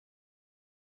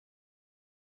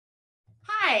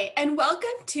Hi, and welcome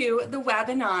to the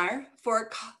webinar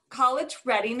for College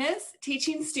Readiness,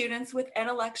 Teaching Students with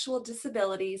Intellectual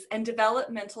Disabilities and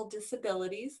Developmental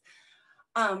Disabilities,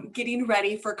 Getting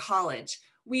Ready for College.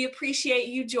 We appreciate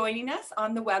you joining us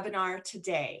on the webinar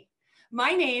today.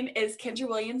 My name is Kendra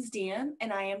Williams-Diehm,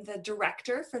 and I am the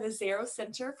Director for the Zarrow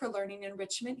Center for Learning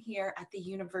Enrichment here at the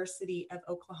University of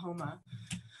Oklahoma.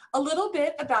 A little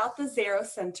bit about the Zarrow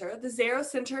Center. The Zarrow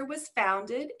Center was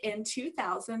founded in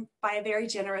 2000 by a very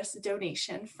generous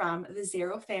donation from the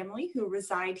Zarrow family who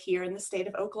reside here in the state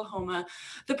of Oklahoma.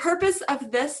 The purpose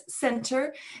of this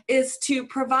center is to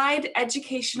provide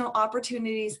educational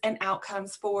opportunities and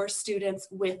outcomes for students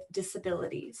with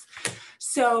disabilities.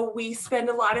 So we spend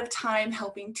a lot of time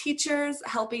helping teachers,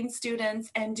 helping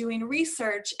students, and doing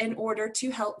research in order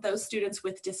to help those students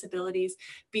with disabilities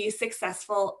be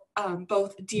successful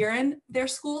both during their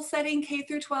school setting, K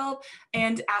through 12,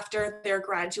 and after their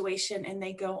graduation, and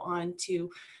they go on to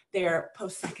their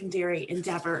post-secondary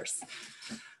endeavors.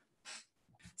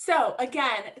 So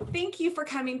again, thank you for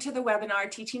coming to the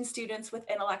webinar, Teaching Students with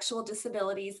Intellectual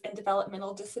Disabilities and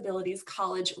Developmental Disabilities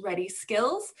College Ready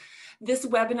Skills. This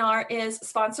webinar is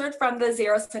sponsored from the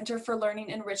Zarrow Center for Learning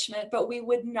Enrichment, but we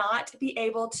would not be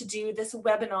able to do this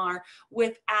webinar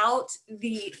without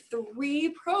the 3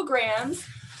 programs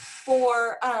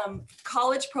for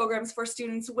college programs for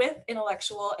students with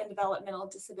intellectual and developmental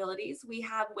disabilities. We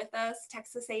have with us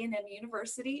Texas A&M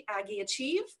University, Aggie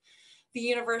Achieve, the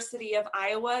University of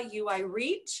Iowa, UI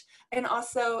Reach, and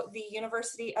also the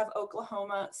University of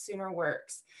Oklahoma, Sooner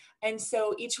Works. And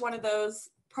so each one of those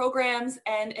programs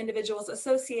and individuals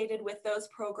associated with those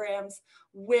programs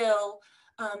will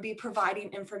be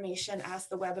providing information as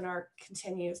the webinar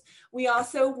continues. We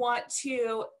also want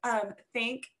to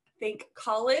thank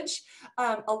college.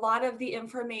 A lot of the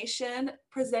information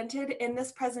presented in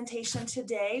this presentation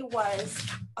today was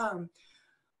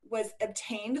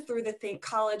obtained through the Think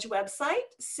College website.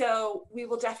 So we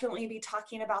will definitely be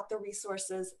talking about the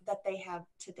resources that they have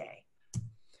today.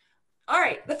 All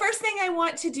right, the first thing I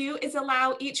want to do is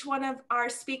allow each one of our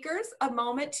speakers a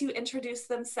moment to introduce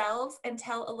themselves and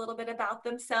tell a little bit about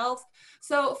themselves.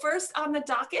 So first on the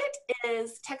docket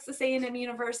is Texas A&M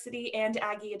University and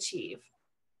Aggie Achieve.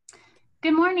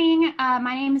 Good morning.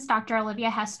 My name is Dr. Olivia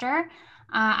Hester.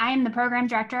 I am the program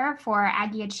director for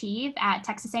Aggie Achieve at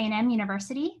Texas A&M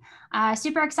University.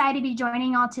 Super excited to be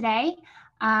joining all today.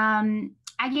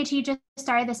 Aggie Achieve just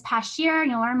started this past year,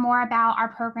 and you'll learn more about our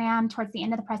program towards the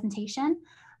end of the presentation.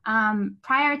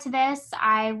 Prior to this,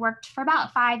 I worked for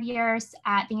about 5 years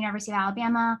at the University of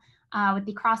Alabama with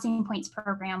the Crossing Points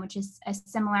program, which is a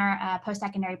similar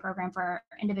post-secondary program for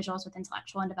individuals with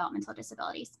intellectual and developmental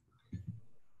disabilities.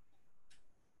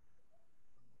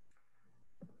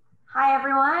 Hi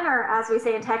everyone, or as we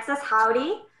say in Texas,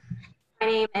 howdy. My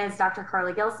name is Dr.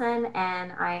 Gilson,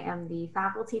 and I am the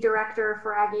faculty director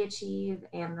for Aggie Achieve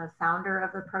and the founder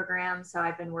of the program. So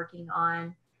I've been working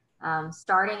on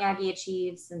starting Aggie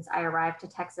Achieve since I arrived to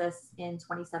Texas in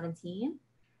 2017.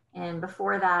 And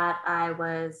before that, I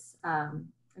was a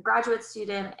graduate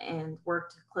student and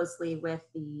worked closely with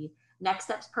the Next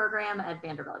Steps program at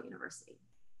Vanderbilt University.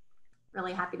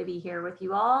 Really happy to be here with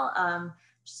you all.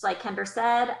 Just like Kendra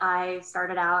said, I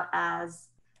started out as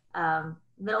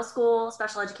middle school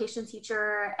special education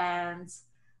teacher and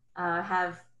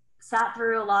have sat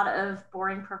through a lot of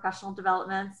boring professional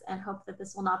developments and hope that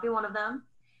this will not be one of them.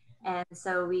 And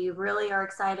so we really are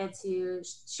excited to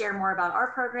share more about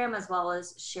our program as well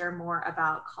as share more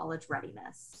about college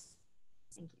readiness.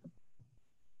 Thank you.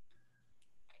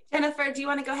 Jennifer, do you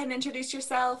want to go ahead and introduce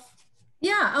yourself?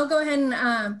 Yeah, I'll go ahead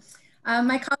and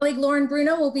my colleague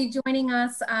Bruno will be joining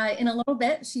us in a little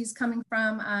bit. She's coming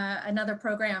from another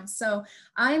program. So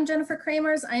I'm Jennifer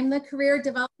Cremers. I'm the Career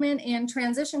Development and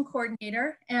Transition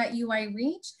Coordinator at UI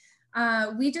Reach.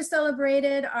 We just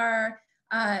celebrated our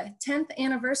 10th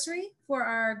anniversary for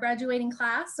our graduating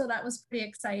class. So that was pretty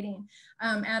exciting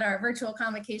at our virtual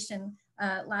convocation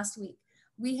last week.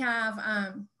 We have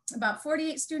about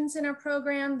 48 students in our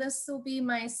program. This will be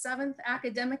my 7th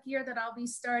academic year that I'll be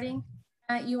starting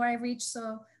at UI Reach.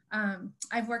 So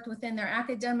I've worked within their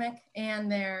academic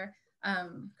and their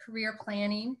career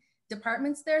planning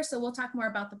departments there. So we'll talk more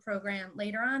about the program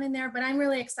later on in there, but I'm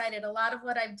really excited. A lot of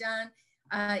what I've done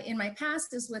in my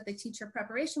past is with the teacher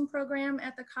preparation program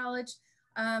at the College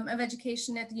of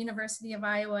Education at the University of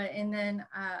Iowa, and then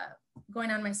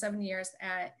going on my 7 years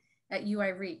at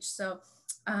UI Reach. So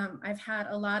I've had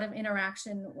a lot of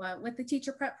interaction with the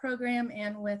teacher prep program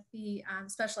and with the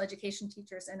special education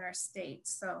teachers in our state.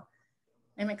 So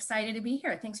I'm excited to be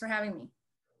here. Thanks for having me.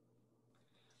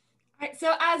 Right,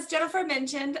 so as Jennifer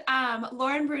mentioned,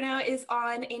 Lauren Bruno is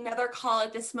on another call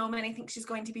at this moment. I think she's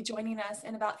going to be joining us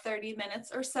in about 30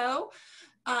 minutes or so.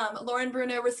 Lauren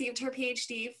Bruno received her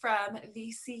PhD from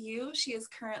VCU. She is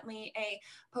currently a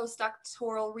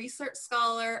postdoctoral research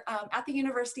scholar at the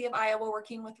University of Iowa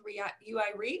working with UI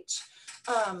Reach,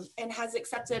 and has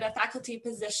accepted a faculty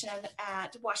position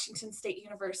at Washington State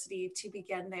University to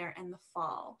begin there in the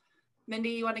fall.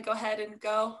 Mindy, you want to go ahead and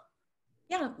go?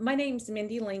 Yeah, my name's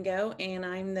Mindy Lingo, and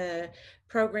I'm the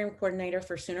program coordinator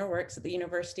for Sooner Works at the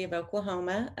University of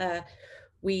Oklahoma.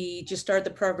 We just started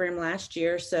the program last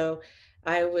year, so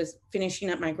I was finishing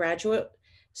up my graduate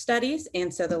studies,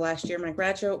 and so the last year my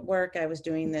graduate work, I was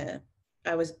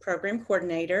program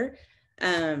coordinator,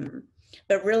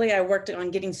 but really I worked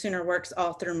on getting Sooner Works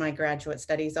all through my graduate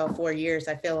studies, all 4 years.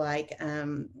 I feel like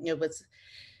it was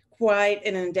quite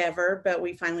an endeavor, but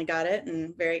we finally got it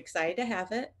and very excited to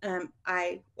have it.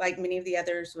 I, like many of the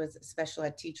others, was a special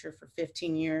ed teacher for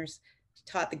 15 years,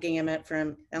 taught the gamut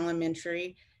from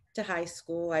elementary to high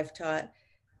school. I've taught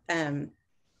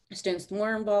students with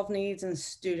more involved needs and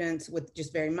students with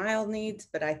just very mild needs,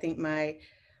 but I think my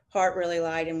heart really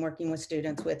lied in working with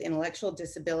students with intellectual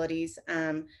disabilities.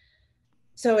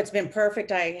 So it's been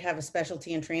perfect. I have a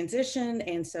specialty in transition,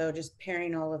 and so just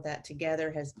pairing all of that together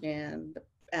has been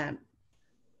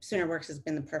Sooner Works has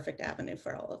been the perfect avenue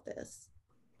for all of this.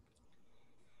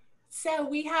 So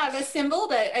we have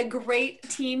assembled a great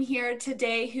team here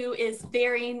today who is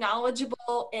very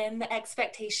knowledgeable in the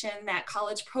expectation that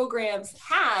college programs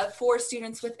have for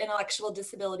students with intellectual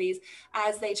disabilities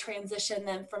as they transition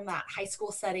them from that high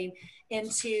school setting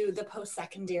into the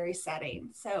post-secondary setting.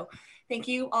 So thank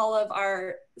you all of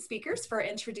our speakers for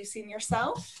introducing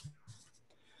yourself.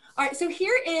 All right, so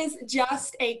here is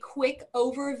just a quick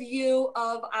overview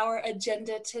of our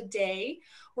agenda today.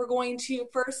 We're going to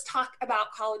first talk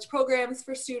about college programs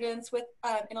for students with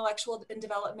intellectual and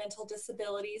developmental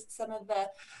disabilities, some of the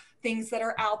things that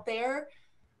are out there.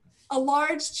 A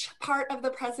large part of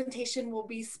the presentation will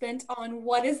be spent on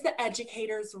what is the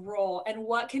educator's role and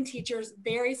what can teachers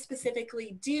very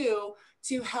specifically do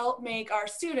to help make our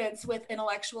students with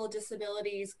intellectual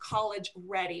disabilities college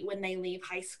ready when they leave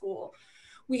high school.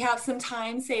 We have some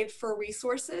time saved for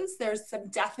resources. There's some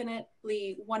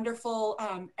definitely wonderful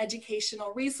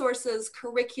educational resources,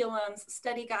 curriculums,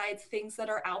 study guides, things that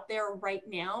are out there right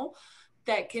now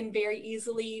that can very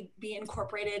easily be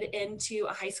incorporated into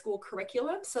a high school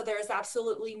curriculum. So there's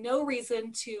absolutely no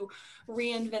reason to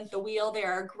reinvent the wheel.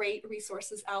 There are great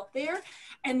resources out there.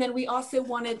 And then we also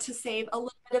wanted to save a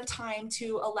little bit of time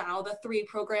to allow the 3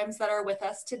 programs that are with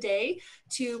us today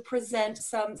to present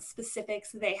some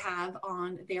specifics they have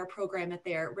on their program at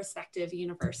their respective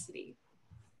university.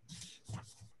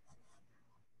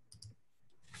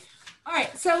 All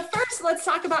right, so first let's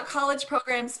talk about college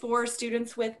programs for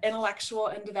students with intellectual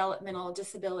and developmental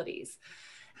disabilities.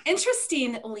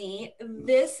 Interestingly,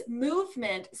 this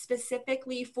movement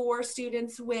specifically for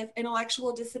students with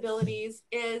intellectual disabilities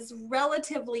is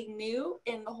relatively new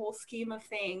in the whole scheme of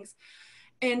things.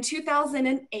 In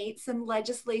 2008, some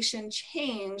legislation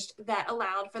changed that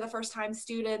allowed for the first time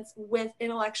students with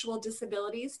intellectual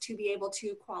disabilities to be able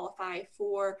to qualify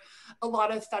for a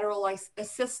lot of federal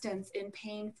assistance in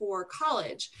paying for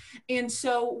college. And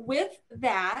so with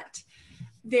that,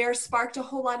 there sparked a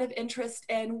whole lot of interest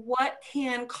in what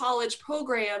can college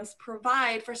programs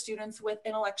provide for students with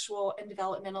intellectual and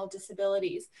developmental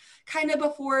disabilities. Kind of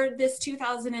before this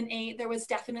 2008, there was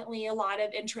definitely a lot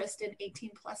of interest in 18+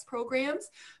 programs.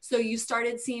 So you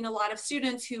started seeing a lot of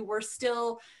students who were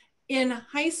still in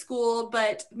high school,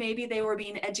 but maybe they were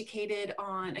being educated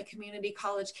on a community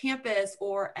college campus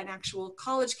or an actual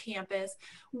college campus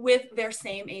with their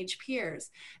same age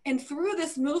peers. And through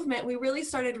this movement, we really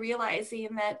started realizing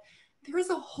that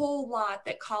there's a whole lot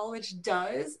that college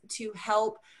does to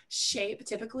help shape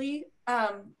typically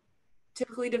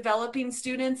developing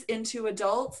students into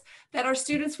adults that our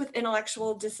students with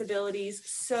intellectual disabilities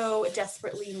so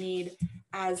desperately need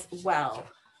as well.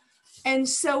 And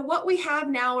so what we have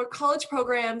now are college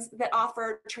programs that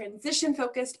offer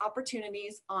transition-focused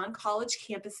opportunities on college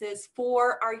campuses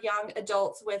for our young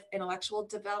adults with intellectual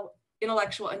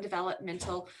and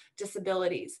developmental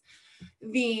disabilities.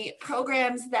 The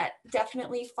programs that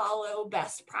definitely follow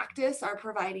best practice are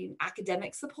providing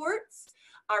academic supports,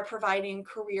 are providing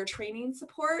career training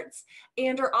supports,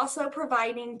 and are also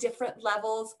providing different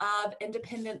levels of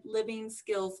independent living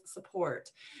skills support.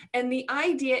 And the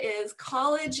idea is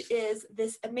college is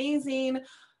this amazing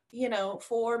you know,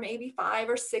 4, maybe 5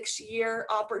 or 6 year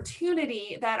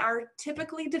opportunity that our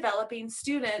typically developing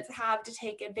students have to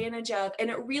take advantage of. And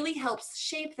it really helps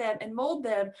shape them and mold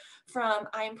them from,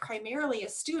 I'm primarily a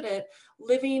student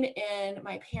living in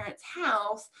my parents'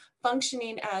 house,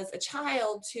 functioning as a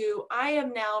child, to I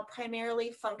am now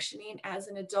primarily functioning as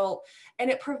an adult. And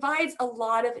it provides a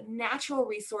lot of natural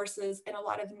resources and a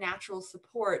lot of natural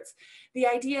supports. The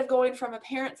idea of going from a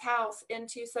parent's house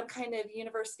into some kind of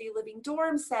university living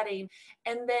dorm setting,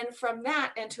 and then from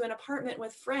that into an apartment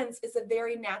with friends, is a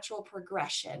very natural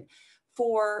progression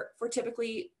for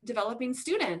typically developing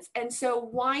students. And so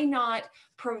why not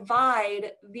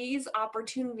provide these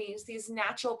opportunities, these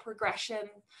natural progression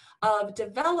of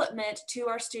development to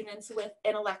our students with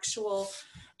intellectual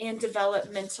and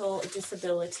developmental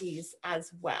disabilities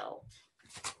as well.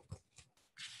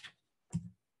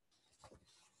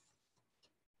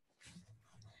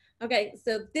 Okay,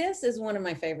 so this is one of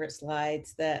my favorite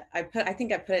slides that I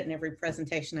think I put it in every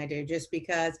presentation I do, just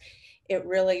because it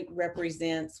really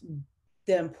represents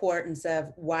the importance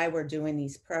of why we're doing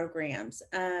these programs.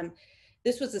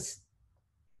 This was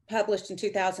published in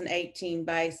 2018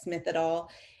 by Smith et al.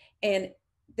 And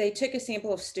they took a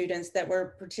sample of students that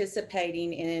were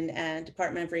participating in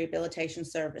Department of Rehabilitation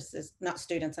Services, not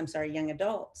students, I'm sorry, young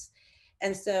adults.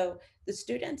 And so the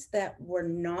students that were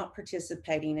not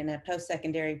participating in a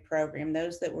post-secondary program,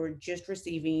 those that were just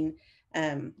receiving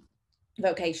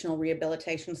vocational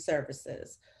rehabilitation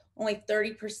services, only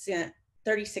 36%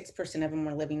 of them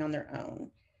were living on their own.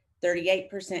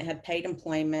 38% had paid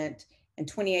employment and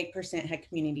 28% had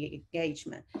community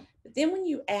engagement. But then when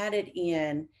you added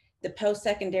in the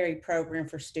post-secondary program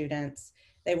for students,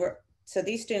 so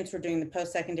these students were doing the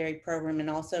post-secondary program and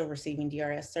also receiving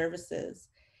DRS services.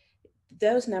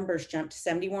 Those numbers jumped.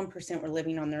 71% were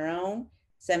living on their own,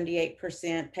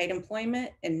 78% paid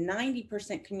employment, and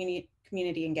 90%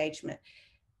 community engagement.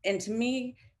 And to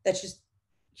me, that's just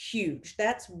huge.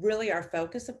 That's really our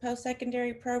focus of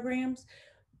post-secondary programs.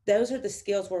 Those are the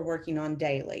skills we're working on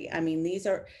daily. I mean, these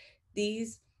are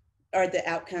the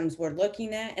outcomes we're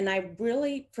looking at. And I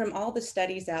really, from all the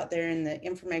studies out there and the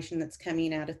information that's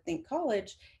coming out of Think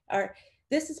College,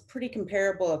 this is pretty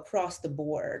comparable across the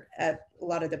board at a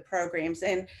lot of the programs.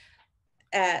 And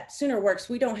at Sooner Works,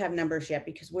 we don't have numbers yet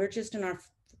because we're just in our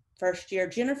first year.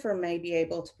 Jennifer may be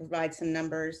able to provide some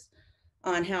numbers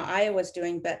on how Iowa's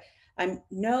doing, but I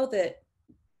know that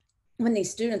when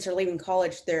these students are leaving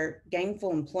college, their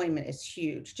gainful employment is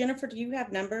huge. Jennifer, do you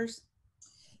have numbers?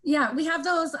 Yeah, we have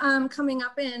those coming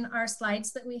up in our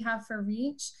slides that we have for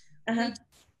REACH.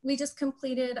 We just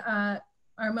completed our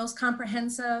most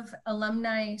comprehensive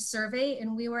alumni survey,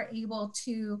 and we were able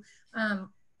to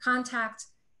contact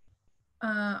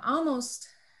almost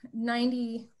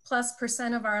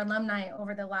 90+% of our alumni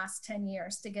over the last 10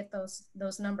 years to get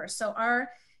those numbers. So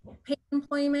our paid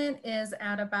employment is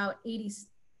at about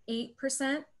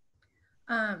 88%.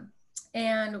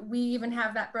 And we even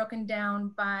have that broken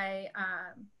down by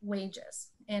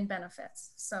wages and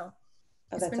benefits. So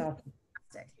that's awesome.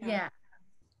 Fantastic. Yeah.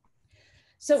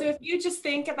 So if you just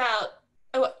think about,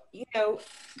 you know,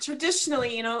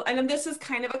 traditionally, you know, and this is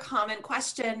kind of a common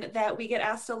question that we get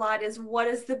asked a lot, is what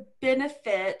is the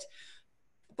benefit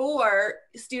for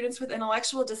students with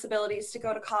intellectual disabilities to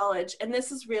go to college? And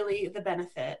this is really the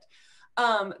benefit.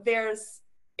 There's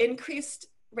increased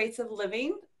rates of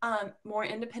living more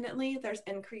independently. There's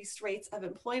increased rates of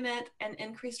employment and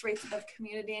increased rates of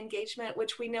community engagement,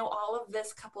 which we know all of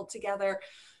this coupled together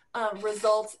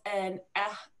results in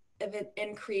an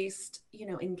increased, you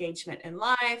know, engagement in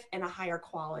life and a higher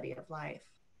quality of life.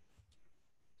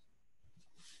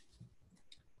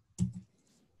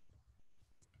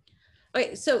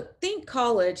 Okay, so Think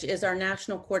College is our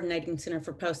National Coordinating Center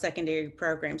for Post-Secondary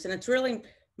Programs, and it's really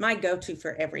my go-to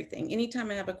for everything.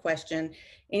 Anytime I have a question,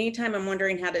 anytime I'm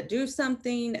wondering how to do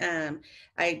something,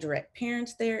 I direct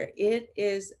parents there. It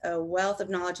is a wealth of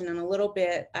knowledge, and in a little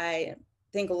bit, I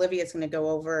think Olivia is going to go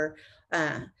over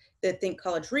the Think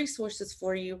College resources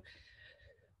for you.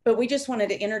 But we just wanted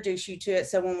to introduce you to it.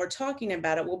 So when we're talking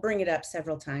about it, we'll bring it up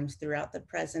several times throughout the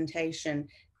presentation.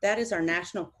 That is our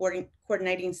National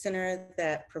Coordinating Center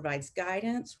that provides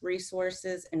guidance,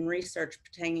 resources, and research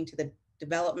pertaining to the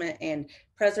development and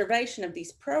preservation of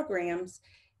these programs.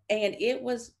 And it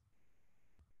was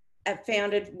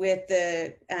founded with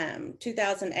the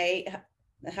 2008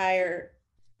 higher,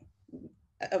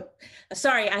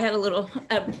 sorry, I had a little,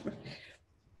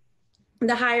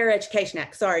 the Higher Education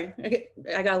Act, sorry,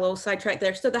 I got a little sidetracked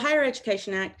there. So the Higher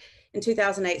Education Act in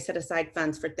 2008 set aside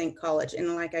funds for Think College.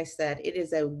 And like I said, it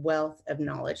is a wealth of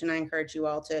knowledge, and I encourage you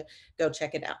all to go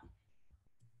check it out.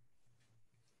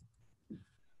 All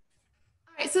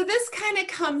right, so this kind of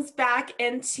comes back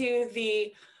into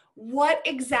the what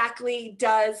exactly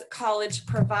does college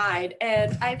provide?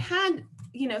 And I've had,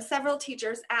 several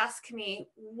teachers ask me,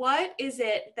 what is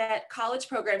it that college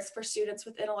programs for students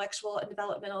with intellectual and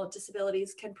developmental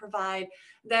disabilities can provide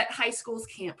that high schools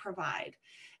can't provide?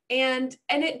 And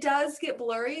it does get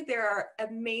blurry. There are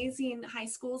amazing high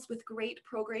schools with great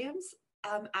programs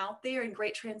out there and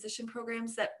great transition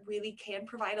programs that really can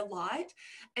provide a lot.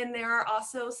 And there are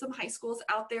also some high schools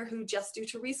out there who, just due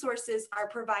to resources, are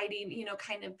providing,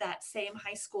 kind of that same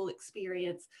high school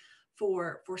experience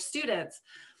for students.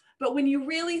 But when you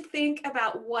really think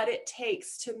about what it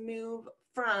takes to move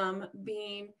from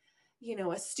being,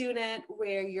 a student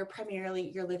where you're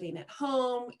living at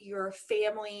home, your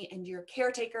family and your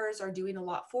caretakers are doing a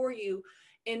lot for you,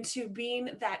 into being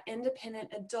that independent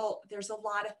adult, there's a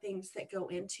lot of things that go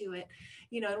into it.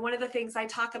 And one of the things I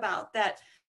talk about, that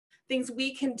things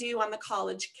we can do on the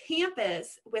college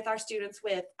campus with our students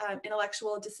with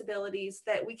intellectual disabilities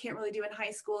that we can't really do in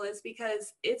high school, is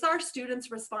because it's our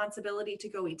students' responsibility to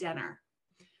go eat dinner.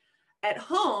 At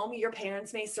home, your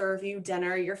parents may serve you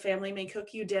dinner, your family may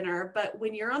cook you dinner, but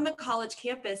when you're on the college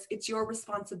campus, it's your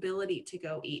responsibility to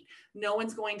go eat. No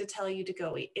one's going to tell you to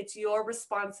go eat. It's your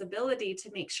responsibility to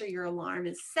make sure your alarm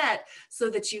is set so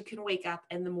that you can wake up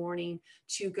in the morning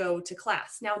to go to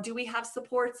class. Now, do we have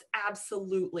supports?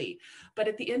 Absolutely. But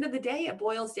at the end of the day, it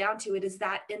boils down to, it is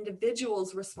that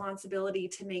individual's responsibility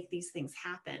to make these things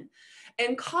happen.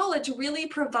 And college really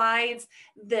provides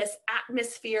this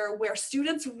atmosphere where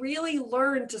students really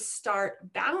learn to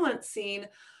start balancing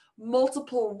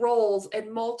multiple roles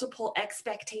and multiple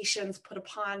expectations put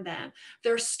upon them.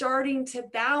 They're starting to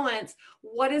balance,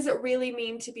 what does it really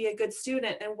mean to be a good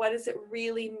student, and what does it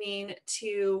really mean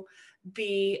to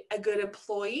be a good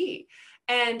employee?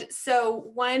 And so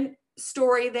one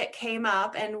story that came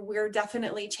up, and we're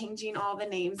definitely changing all the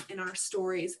names in our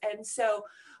stories, and so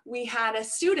we had a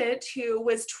student who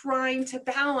was trying to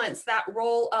balance that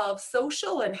role of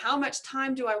social and how much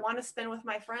time do I want to spend with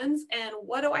my friends, and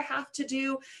what do I have to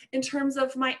do in terms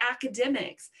of my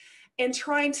academics, and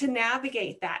trying to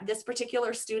navigate that. This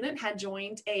particular student had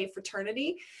joined a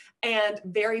fraternity and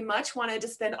very much wanted to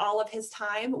spend all of his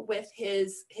time with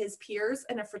his peers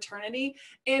in a fraternity,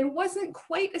 and wasn't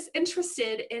quite as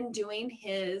interested in doing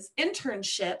his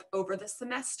internship over the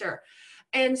semester.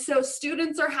 And so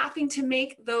students are having to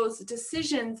make those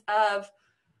decisions of,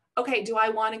 okay, do I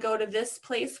want to go to this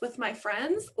place with my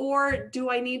friends, or do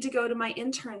I need to go to my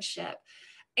internship?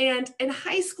 And in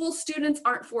high school, students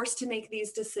aren't forced to make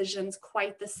these decisions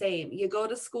quite the same. You go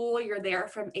to school, you're there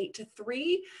from 8 to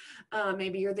 3.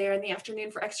 Maybe you're there in the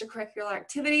afternoon for extracurricular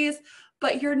activities,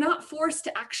 but you're not forced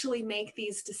to actually make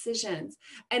these decisions.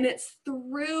 And it's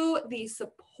through the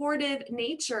supportive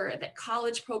nature that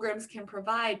college programs can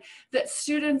provide that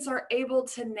students are able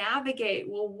to navigate,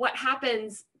 well, what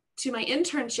happens to my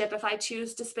internship if I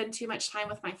choose to spend too much time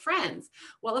with my friends?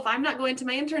 Well, if I'm not going to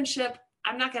my internship,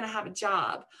 I'm not going to have a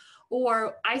job.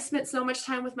 Or I spent so much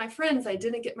time with my friends, I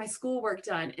didn't get my schoolwork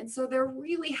done. And so they're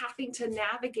really having to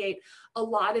navigate a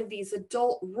lot of these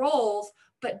adult roles,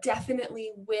 but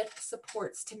definitely with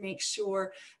supports to make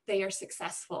sure they are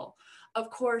successful.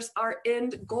 Of course, our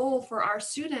end goal for our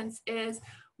students is,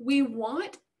 we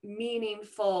want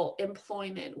meaningful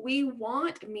employment. We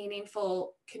want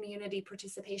meaningful community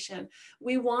participation.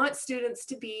 We want students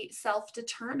to be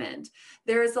self-determined.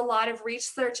 There is a lot of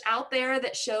research out there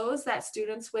that shows that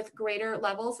students with greater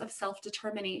levels of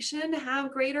self-determination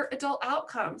have greater adult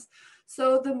outcomes.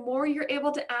 So the more you're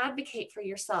able to advocate for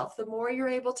yourself, the more you're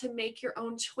able to make your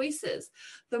own choices,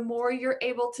 the more you're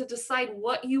able to decide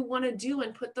what you want to do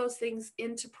and put those things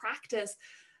into practice,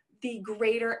 the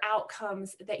greater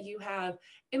outcomes that you have.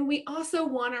 And we also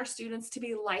want our students to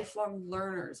be lifelong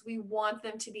learners. We want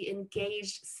them to be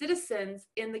engaged citizens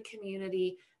in the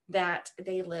community that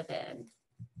they live in.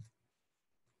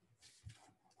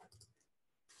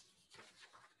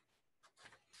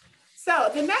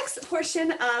 So the next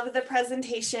portion of the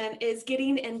presentation is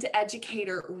getting into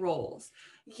educator roles.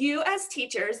 You as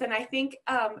teachers, and I think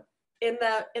in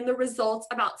the results,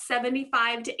 about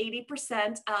 75 to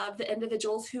 80% of the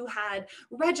individuals who had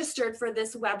registered for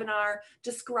this webinar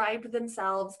described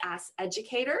themselves as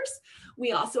educators.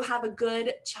 We also have a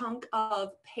good chunk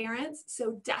of parents.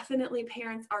 So definitely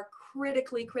parents are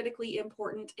critically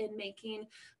important in making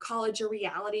college a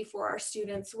reality for our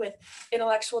students with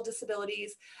intellectual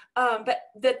disabilities. But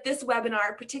that this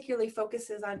webinar particularly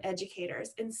focuses on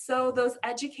educators. And so those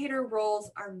educator roles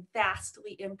are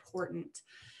vastly important.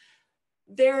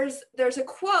 There's a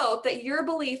quote that your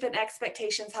belief and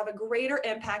expectations have a greater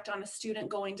impact on a student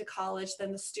going to college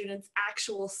than the student's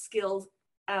actual skills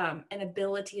an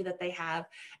ability that they have.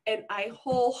 And I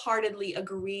wholeheartedly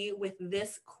agree with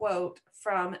this quote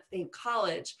from Think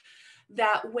College,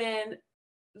 that when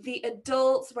the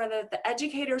adults, whether the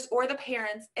educators or the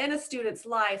parents in a student's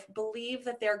life, believe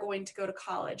that they're going to go to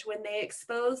college, when they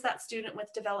expose that student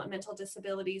with developmental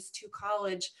disabilities to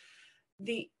college,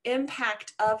 the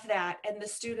impact of that and the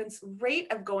student's rate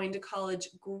of going to college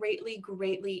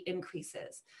greatly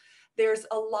increases. There's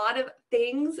a lot of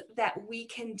things that we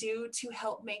can do to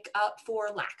help make up for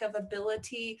lack of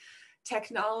ability.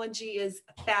 Technology is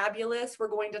fabulous. We're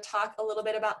going to talk a little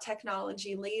bit about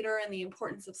technology later and the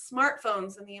importance of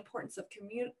smartphones and the importance of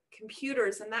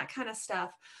computers and that kind of stuff.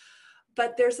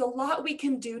 But there's a lot we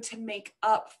can do to make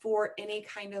up for any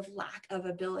kind of lack of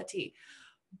ability.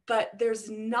 But there's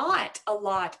not a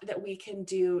lot that we can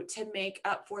do to make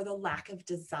up for the lack of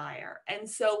desire. And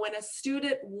so when a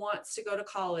student wants to go to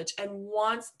college and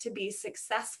wants to be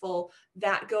successful,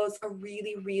 that goes a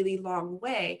really long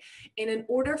way. And in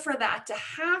order for that to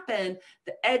happen,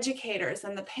 the educators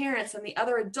and the parents and the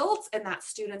other adults in that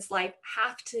student's life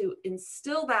have to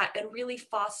instill that and really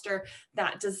foster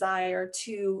that desire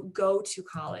to go to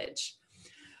college.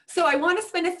 So I want to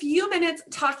spend a few minutes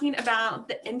talking about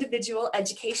the individual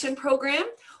education program,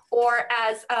 or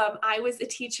as I was a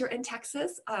teacher in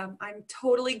Texas, I'm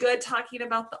totally good talking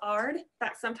about the ARD.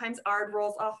 That sometimes ARD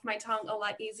rolls off my tongue a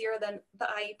lot easier than the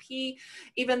IEP,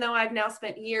 even though I've now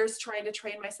spent years trying to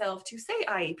train myself to say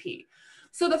IEP.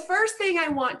 So the first thing I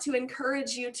want to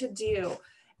encourage you to do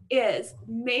is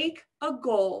make a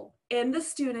goal in the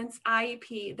student's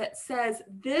IEP that says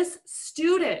this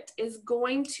student is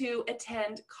going to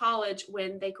attend college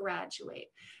when they graduate.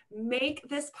 Make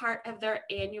this part of their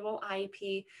annual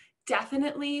IEP.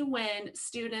 Definitely when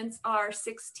students are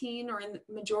 16, or in the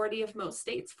majority of most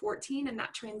states 14, and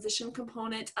that transition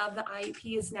component of the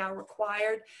IEP is now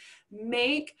required.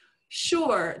 Make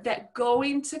sure that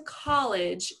going to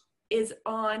college is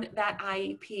on that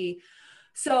IEP.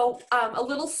 So a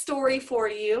little story for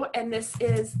you, and this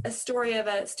is a story of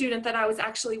a student that I was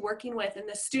actually working with, and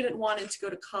the student wanted to go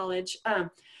to college,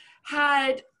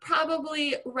 had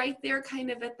probably right there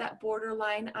kind of at that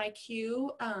borderline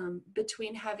IQ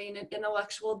between having an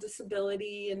intellectual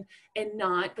disability and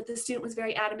not, but the student was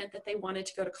very adamant that they wanted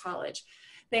to go to college.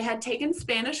 They had taken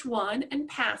Spanish 1 and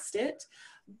passed it,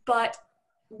 but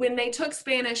when they took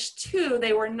Spanish 2,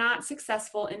 they were not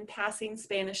successful in passing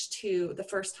Spanish 2 the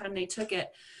first time they took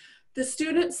it. The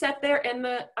student sat there in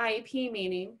the IEP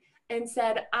meeting and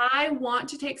said, I want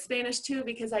to take Spanish 2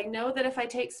 because I know that if I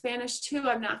take Spanish 2,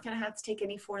 I'm not going to have to take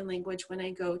any foreign language when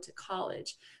I go to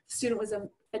college. The student was a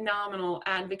phenomenal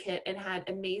advocate and had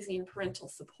amazing parental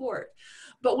support.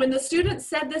 But when the student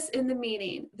said this in the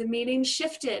meeting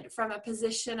shifted from a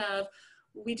position of,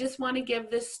 we just want to give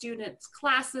this student's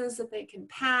classes that they can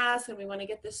pass, and we want to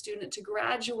get this student to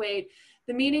graduate.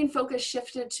 The meeting focus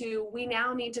shifted to, we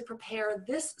now need to prepare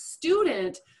this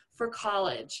student for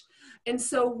college. And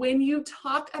so when you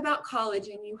talk about college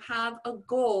and you have a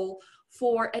goal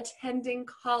for attending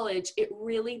college, it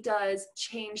really does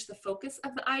change the focus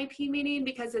of the IEP meeting,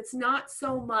 because it's not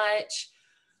so much,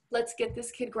 let's get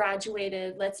this kid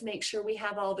graduated, let's make sure we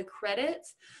have all the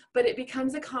credits, but it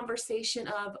becomes a conversation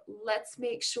of, let's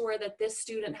make sure that this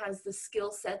student has the skill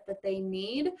set that they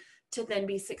need to then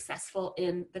be successful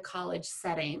in the college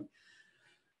setting.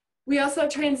 We also have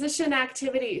transition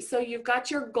activities. So you've got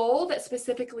your goal that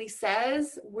specifically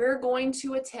says, we're going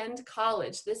to attend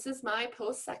college. This is my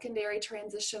post-secondary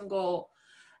transition goal.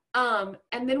 And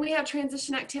then we have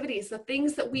transition activities, the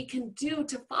things that we can do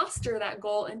to foster that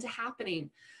goal into happening.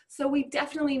 So we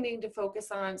definitely need to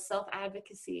focus on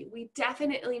self-advocacy. We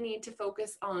definitely need to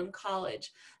focus on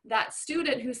college. That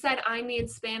student who said, I need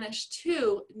Spanish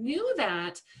 2, knew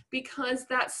that because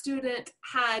that student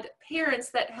had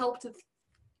parents that helped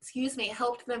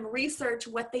them research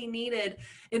what they needed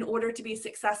in order to be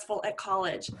successful at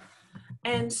college.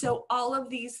 And so all of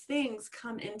these things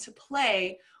come into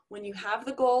play when you have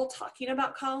the goal talking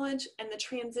about college, and the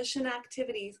transition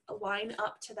activities line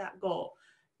up to that goal.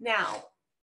 Now,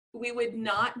 we would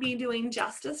not be doing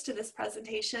justice to this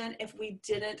presentation if we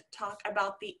didn't talk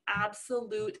about the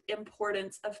absolute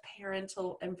importance of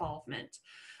parental involvement.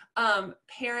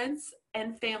 Parents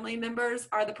and family members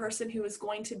are the person who is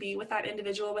going to be with that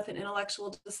individual with an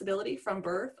intellectual disability from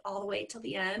birth all the way till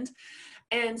the end.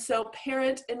 And so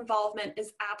parent involvement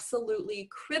is absolutely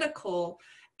critical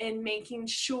in making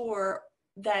sure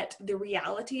that the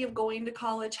reality of going to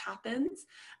college happens,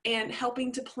 and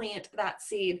helping to plant that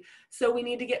seed. So we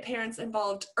need to get parents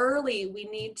involved early. We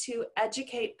need to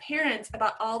educate parents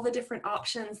about all the different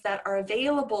options that are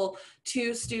available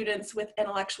to students with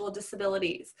intellectual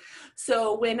disabilities.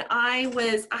 So when I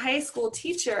was a high school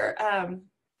teacher,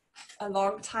 a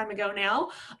long time ago now,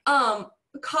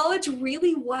 college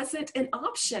really wasn't an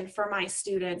option for my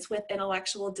students with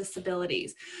intellectual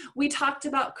disabilities. We talked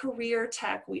about career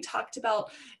tech. We talked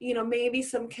about, maybe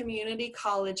some community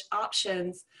college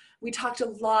options. We talked a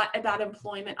lot about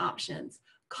employment options.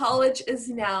 College is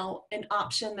now an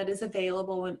option that is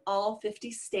available in all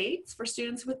 50 states for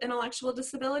students with intellectual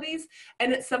disabilities.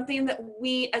 And it's something that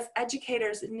we as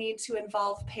educators need to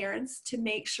involve parents to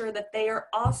make sure that they are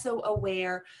also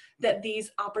aware that these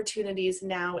opportunities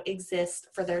now exist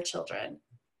for their children.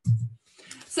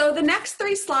 So the next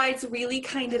 3 slides really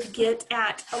kind of get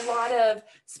at a lot of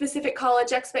specific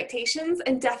college expectations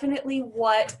and definitely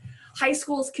what high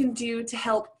schools can do to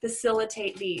help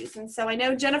facilitate these. And so I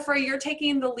know, Jennifer, you're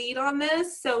taking the lead on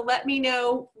this, so let me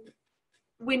know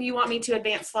when you want me to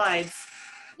advance slides.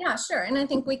 Yeah, sure. And I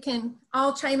think we can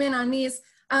all chime in on these.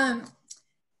 I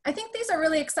think these are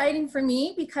really exciting for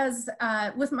me because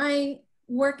with my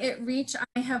work at REACH,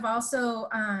 I have also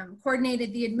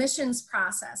coordinated the admissions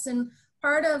process. And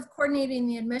part of coordinating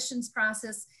the admissions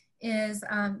process is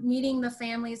meeting the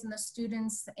families and the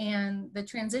students and the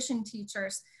transition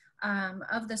teachers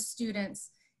of the students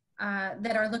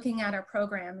that are looking at our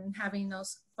program and having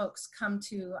those folks come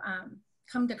to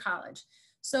college.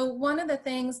 So one of the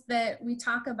things that we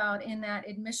talk about in that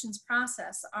admissions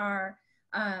process are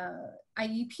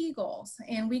IEP goals,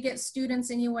 and we get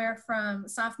students anywhere from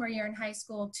sophomore year in high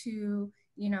school to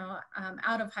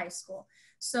out of high school.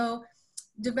 So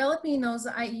developing those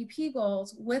IEP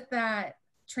goals with that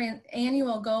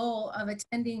annual goal of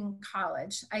attending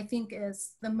college, I think,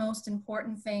 is the most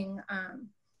important thing,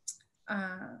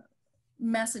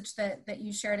 message that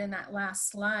you shared in that last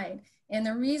slide. And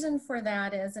the reason for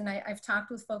that is, and I've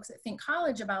talked with folks that think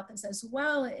college about this as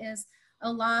well, is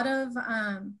a lot of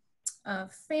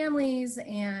families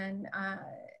and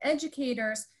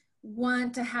educators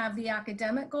want to have the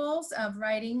academic goals of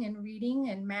writing and reading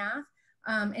and math.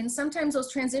 And sometimes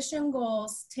those transition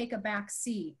goals take a back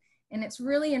seat. And it's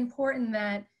really important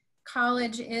that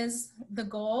college is the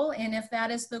goal. And if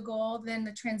that is the goal, then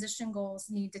the transition goals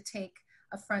need to take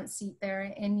a front seat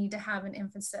there and need to have an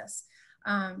emphasis.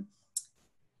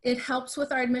 It helps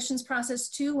with our admissions process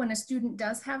too, when a student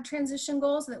does have transition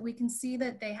goals, that we can see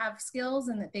that they have skills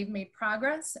and that they've made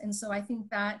progress. And so I think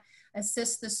that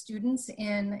assists the students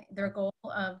in their goal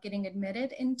of getting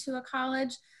admitted into a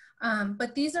college.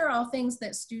 But these are all things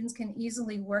that students can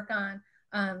easily work on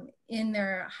in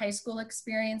their high school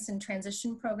experience and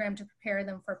transition program to prepare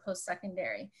them for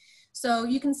post-secondary. So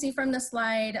you can see from the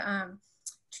slide,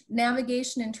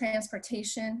 navigation and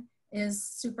transportation is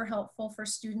super helpful for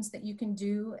students that you can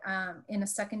do in a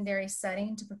secondary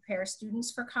setting to prepare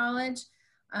students for college.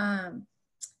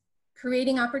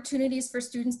 Creating opportunities for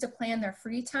students to plan their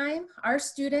free time. Our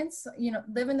students,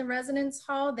 live in the residence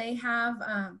hall. They have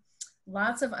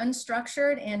lots of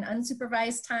unstructured and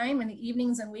unsupervised time in the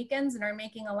evenings and weekends, and are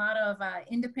making a lot of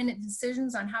independent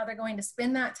decisions on how they're going to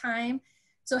spend that time.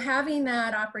 So having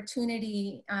that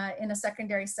opportunity in a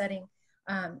secondary setting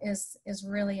is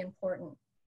really important.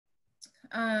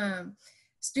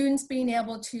 Students being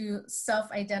able to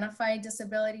self-identify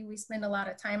disability, we spend a lot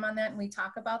of time on that, and we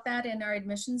talk about that in our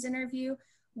admissions interview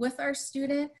with our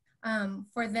student.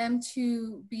 For them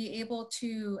to be able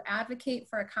to advocate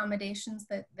for accommodations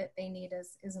that they need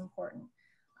is important.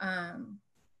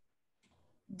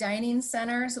 Dining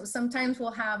centers, so sometimes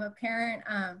we'll have a parent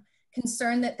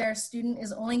concerned that their student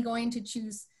is only going to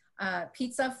choose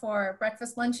pizza for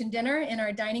breakfast, lunch, and dinner in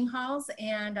our dining halls,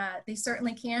 and they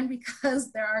certainly can,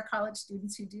 because there are college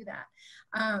students who do that.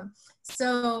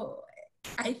 So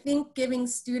I think giving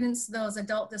students those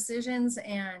adult decisions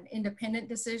and independent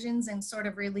decisions and sort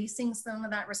of releasing some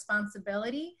of that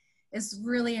responsibility is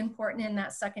really important in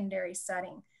that secondary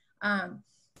setting.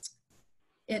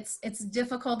 It's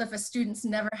difficult if a student's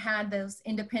never had those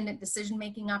independent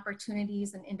decision-making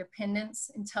opportunities and independence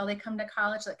until they come to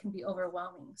college. That can be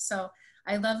overwhelming. So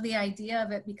I love the idea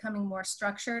of it becoming more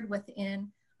structured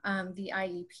within the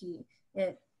IEP.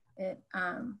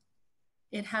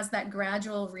 It has that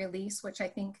gradual release, which I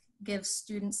think gives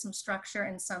students some structure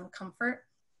and some comfort.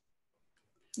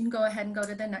 You can go ahead and go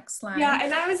to the next slide. Yeah,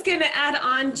 and I was going to add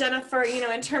on, Jennifer,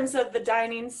 in terms of the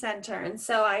dining center. And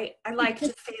so I like to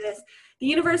say this. The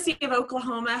University of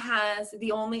Oklahoma has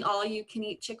the only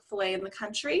all-you-can-eat Chick-fil-A in the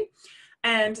country.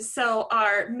 And so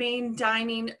our main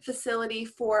dining facility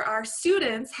for our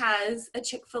students has a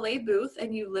Chick-fil-A booth,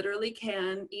 and you literally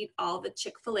can eat all the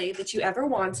Chick-fil-A that you ever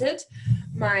wanted.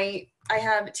 I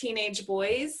have teenage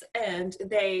boys, and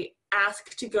they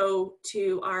ask to go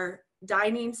to our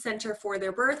dining center for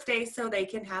their birthday so they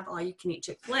can have all you can eat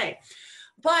Chick-fil-A.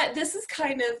 But this is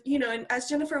kind of, you know, and as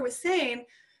Jennifer was saying,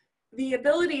 the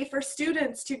ability for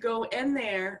students to go in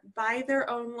there, buy their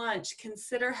own lunch,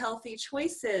 consider healthy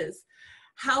choices.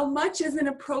 How much is an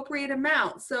appropriate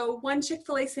amount? So one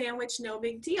Chick-fil-A sandwich, no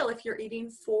big deal. If you're eating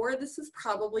 4, this is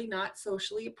probably not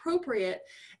socially appropriate.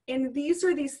 And these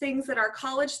are these things that our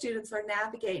college students are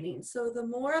navigating. So the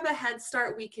more of a head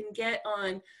start we can get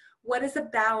on what does a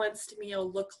balanced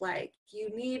meal look like? You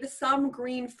need some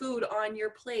green food on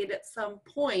your plate at some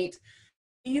point.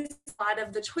 These are a lot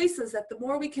of the choices that the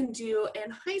more we can do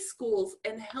in high schools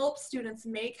and help students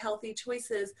make healthy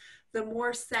choices, the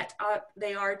more set up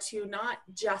they are to not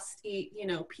just eat, you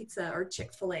know, pizza or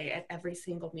Chick-fil-A at every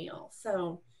single meal.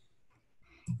 So,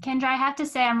 Kendra, I have to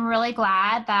say I'm really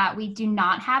glad that we do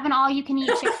not have an all-you-can-eat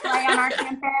Chick-fil-A on our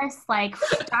campus. Like,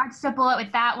 dodged a bullet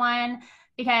with that one,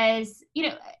 because, you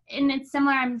know, and it's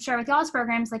similar, I'm sure, with y'all's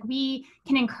programs. Like, we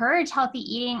can encourage healthy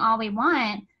eating all we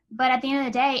want, but at the end of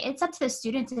the day, it's up to the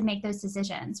student to make those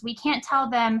decisions. We can't tell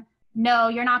them, no,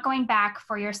 you're not going back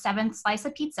for your 7th slice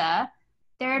of pizza.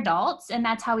 They're adults, and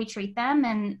that's how we treat them.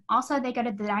 And also, they go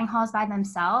to the dining halls by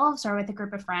themselves or with a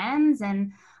group of friends.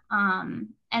 And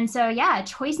so, yeah,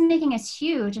 choice making is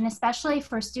huge. And especially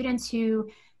for students who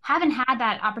haven't had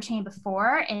that opportunity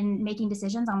before in making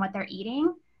decisions on what they're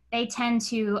eating, they tend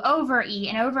to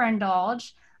overeat and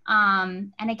overindulge.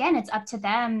 And again, it's up to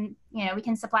them. You know, we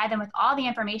can supply them with all the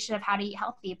information of how to eat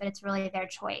healthy, but it's really their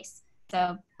choice.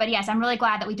 So, but yes, I'm really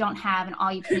glad that we don't have an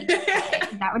all-you-can-eat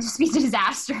Chick-fil-A. That would just be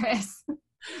disastrous.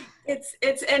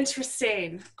 It's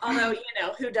interesting, although, you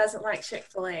know, who doesn't like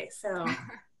Chick-fil-A? So,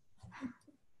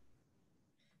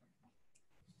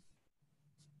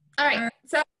 all right.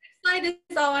 So, next slide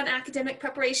is all on academic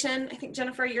preparation. I think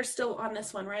Jennifer, you're still on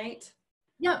this one, right?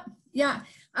 Yep. Yeah.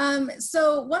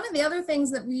 So one of the other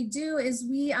things that we do is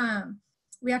we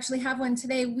actually have one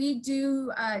today. We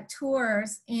do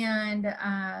tours and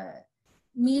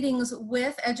meetings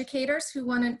with educators who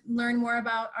want to learn more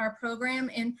about our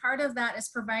program. And part of that is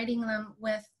providing them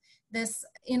with this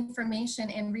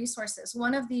information and resources.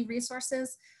 One of the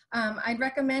resources I'd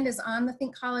recommend is on the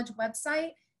Think College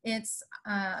website. It's,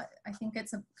 I think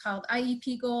it's called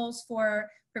IEP Goals for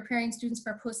Preparing Students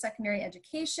for Post-Secondary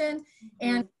Education.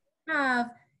 And we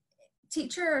have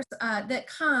teachers that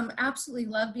come absolutely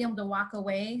love being able to walk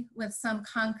away with some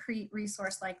concrete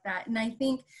resource like that. And I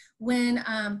think when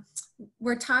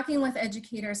we're talking with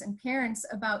educators and parents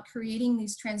about creating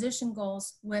these transition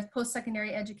goals with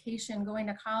post-secondary education, going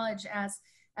to college as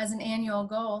an annual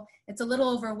goal, it's a little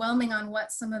overwhelming on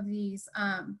what some of these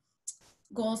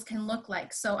goals can look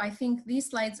like. So I think these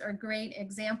slides are great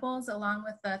examples, along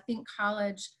with the Think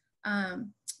College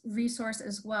resource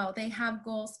as well. They have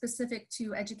goals specific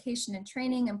to education and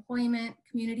training, employment,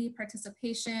 community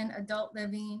participation, adult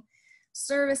living,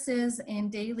 services,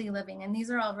 and daily living. And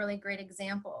these are all really great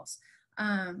examples.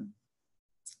 I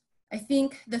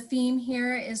think the theme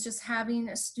here is just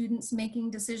having students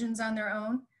making decisions on their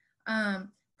own,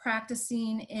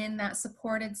 practicing in that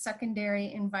supported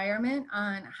secondary environment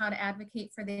on how to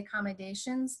advocate for the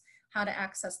accommodations, how to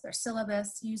access their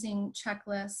syllabus, using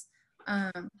checklists.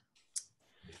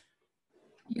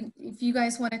 If you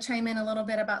guys want to chime in a little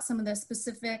bit about some of the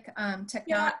specific technology.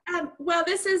 Yeah, well,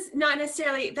 this is not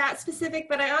necessarily that specific,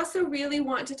 but I also really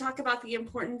want to talk about the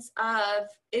importance of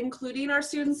including our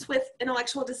students with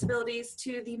intellectual disabilities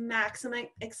to the maximum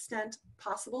extent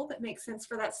possible that makes sense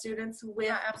for that students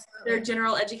with their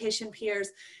general education peers.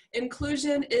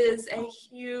 Inclusion is a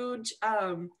huge,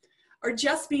 or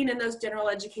just being in those general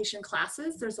education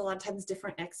classes, there's a lot of times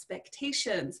different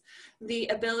expectations. The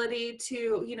ability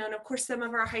to, you know, and of course some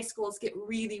of our high schools get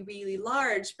really, really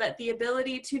large, but the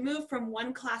ability to move from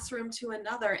one classroom to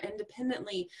another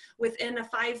independently within a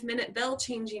 5-minute bell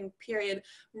changing period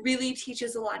really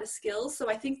teaches a lot of skills. So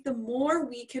I think the more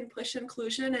we can push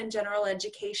inclusion in general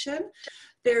education,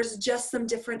 there's just some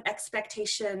different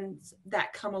expectations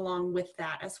that come along with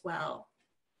that as well.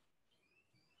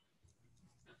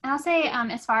 And I'll say,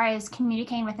 as far as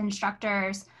communicating with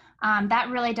instructors, that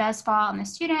really does fall on the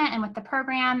student and with the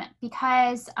program,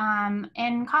 because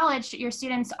in college, your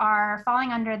students are falling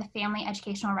under the Family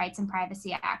Educational Rights and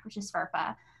Privacy Act, which is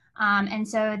FERPA. And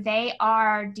so they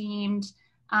are deemed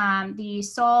the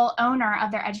sole owner of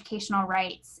their educational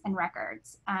rights and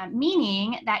records,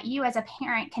 meaning that you as a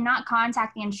parent cannot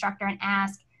contact the instructor and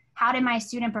ask, how did my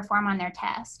student perform on their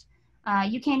test?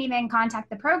 you can't even contact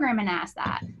the program and ask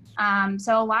that.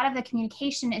 So a lot of the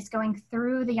communication is going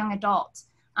through the young adult,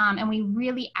 and we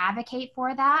really advocate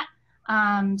for that,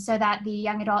 so that the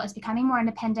young adult is becoming more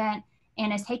independent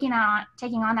and is taking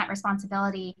on that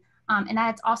responsibility. And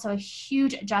that's also a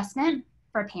huge adjustment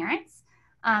for parents,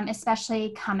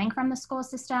 especially coming from the school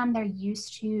system. They're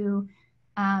used to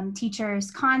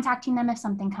teachers contacting them if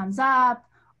something comes up,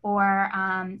 or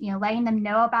letting them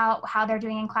know about how they're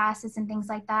doing in classes and things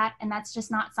like that. And that's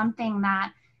just not something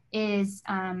that is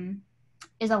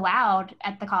allowed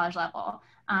at the college level.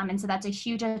 And so that's a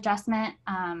huge adjustment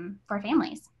for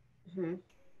families. Mm-hmm.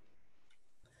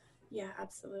 Yeah,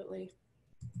 absolutely.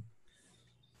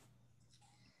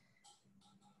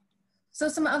 So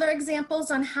some other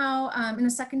examples on how in a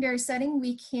secondary setting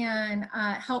we can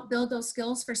help build those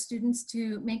skills for students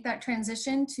to make that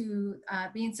transition to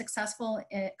being successful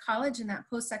at college in that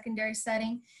post-secondary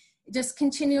setting. Just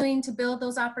continuing to build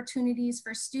those opportunities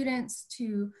for students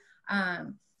to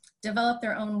develop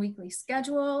their own weekly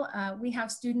schedule. We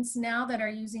have students now that are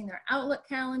using their Outlook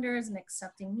calendars and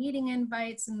accepting meeting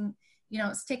invites, and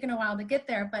it's taken a while to get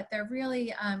there, but they're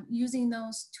really using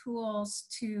those tools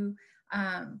to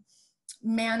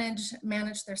manage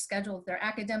their schedule, their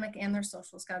academic and their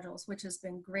social schedules, which has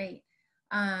been great.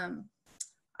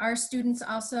 Our students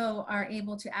also are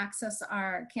able to access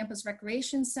our campus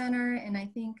recreation center, and I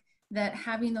think that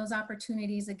having those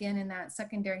opportunities again in that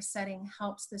secondary setting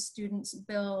helps the students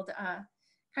build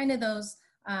kind of those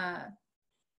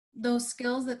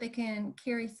skills that they can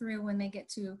carry through when they get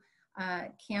to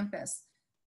campus.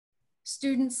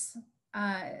 Students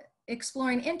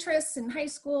exploring interests in high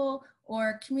school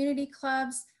or community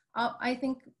clubs. I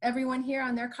think everyone here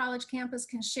on their college campus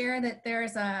can share that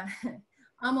there's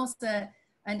almost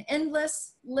an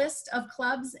endless list of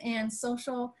clubs and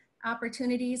social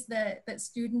opportunities that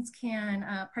students can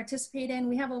participate in.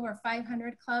 We have over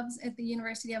 500 clubs at the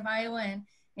University of Iowa,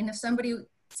 and if somebody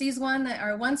sees one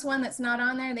or wants one that's not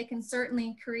on there, they can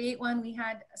certainly create one. We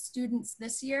had students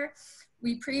this year.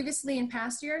 We previously in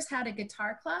past years had a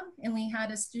guitar club, and we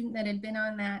had a student that had been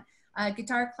on that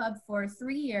guitar club for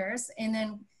 3 years, and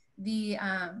then the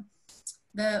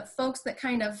folks that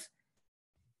kind of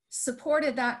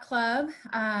supported that club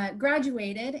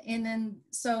graduated, and then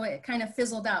so it kind of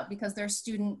fizzled out because they're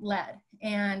student led,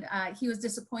 and he was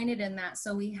disappointed in that.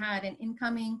 So we had an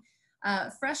incoming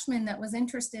freshman that was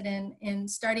interested in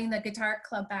starting the guitar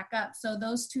club back up. So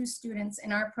those two students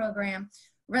in our program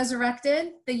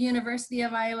resurrected the University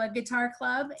of Iowa Guitar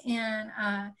Club and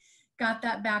got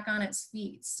that back on its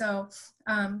feet. So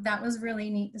that was really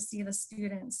neat to see the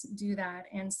students do that.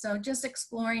 And so just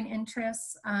exploring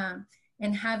interests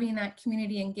and having that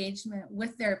community engagement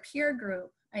with their peer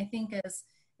group, I think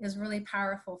is really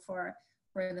powerful for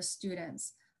the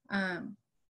students. And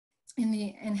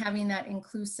having that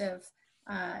inclusive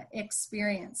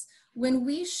experience. When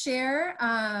we share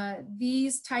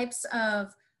these types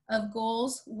of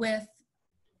goals with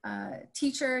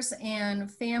teachers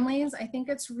and families, I think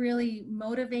it's really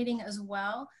motivating as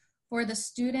well for the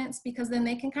students, because then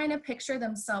they can kind of picture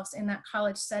themselves in that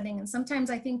college setting. And sometimes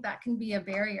I think that can be a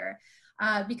barrier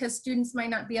because students might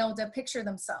not be able to picture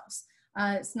themselves.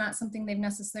 It's not something they've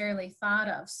necessarily thought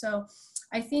of. So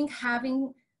I think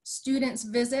having students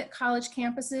visit college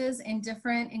campuses and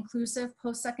different inclusive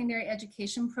post-secondary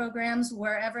education programs,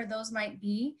 wherever those might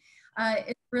be,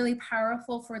 it's really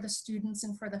powerful for the students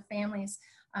and for the families.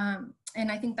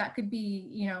 And I think that could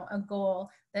be, a goal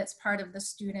that's part of the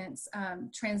students'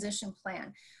 transition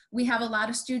plan. We have a lot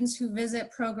of students who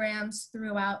visit programs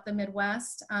throughout the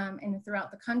Midwest and throughout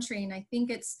the country, and I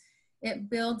think it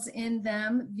builds in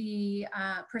them the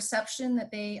perception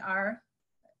that they are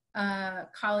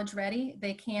college ready,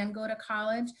 they can go to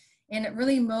college, and it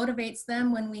really motivates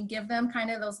them when we give them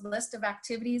kind of those list of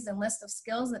activities and list of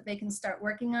skills that they can start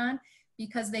working on,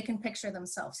 because they can picture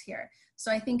themselves here.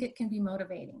 So I think it can be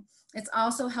motivating. It's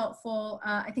also helpful,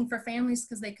 I think, for families,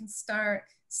 because they can start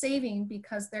saving,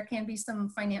 because there can be some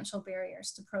financial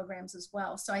barriers to programs as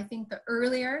well. So I think the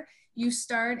earlier you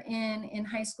start in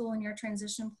high school in your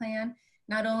transition plan,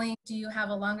 not only do you have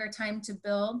a longer time to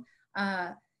build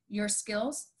your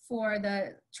skills for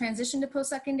the transition to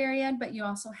post-secondary ed, but you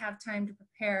also have time to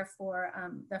prepare for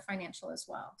the financial as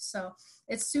well. So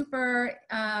it's super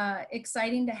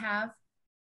exciting to have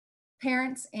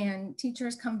parents and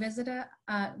teachers come visit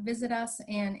us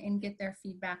and get their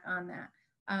feedback on that.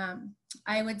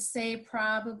 I would say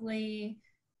probably,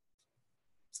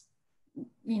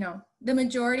 the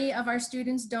majority of our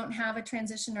students don't have a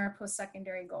transition or a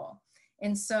post-secondary goal.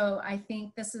 And so I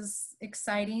think this is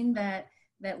exciting that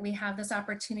we have this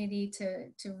opportunity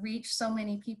to reach so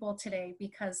many people today,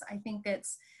 because I think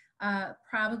it's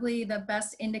probably the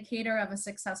best indicator of a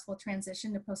successful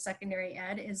transition to post-secondary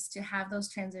ed is to have those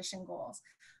transition goals.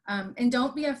 And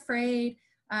don't be afraid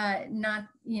not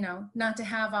to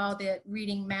have all the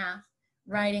reading, math,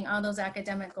 writing, all those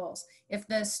academic goals. If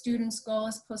the student's goal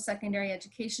is post-secondary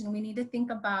education, we need to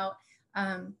think about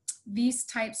these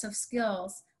types of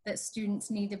skills that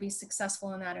students need to be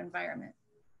successful in that environment.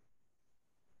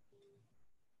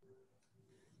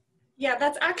 Yeah,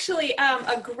 that's actually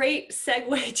a great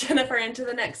segue, Jennifer, into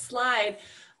the next slide.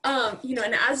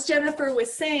 And as Jennifer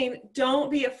was saying, don't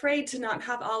be afraid to not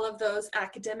have all of those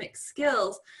academic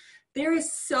skills. There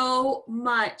is so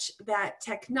much that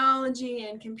technology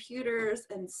and computers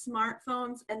and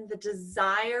smartphones and the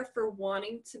desire for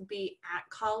wanting to be at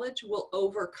college will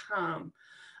overcome.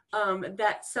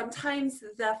 That sometimes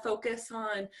the focus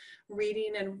on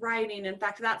reading and writing, in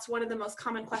fact, that's one of the most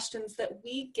common questions that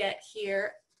we get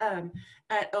here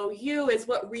at OU is,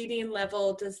 what reading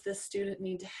level does this student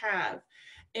need to have?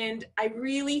 And I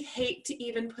really hate to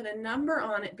even put a number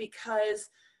on it, because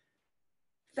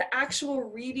the actual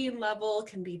reading level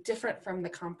can be different from the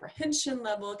comprehension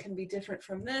level, can be different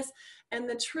from this. And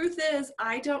the truth is,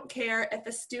 I don't care if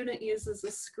a student uses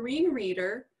a screen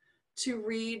reader to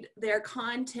read their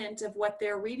content of what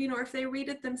they're reading, or if they read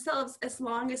it themselves, as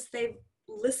long as they've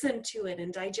listened to it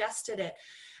and digested it.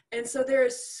 And so there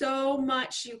is so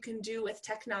much you can do with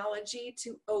technology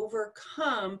to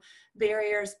overcome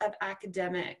barriers of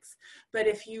academics. But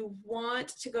if you want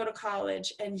to go to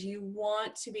college and you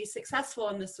want to be successful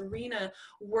in this arena,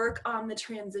 work on the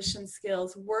transition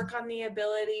skills, work on the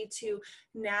ability to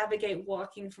navigate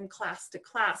walking from class to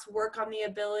class, work on the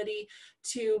ability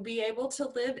to be able to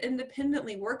live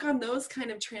independently, work on those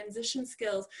kind of transition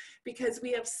skills, because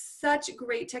we have such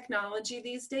great technology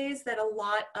these days that a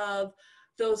lot of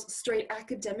those straight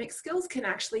academic skills can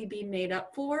actually be made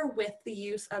up for with the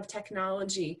use of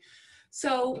technology.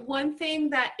 So one thing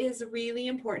that is really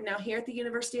important now, here at the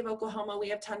University of Oklahoma, we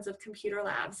have tons of computer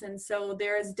labs. And so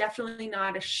there is definitely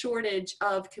not a shortage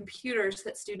of computers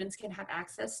that students can have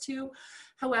access to.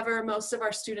 However, most of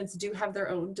our students do have their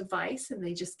own device and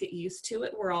they just get used to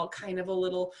it. We're all kind of a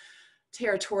little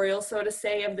territorial, so to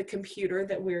say, of the computer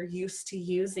that we're used to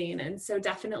using. And so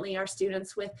definitely our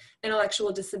students with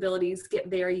intellectual disabilities get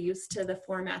very used to the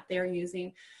format they're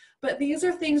using. But these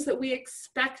are things that we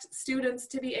expect students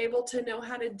to be able to know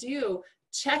how to do.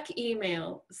 Check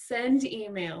email, send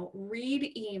email,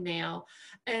 read email.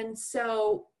 And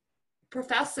so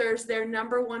professors, their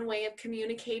number one way of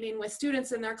communicating with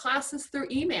students in their classes through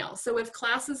email. So if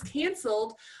class is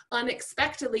canceled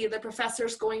unexpectedly, the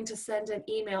professor's going to send an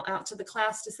email out to the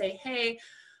class to say, hey,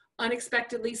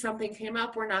 unexpectedly something came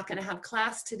up, we're not going to have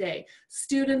class today.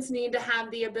 Students need to have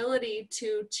the ability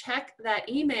to check that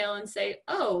email and say,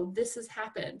 oh, this has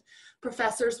happened.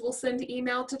 Professors will send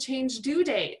email to change due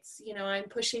dates. You know, I'm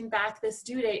pushing back this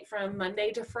due date from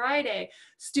Monday to Friday.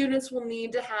 Students will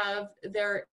need to have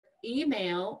their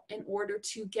email in order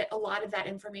to get a lot of that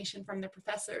information from the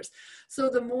professors. So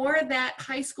the more that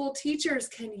high school teachers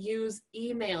can use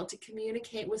email to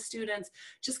communicate with students,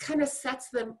 just kind of sets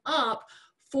them up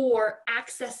for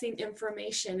accessing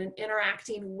information and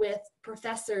interacting with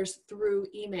professors through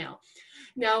email.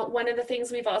 Now, one of the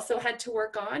things we've also had to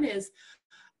work on is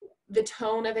the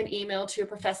tone of an email to a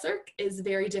professor is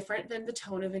very different than the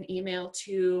tone of an email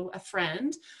to a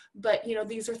friend. But, you know,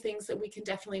 these are things that we can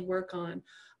definitely work on.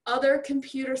 Other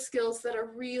computer skills that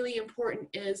are really important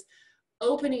is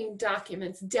opening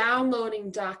documents, downloading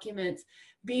documents,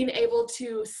 being able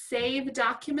to save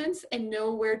documents and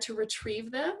know where to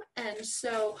retrieve them. And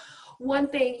so one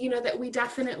thing, you know, that we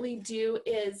definitely do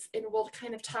is, and we'll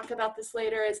kind of talk about this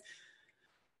later, is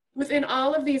within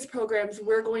all of these programs,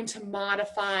 we're going to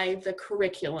modify the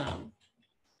curriculum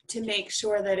to make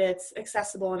sure that it's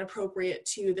accessible and appropriate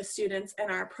to the students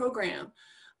in our program.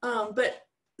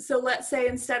 So let's say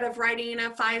instead of writing a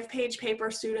 5-page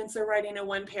paper, students are writing a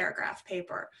 1-paragraph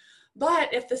paper.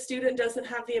 But if the student doesn't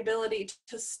have the ability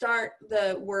to start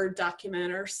the Word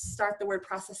document or start the word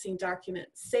processing document,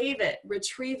 save it,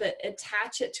 retrieve it,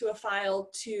 attach it to a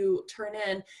file to turn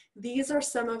in, these are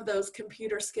some of those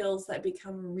computer skills that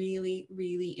become really,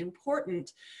 really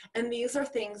important. And these are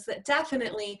things that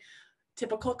definitely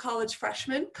typical college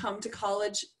freshmen come to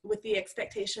college with the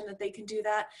expectation that they can do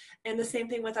that. And the same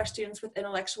thing with our students with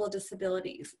intellectual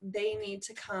disabilities. They need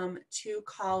to come to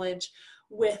college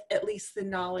with at least the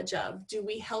knowledge of. Do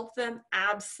we help them?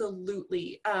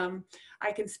 Absolutely.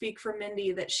 I can speak for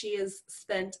Mindy that she has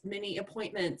spent many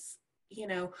appointments, you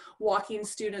know, walking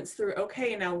students through,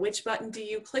 okay, now which button do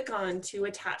you click on to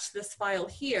attach this file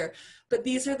here? But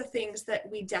these are the things that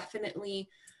we definitely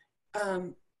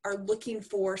are looking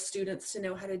for students to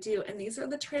know how to do. And these are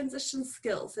the transition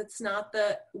skills. It's not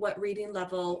the what reading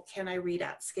level can I read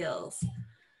at skills.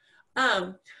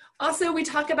 Also, we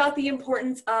talk about the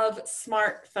importance of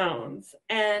smartphones.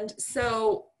 And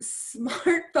so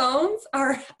smartphones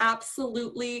are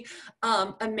absolutely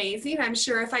amazing. I'm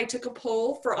sure if I took a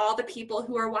poll for all the people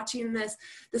who are watching this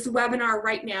webinar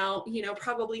right now, you know,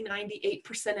 probably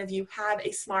 98% of you have a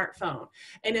smartphone.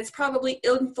 And it's probably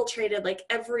infiltrated like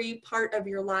every part of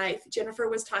your life. Jennifer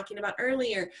was talking about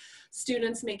earlier,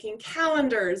 students making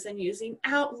calendars and using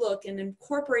Outlook and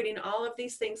incorporating all of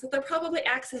these things that they're probably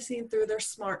accessing through their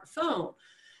smartphone.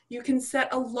 You can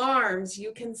set alarms,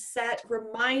 you can set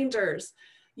reminders,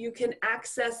 you can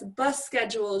access bus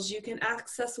schedules, you can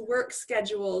access work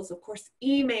schedules, of course,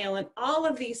 email, and all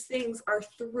of these things are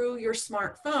through your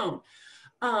smartphone.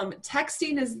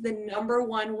 Texting is the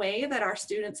 #1 way that our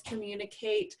students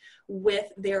communicate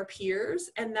with their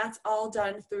peers, and that's all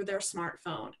done through their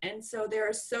smartphone. And so there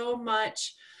is so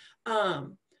much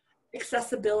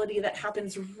accessibility that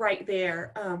happens right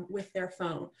there with their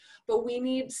phone. But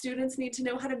students need to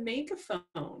know how to make a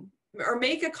phone or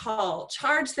make a call,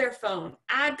 charge their phone,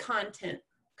 add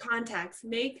contacts,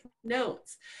 make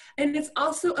notes. And it's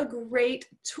also a great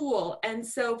tool. And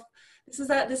so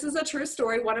this is a true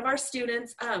story. One of our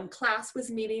students' class was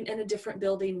meeting in a different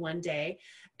building one day,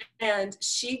 and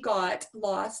she got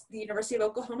lost. The University of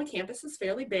Oklahoma campus is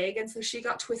fairly big, and so she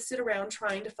got twisted around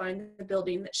trying to find the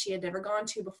building that she had never gone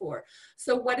to before.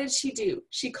 So what did she do?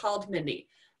 She called Mindy.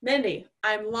 Mindy,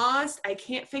 I'm lost. I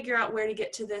can't figure out where to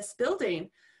get to this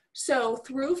building. So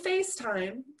through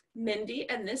FaceTime, Mindy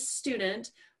and this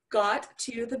student got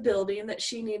to the building that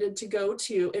she needed to go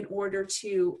to in order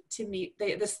to meet.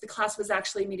 The class was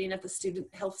actually meeting at the Student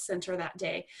Health Center that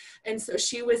day. And so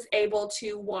she was able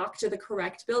to walk to the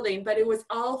correct building, but it was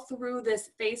all through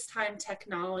this FaceTime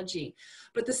technology.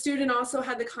 But the student also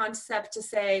had the concept to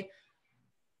say,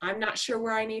 I'm not sure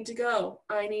where I need to go.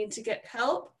 I need to get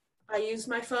help. I used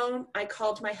my phone. I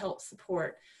called my help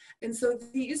support. And so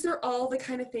these are all the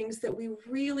kind of things that we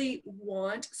really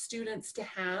want students to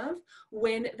have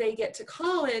when they get to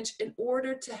college in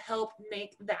order to help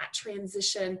make that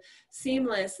transition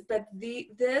seamless. But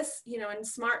this, you know, and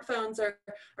smartphones are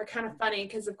kind of funny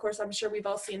because, of course, I'm sure we've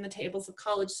all seen the tables of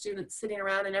college students sitting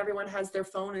around and everyone has their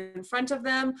phone in front of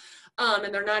them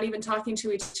and they're not even talking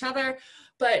to each other.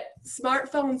 But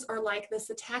smartphones are like this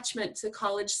attachment to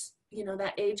college, you know,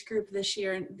 that age group this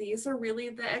year. And these are really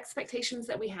the expectations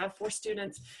that we have for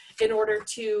students in order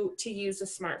to use a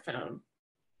smartphone.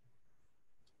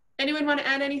 Anyone want to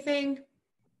add anything?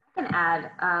 I can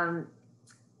add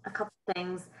a couple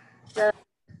things. The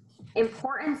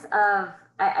importance of,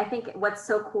 I think what's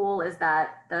so cool is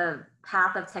that the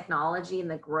path of technology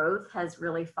and the growth has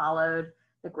really followed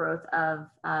the growth of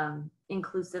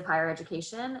inclusive higher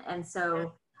education. And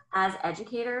so as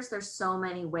educators, there's so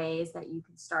many ways that you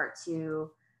can start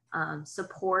to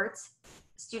support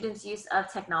students' use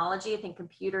of technology. I think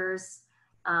computers,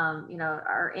 you know,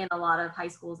 are in a lot of high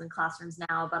schools and classrooms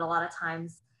now, but a lot of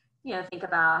times, you know, think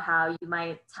about how you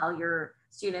might tell your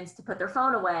students to put their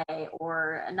phone away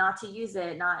or not to use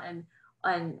it, and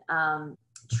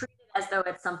treat it as though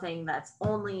it's something that's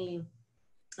only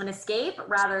an escape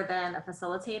rather than a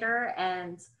facilitator.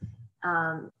 And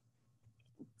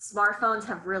smartphones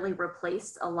have really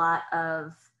replaced a lot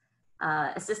of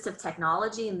assistive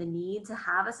technology and the need to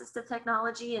have assistive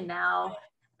technology. And now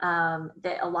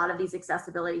that a lot of these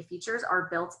accessibility features are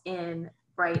built in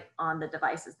right on the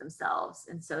devices themselves.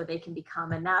 And so they can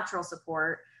become a natural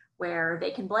support where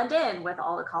they can blend in with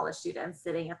all the college students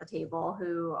sitting at the table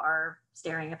who are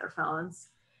staring at their phones.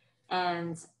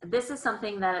 And this is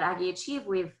something that at Aggie Achieve,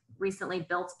 we've recently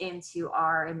built into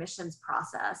our admissions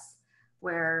process,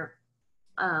 where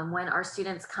when our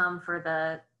students come for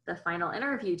the final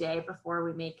interview day before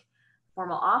we make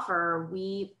formal offer,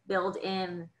 we build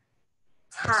in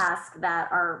tasks that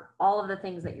are all of the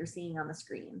things that you're seeing on the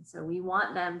screen. So we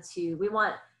want them to, we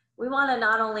want to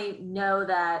not only know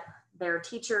that their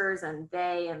teachers and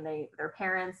their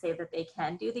parents say that they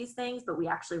can do these things, but we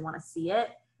actually want to see it,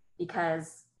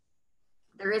 because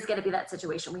there is going to be that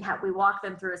situation. We walk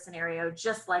them through a scenario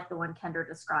just like the one Kendra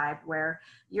described, where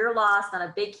you're lost on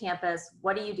a big campus.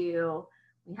 What do?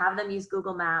 We have them use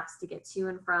Google Maps to get to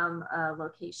and from a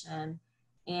location.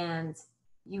 And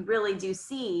you really do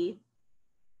see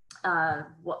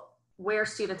where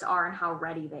students are and how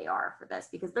ready they are for this,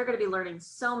 because they're going to be learning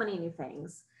so many new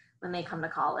things when they come to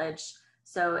college.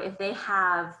 So if they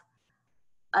have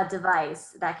a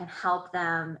device that can help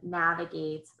them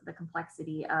navigate the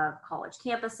complexity of college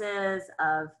campuses,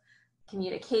 of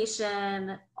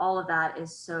communication, all of that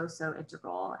is so, so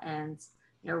integral. And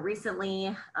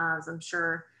recently, as I'm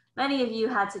sure many of you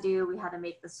had to do, we had to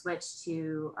make the switch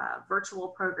to virtual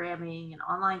programming and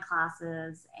online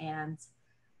classes. And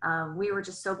we were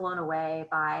just so blown away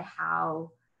by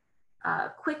how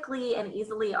quickly and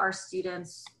easily our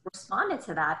students responded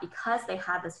to that because they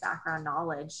had this background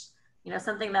knowledge.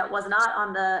 Something that was not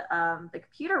on the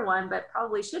computer one, but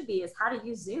probably should be, is how to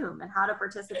use Zoom and how to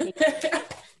participate,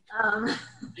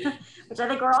 which I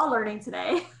think we're all learning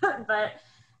today, but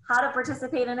how to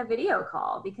participate in a video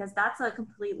call, because that's a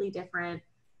completely different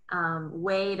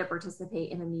way to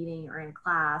participate in a meeting or in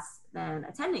class than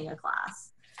attending a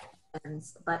class.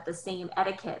 But the same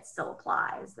etiquette still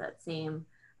applies, that same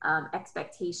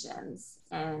expectations.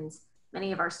 And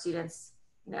many of our students,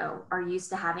 are used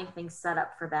to having things set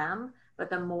up for them. But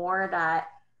the more that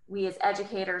we as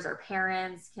educators or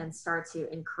parents can start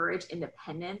to encourage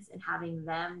independence and having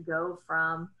them go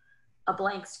from a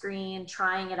blank screen,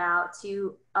 trying it out,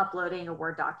 to uploading a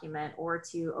Word document or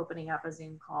to opening up a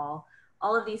Zoom call,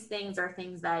 all of these things are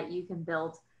things that you can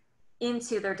build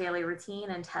into their daily routine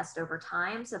and test over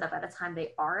time, so that by the time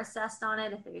they are assessed on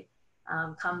it, if they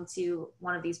come to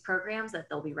one of these programs, that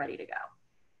they'll be ready to go.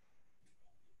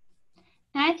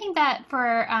 And I think that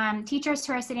for teachers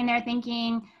who are sitting there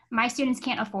thinking, my students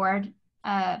can't afford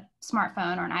a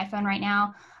smartphone or an iPhone right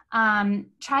now,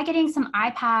 try getting some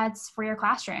iPads for your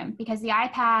classroom, because the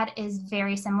iPad is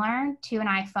very similar to an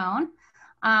iPhone.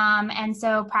 And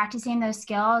so practicing those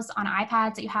skills on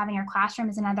iPads that you have in your classroom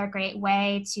is another great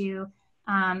way to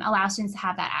allow students to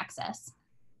have that access.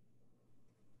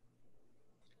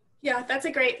 Yeah, that's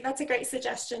a great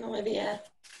suggestion, Olivia.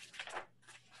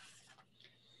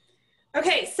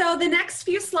 Okay, so the next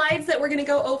few slides that we're going to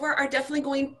go over are definitely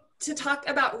going to talk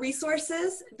about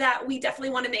resources that we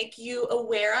definitely want to make you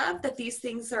aware of, that these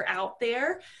things are out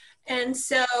there. And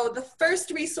so the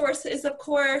first resource is, of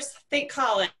course, Think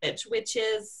College, which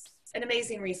is an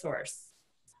amazing resource.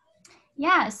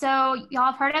 Yeah, so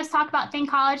y'all have heard us talk about Think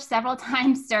College several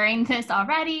times during this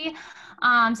already.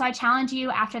 So I challenge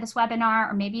you after this webinar,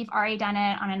 or maybe you've already done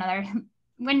it on another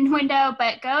window,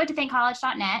 but go to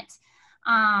thinkcollege.net.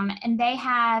 And they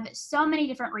have so many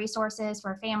different resources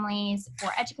for families, for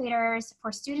educators,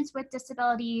 for students with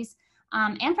disabilities,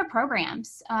 and for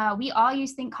programs. We all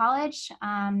use Think College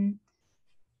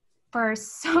for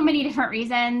so many different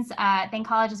reasons. Think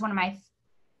College is one of my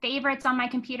favorites on my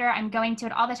computer. I'm going to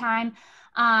it all the time.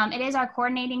 It is our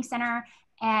coordinating center.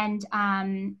 And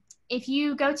if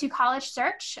you go to College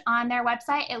Search on their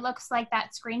website, it looks like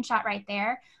that screenshot right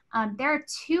there. There are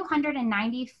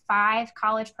 295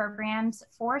 college programs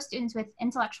for students with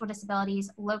intellectual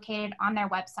disabilities located on their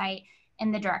website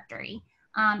in the directory.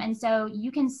 And so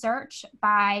you can search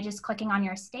by just clicking on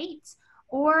your state,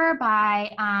 or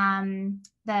by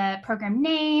the program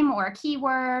name or a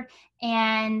keyword,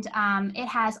 and it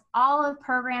has all of the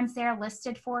programs there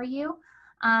listed for you.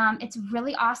 It's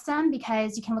really awesome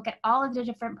because you can look at all of the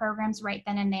different programs right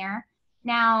then and there.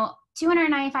 Now,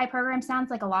 295 programs sounds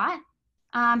like a lot.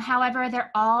 However,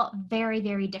 they're all very,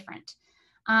 very different.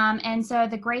 And so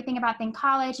the great thing about Think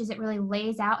College is it really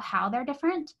lays out how they're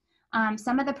different.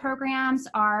 Some of the programs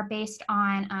are based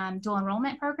on dual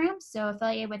enrollment programs, so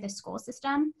affiliated with the school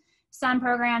system. Some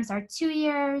programs are 2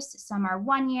 years, some are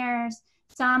 1 year,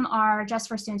 some are just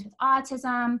for students with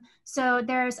autism. So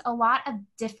there's a lot of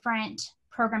different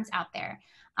programs out there.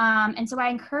 And so what I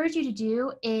encourage you to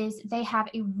do is they have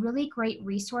a really great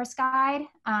resource guide.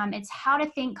 It's How to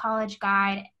Think College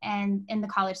Guide and in the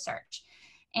College Search.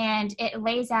 And it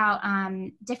lays out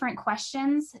different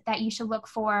questions that you should look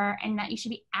for and that you should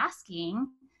be asking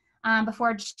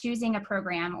before choosing a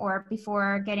program or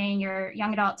before getting your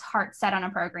young adult's heart set on a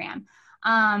program.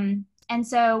 And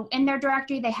so in their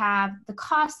directory, they have the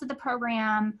cost of the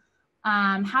program,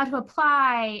 how to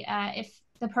apply, if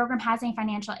the program has any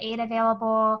financial aid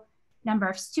available, number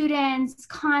of students,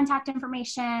 contact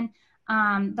information,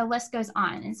 the list goes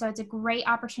on. And so it's a great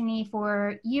opportunity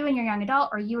for you and your young adult,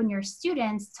 or you and your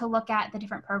students, to look at the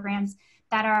different programs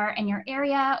that are in your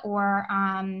area or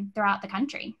throughout the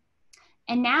country.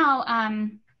 And now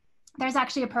there's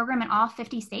actually a program in all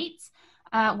 50 states.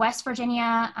 West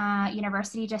Virginia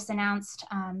University just announced,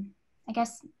 I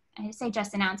guess I say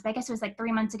just announced, but I guess it was like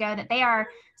 3 months ago, that they are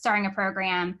starting a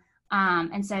program.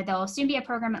 And so there'll soon be a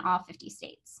program in all 50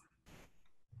 states.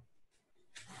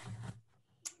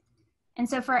 And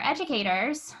so for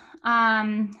educators,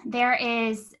 there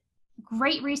is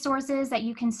great resources that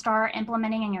you can start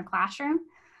implementing in your classroom.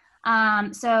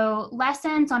 So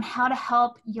lessons on how to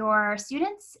help your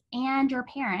students and your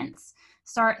parents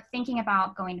start thinking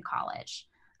about going to college.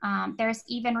 There's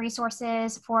even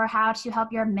resources for how to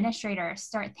help your administrators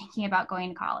start thinking about going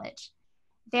to college.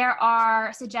 There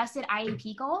are suggested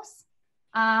IEP goals,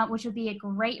 which would be a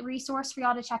great resource for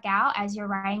y'all to check out as you're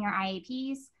writing your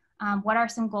IEPs. What are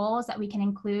some goals that we can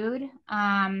include?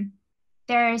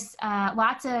 There's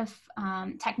lots of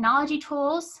technology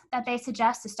tools that they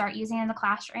suggest to start using in the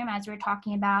classroom, as we're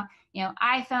talking about, you know,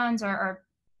 iPhones or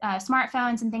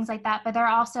smartphones and things like that. But there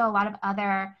are also a lot of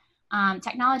other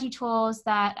technology tools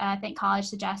that Think College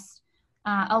suggests,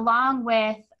 along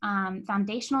with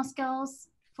foundational skills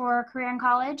for career in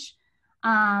college.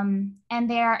 And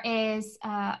there is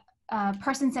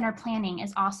person-centered planning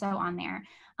is also on there.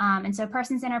 And so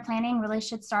person-centered planning really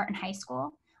should start in high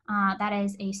school. That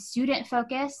is a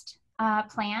student-focused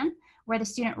plan where the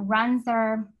student runs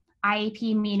their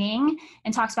IEP meeting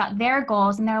and talks about their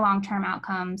goals and their long-term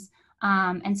outcomes.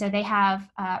 And so they have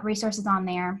resources on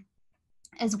there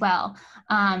as well.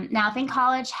 Now, Think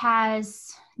College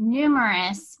has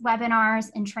numerous webinars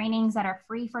and trainings that are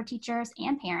free for teachers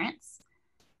and parents.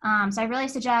 So I really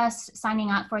suggest signing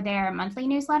up for their monthly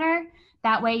newsletter.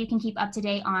 That way you can keep up to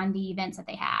date on the events that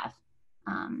they have.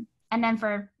 And then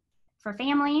for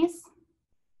families,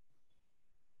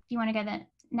 if you want to go to the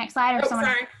next slide. Or someone...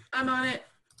 Sorry, I'm on it.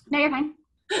 No, you're fine.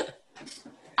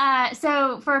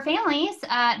 So for families,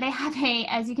 they have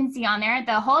as you can see on there,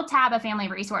 the whole tab of family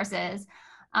resources.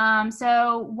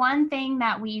 So one thing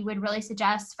that we would really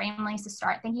suggest families to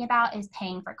start thinking about is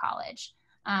paying for college.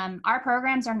 Our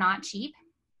programs are not cheap.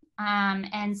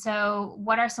 And so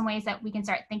what are some ways that we can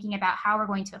start thinking about how we're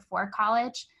going to afford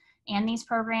college and these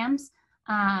programs?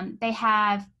 They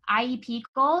have IEP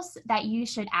goals that you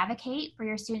should advocate for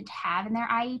your student to have in their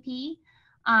IEP,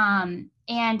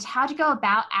 and how to go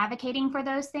about advocating for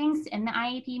those things in the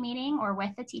IEP meeting or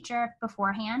with the teacher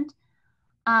beforehand.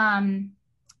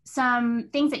 Some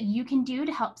things that you can do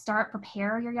to help start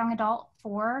prepare your young adult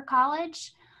for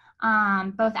college,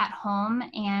 both at home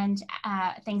and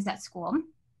things at school.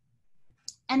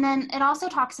 And then it also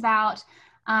talks about,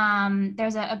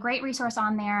 there's a great resource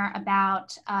on there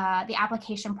about the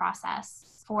application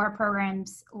process for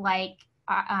programs like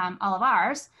all of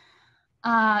ours.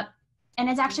 And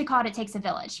it's actually called It Takes a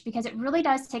Village, because it really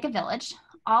does take a village.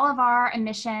 All of our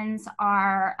admissions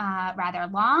are rather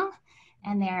long,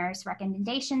 and there's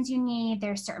recommendations you need.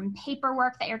 There's certain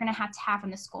paperwork that you're going to have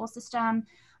from the school system.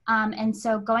 And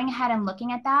so going ahead and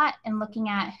looking at that and looking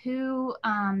at who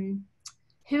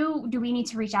do we need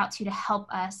to reach out to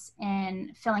help us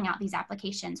in filling out these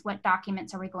applications? What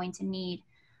documents are we going to need?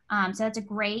 So that's a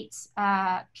great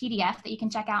PDF that you can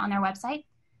check out on their website.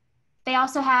 They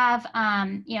also have,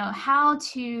 how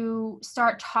to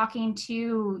start talking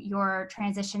to your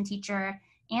transition teacher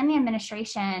and the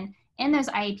administration in those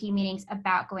IEP meetings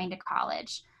about going to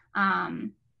college.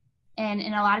 And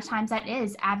a lot of times that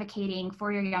is advocating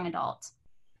for your young adult.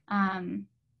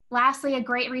 Lastly, a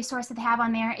great resource that they have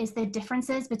on there is the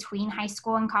differences between high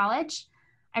school and college.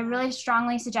 I really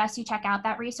strongly suggest you check out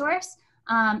that resource.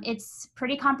 It's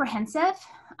pretty comprehensive.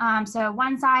 So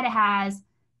one side it has,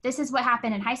 this is what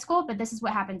happened in high school, but this is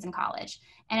what happens in college.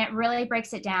 And it really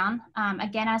breaks it down.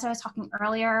 Again, as I was talking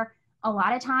earlier, a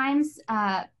lot of times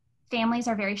families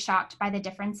are very shocked by the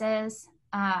differences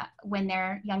when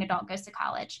their young adult goes to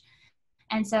college.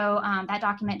 And so that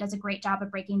document does a great job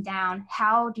of breaking down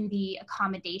how do the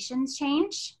accommodations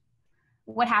change,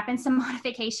 what happens to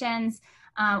modifications,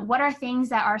 what are things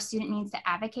that our student needs to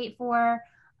advocate for.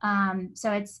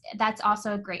 So that's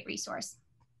also a great resource.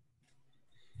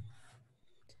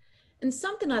 And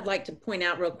something I'd like to point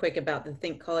out real quick about the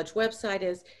Think College website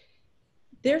is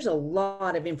there's a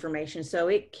lot of information. So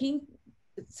it can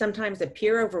sometimes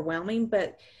appear overwhelming,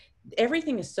 but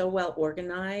everything is so well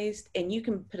organized, and you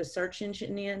can put a search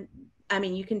engine in. I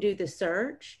mean, you can do the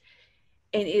search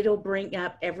and it'll bring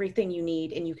up everything you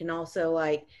need. And you can also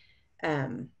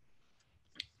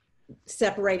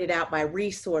separate it out by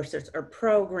resources or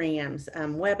programs,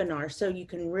 webinars, so you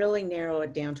can really narrow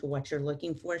it down to what you're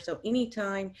looking for. So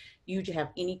anytime you have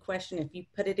any question, if you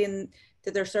put it in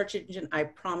to their search engine, I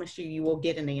promise you will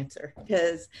get an answer,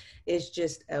 because it's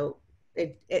just,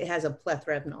 it has a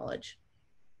plethora of knowledge.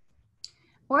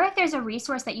 Or if there's a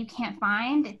resource that you can't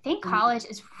find, Think College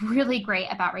is really great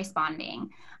about responding.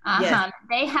 Yes.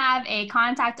 They have a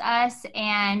contact us,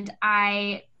 and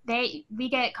we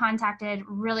get contacted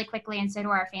really quickly, and so do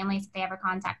our families if they ever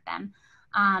contact them.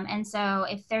 And so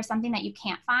if there's something that you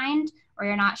can't find, or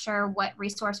you're not sure what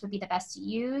resource would be the best to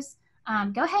use,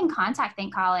 go ahead and contact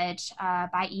Think College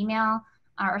by email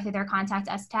or through their Contact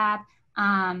Us tab,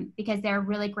 because they're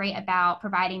really great about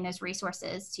providing those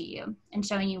resources to you and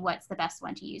showing you what's the best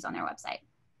one to use on their website.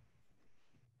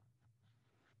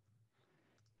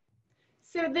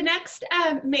 So the next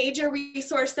major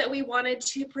resource that we wanted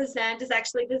to present is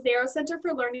actually the Zarrow Center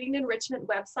for Learning and Enrichment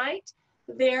website.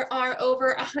 There are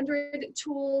over 100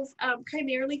 tools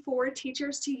primarily for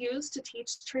teachers to use to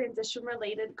teach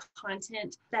transition-related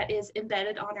content that is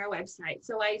embedded on our website.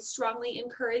 So I strongly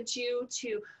encourage you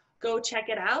to go check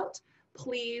it out.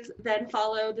 Please then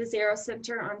follow the Zarrow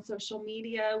Center on social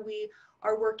media. We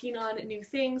are working on new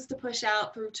things to push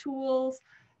out through tools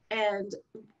and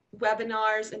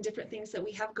webinars and different things that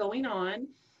we have going on.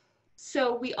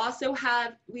 So we also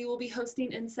we will be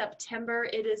hosting in September.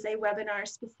 It is a webinar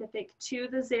specific to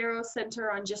the Zarrow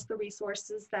Center on just the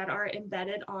resources that are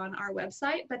embedded on our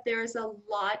website, but there's a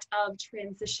lot of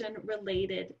transition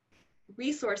related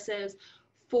resources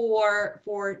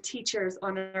for teachers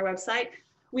on our website.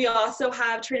 We also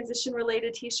have transition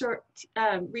related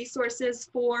resources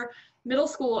for middle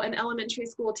school and elementary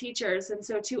school teachers. And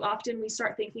so too often we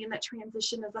start thinking that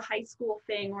transition is a high school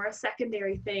thing or a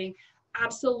secondary thing.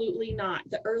 Absolutely not.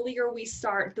 The earlier we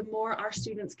start, the more our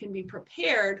students can be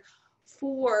prepared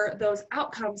for those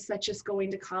outcomes, such as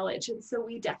going to college. And so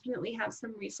we definitely have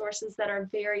some resources that are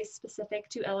very specific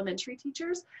to elementary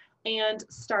teachers and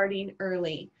starting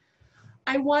early.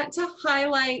 I want to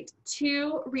highlight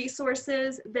two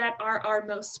resources that are our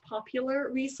most popular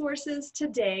resources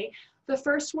today. The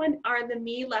first one are the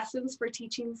Me Lessons for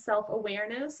Teaching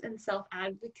Self-Awareness and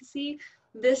Self-Advocacy.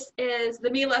 The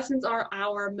Me Lessons are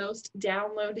our most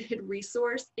downloaded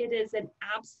resource. It is an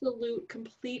absolute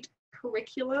complete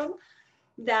curriculum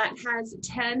that has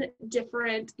 10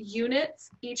 different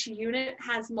units. Each unit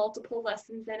has multiple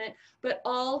lessons in it, but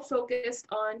all focused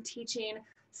on teaching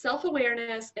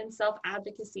self-awareness and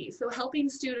self-advocacy. So helping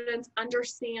students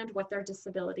understand what their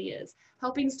disability is,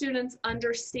 helping students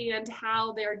understand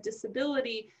how their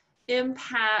disability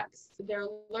impacts their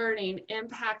learning,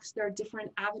 impacts their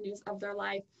different avenues of their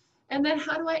life. And then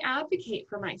how do I advocate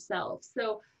for myself?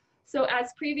 So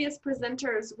as previous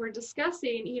presenters were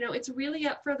discussing, it's really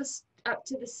up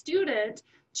to the student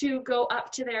to go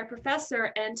up to their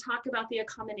professor and talk about the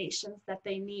accommodations that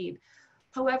they need.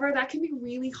 However, that can be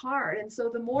really hard. And so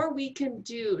the more we can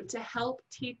do to help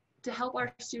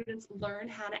our students learn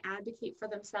how to advocate for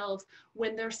themselves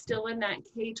when they're still in that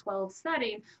K-12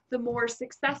 setting, the more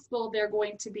successful they're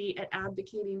going to be at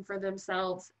advocating for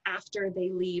themselves after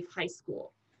they leave high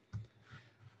school.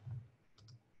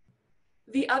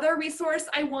 The other resource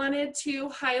I wanted to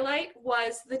highlight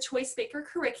was the Choice Maker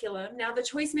curriculum. Now, the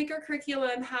Choice Maker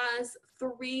curriculum has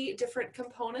 3 different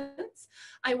components.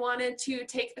 I wanted to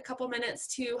take a couple minutes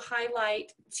to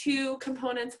highlight 2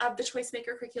 components of the Choice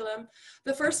Maker curriculum.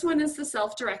 The first one is the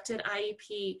self-directed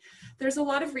IEP. There's a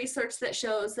lot of research that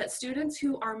shows that students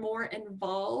who are more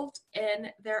involved in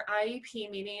their IEP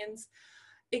meetings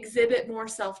exhibit more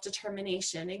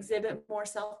self-determination, exhibit more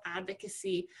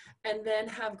self-advocacy, and then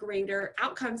have greater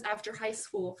outcomes after high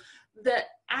school. The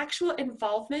actual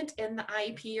involvement in the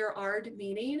IEP or ARD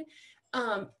meeting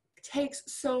takes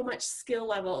so much skill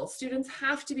level. Students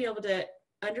have to be able to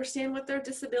understand what their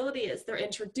disability is. They're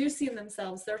introducing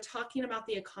themselves. They're talking about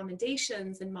the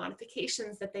accommodations and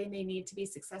modifications that they may need to be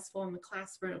successful in the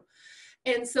classroom.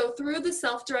 And so through the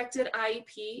self-directed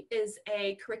IEP is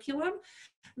a curriculum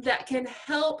that can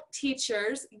help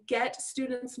teachers get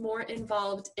students more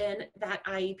involved in that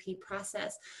IEP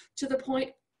process to the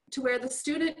point to where the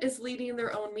student is leading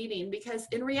their own meeting, because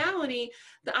in reality,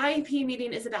 the IEP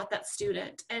meeting is about that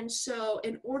student. And so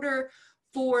in order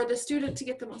for the student to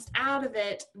get the most out of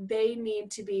it, they need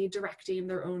to be directing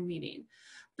their own meeting.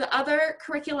 The other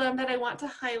curriculum that I want to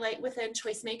highlight within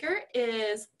Choice Maker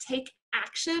is Take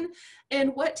Action.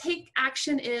 And what Take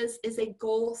Action is a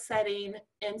goal setting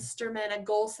instrument, a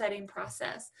goal setting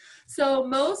process. So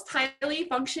most highly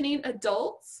functioning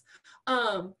adults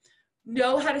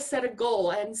know how to set a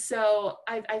goal. And so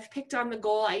I've picked on the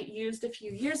goal I used a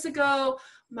few years ago.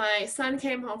 My son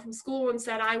came home from school and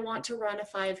said, I want to run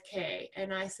a 5K.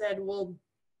 And I said, well,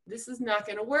 this is not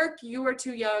going to work. You are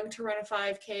too young to run a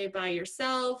 5K by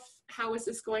yourself. How is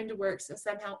this going to work? So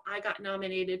somehow I got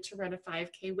nominated to run a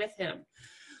 5K with him.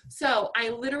 So I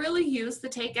literally used the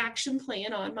Take Action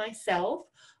plan on myself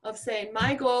of saying,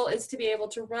 my goal is to be able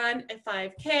to run a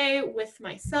 5K with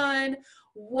my son.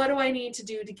 What do I need to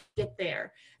do to get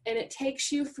there? And it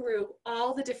takes you through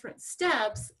all the different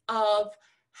steps of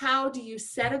how do you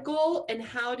set a goal and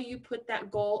how do you put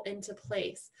that goal into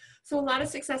place. So a lot of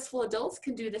successful adults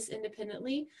can do this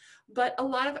independently, but a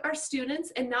lot of our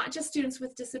students, and not just students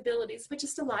with disabilities, but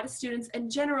just a lot of students in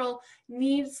general,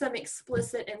 need some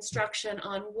explicit instruction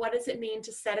on what does it mean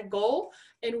to set a goal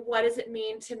and what does it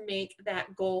mean to make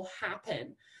that goal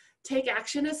happen. Take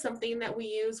Action is something that we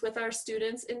use with our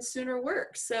students in Sooner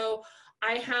Work. So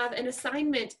I have an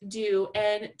assignment due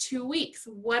in 2 weeks.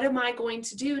 What am I going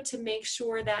to do to make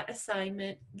sure that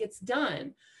assignment gets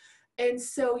done? And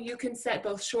so you can set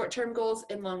both short-term goals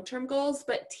and long-term goals,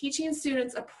 but teaching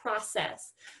students a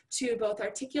process to both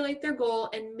articulate their goal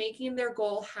and making their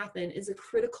goal happen is a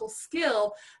critical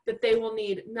skill that they will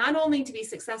need not only to be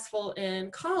successful in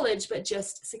college, but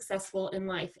just successful in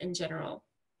life in general.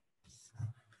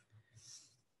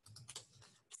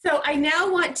 So I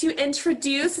now want to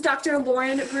introduce Dr.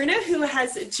 Lauren Bruno, who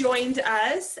has joined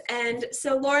us. And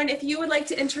so Lauren, if you would like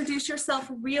to introduce yourself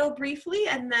real briefly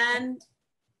and then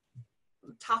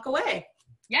talk away.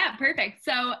 Yeah, perfect.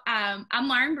 So I'm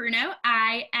Lauren Bruno.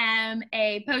 I am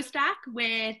a postdoc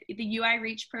with the UI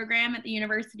Reach program at the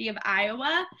University of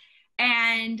Iowa.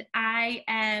 And I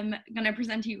am going to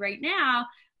present to you right now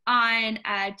on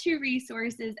 2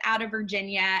 resources out of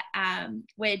Virginia,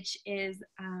 which is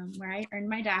where I earned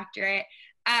my doctorate.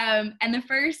 And the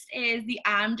first is the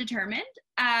I'm Determined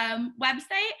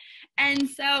website. And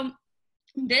so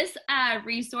this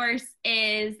resource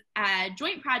is a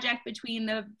joint project between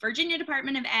the Virginia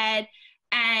Department of Ed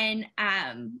and,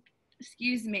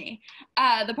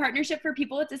 the Partnership for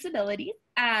People with Disabilities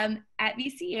at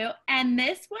VCU. And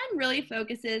this one really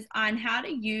focuses on how to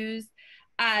use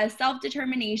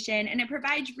self-determination, and it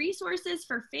provides resources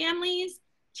for families,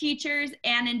 teachers,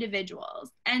 and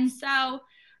individuals. And so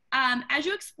as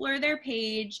you explore their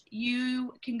page,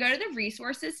 you can go to the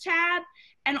Resources tab.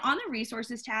 And on the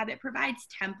Resources tab, it provides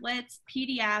templates,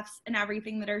 PDFs, and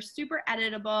everything that are super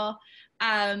editable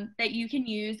that you can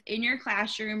use in your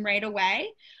classroom right away.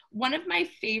 One of my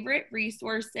favorite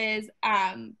resources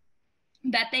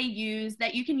that they use,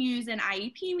 that you can use in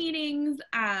IEP meetings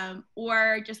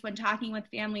or just when talking with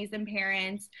families and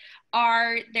parents,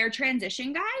 are their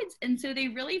transition guides. And so they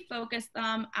really focus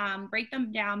them, break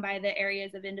them down by the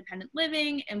areas of independent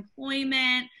living,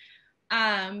 employment,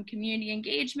 community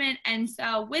engagement. And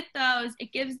so with those,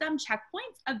 it gives them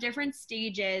checkpoints of different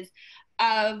stages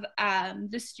of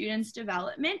the student's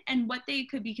development and what they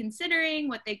could be considering,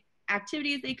 what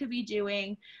activities they could be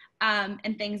doing,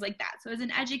 and things like that. So as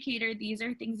an educator, these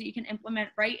are things that you can implement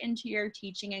right into your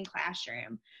teaching and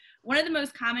classroom. One of the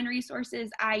most common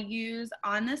resources I use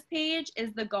on this page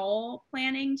is the goal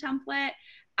planning template.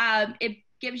 It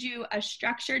gives you a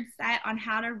structured set on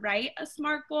how to write a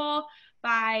SMART goal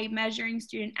by measuring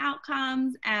student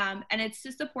outcomes, and it's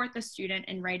to support the student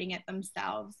in writing it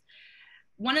themselves.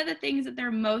 One of the things that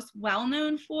they're most well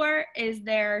known for is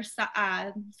their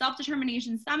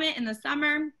self-determination summit in the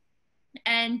summer.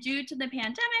 And due to the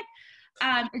pandemic,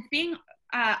 it's being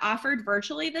offered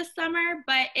virtually this summer,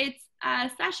 but it's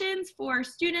sessions for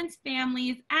students,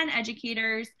 families, and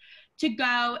educators to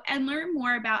go and learn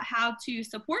more about how to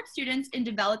support students in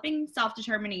developing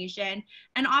self-determination,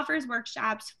 and offers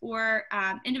workshops for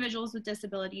individuals with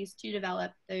disabilities to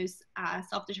develop those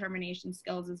self-determination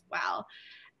skills as well.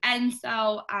 And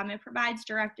so it provides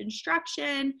direct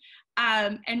instruction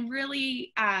and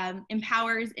really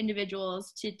empowers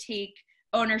individuals to take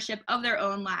ownership of their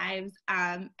own lives,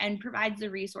 and provides the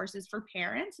resources for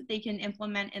parents that they can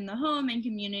implement in the home and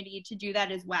community to do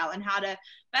that as well, and how to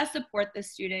best support the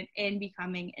student in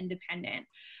becoming independent.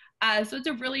 So it's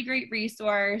a really great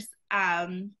resource,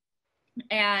 and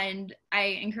I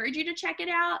encourage you to check it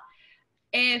out.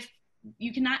 If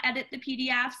you cannot edit the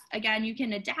PDFs, again, you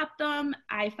can adapt them.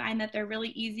 I find that they're really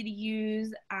easy to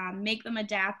use, make them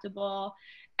adaptable.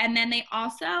 And then they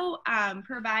also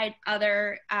provide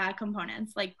other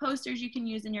components like posters you can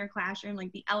use in your classroom,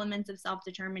 like the elements of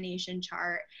self-determination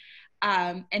chart,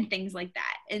 and things like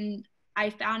that. And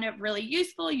I found it really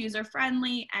useful,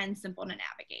 user-friendly, and simple to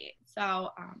navigate.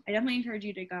 So I definitely encourage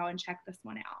you to go and check this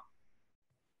one out.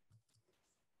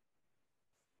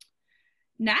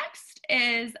 Next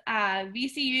is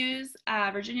VCU's,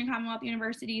 Virginia Commonwealth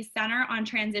University Center on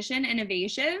Transition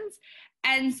Innovations.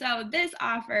 And so this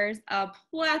offers a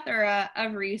plethora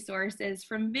of resources,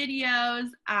 from videos,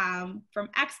 from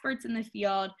experts in the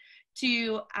field,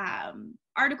 to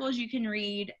articles you can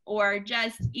read, or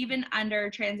just even under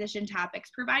transition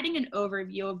topics, providing an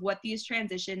overview of what these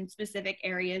transition specific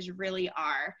areas really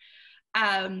are.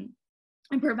 And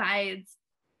provides,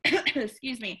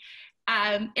 excuse me,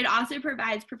 it also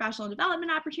provides professional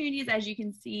development opportunities. As you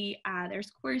can see, there's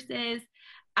courses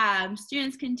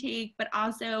students can take, but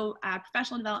also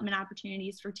professional development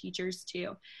opportunities for teachers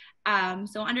too.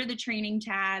 So under the training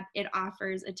tab, it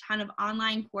offers a ton of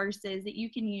online courses that you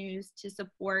can use to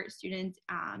support students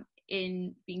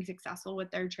in being successful with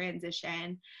their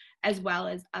transition, as well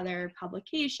as other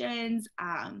publications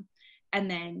and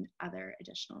then other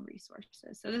additional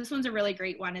resources. So this one's a really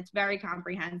great one. It's very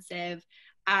comprehensive,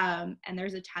 and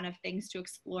there's a ton of things to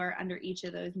explore under each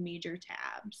of those major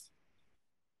tabs.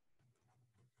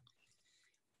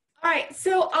 All right,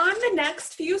 so on the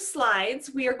next few slides,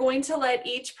 we are going to let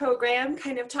each program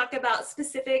kind of talk about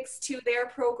specifics to their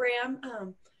program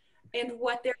and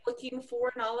what they're looking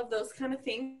for and all of those kind of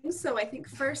things. So I think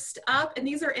first up, and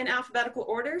these are in alphabetical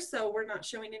order, so we're not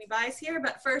showing any bias here,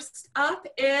 but first up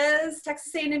is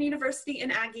Texas A&M University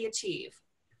and Aggie Achieve.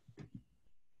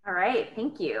 All right,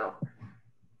 thank you.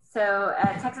 So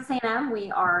at Texas A&M,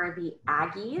 we are the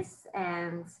Aggies,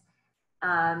 and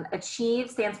Achieve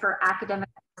stands for Academic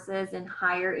Courses in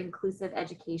Higher Inclusive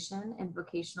Education and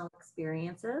Vocational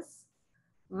Experiences.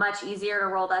 Much easier to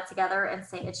roll that together and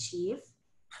say Achieve.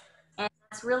 And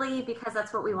that's really because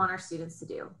that's what we want our students to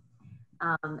do.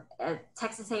 At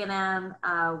Texas A&M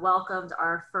welcomed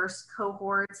our first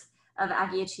cohort of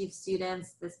Aggie Achieve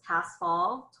students this past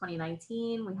fall,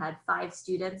 2019. We had 5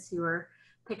 students who are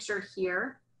pictured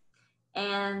here.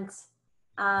 And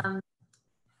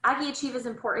Aggie Achieve is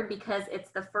important because it's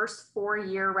the first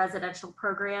 4-year residential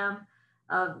program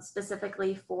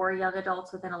specifically for young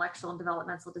adults with intellectual and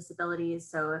developmental disabilities.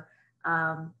 So,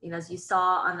 you know, as you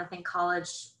saw on the Think College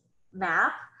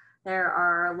map, there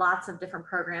are lots of different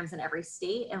programs in every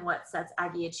state, and what sets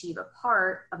Aggie Achieve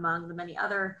apart among the many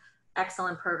other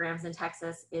excellent programs in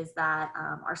Texas is that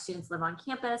our students live on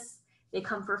campus, they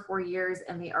come for 4 years,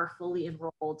 and they are fully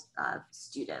enrolled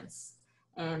students.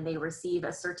 And they receive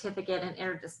a certificate in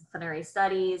interdisciplinary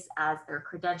studies as their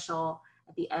credential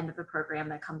at the end of the program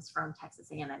that comes from Texas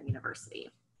A&M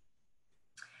University.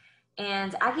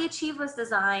 And Aggie Achieve was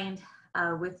designed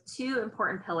with 2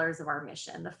 important pillars of our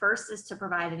mission. The first is to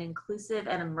provide an inclusive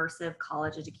and immersive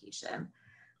college education.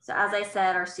 So as I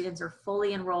said, our students are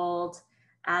fully enrolled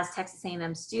as Texas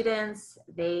A&M students.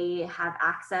 They have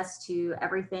access to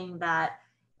everything that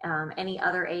any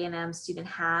other A&M student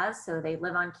has. So they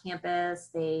live on campus,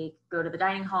 they go to the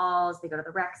dining halls, they go to the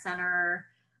rec center,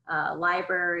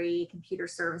 library, computer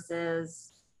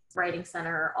services, writing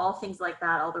center, all things like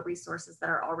that, all the resources that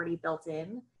are already built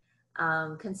in.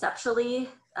 Conceptually,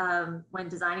 when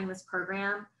designing this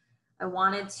program, I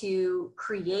wanted to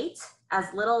create as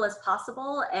little as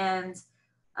possible, and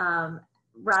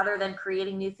rather than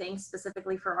creating new things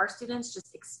specifically for our students,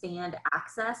 just expand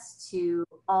access to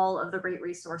all of the great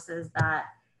resources that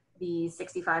the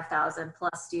 65,000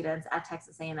 plus students at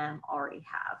Texas A&M already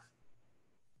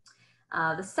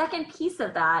have. The second piece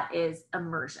of that is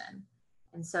immersion.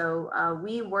 And so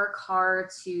we work hard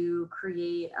to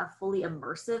create a fully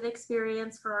immersive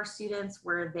experience for our students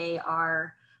where they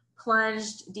are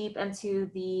plunged deep into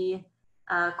the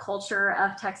culture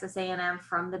of Texas A&M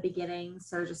from the beginning.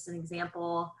 So just an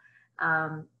example,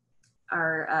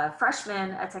 our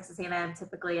freshmen at Texas A&M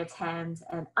typically attend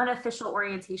an unofficial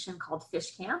orientation called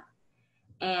Fish Camp.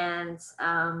 And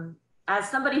as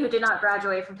somebody who did not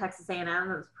graduate from Texas A&M,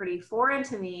 it was pretty foreign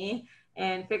to me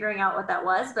and figuring out what that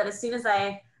was. But as soon as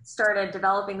I started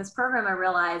developing this program, I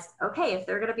realized, okay, if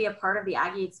they're going to be a part of the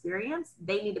Aggie experience,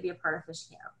 they need to be a part of Fish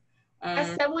Camp. And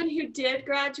as someone who did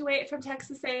graduate from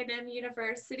Texas A&M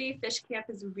University, Fish Camp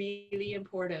is really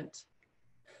important.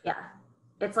 Yeah,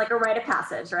 it's like a rite of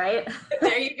passage, right?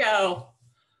 There you go.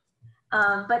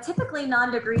 But typically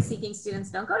non-degree seeking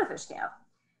students don't go to Fish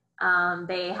Camp.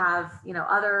 They have, you know,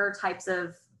 other types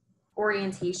of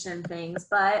orientation things,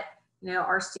 but you know,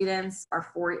 our students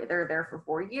are they're there for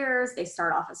 4 years. They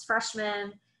start off as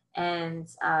freshmen, and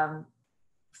the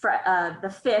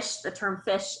term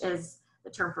fish is the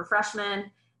term for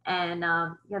freshmen, and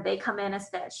you know, they come in as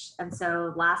fish. And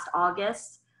so last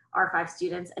August, our 5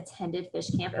 students attended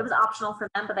Fish Camp. It was optional for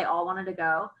them, but they all wanted to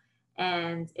go.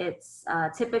 And it's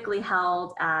typically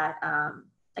held at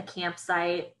a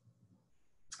campsite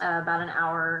about an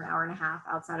hour and a half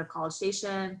outside of College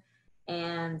Station.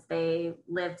 And they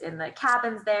lived in the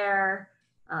cabins there,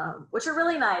 which are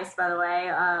really nice, by the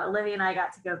way. Olivia and I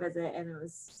got to go visit, and it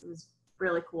was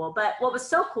really cool. But what was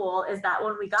so cool is that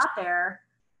when we got there,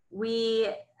 we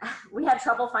had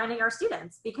trouble finding our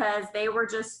students because they were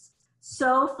just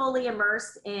so fully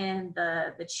immersed in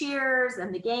the cheers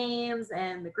and the games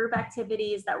and the group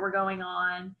activities that were going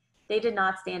on. They did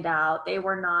not stand out. They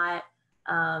were not,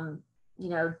 you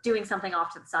know, doing something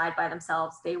off to the side by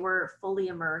themselves. They were fully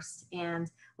immersed. And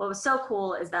what was so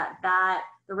cool is that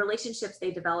the relationships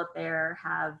they developed there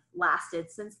have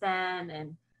lasted since then,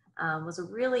 and was a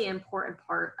really important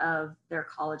part of their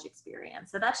college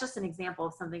experience. So that's just an example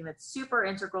of something that's super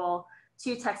integral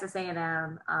to Texas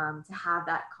A&M to have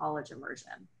that college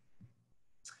immersion.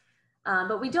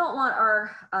 But we don't want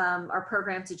our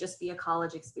program to just be a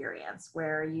college experience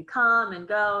where you come and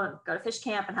go to fish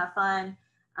camp and have fun.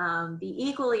 The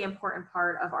equally important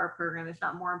part of our program, if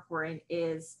not more important,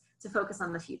 is to focus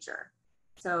on the future.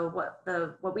 So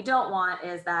what we don't want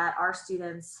is that our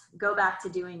students go back to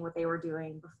doing what they were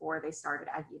doing before they started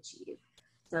Aggie Achieve.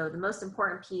 So the most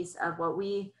important piece of what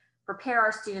we prepare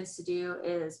our students to do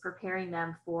is preparing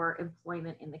them for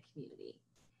employment in the community.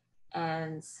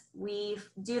 And we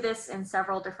do this in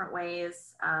several different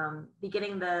ways.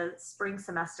 Beginning the spring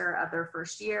semester of their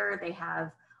first year, they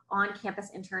have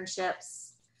on-campus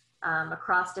internships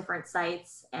across different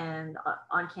sites and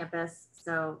on campus.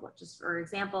 So just for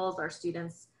examples, our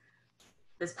students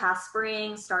this past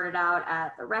spring started out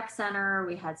at the rec center.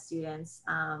 We had students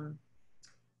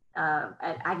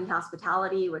at Aggie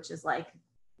Hospitality, which is like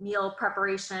meal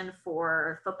preparation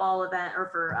for football event or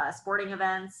for sporting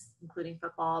events, including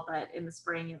football, but in the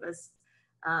spring it was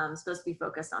supposed to be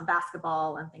focused on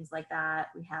basketball and things like that.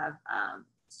 We have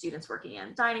students working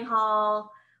in dining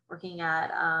hall, working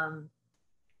at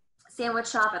sandwich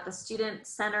shop at the student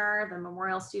center, the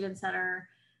Memorial Student Center.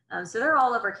 So they're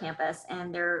all over campus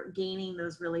and they're gaining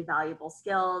those really valuable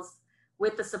skills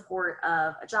with the support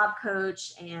of a job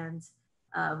coach and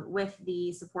with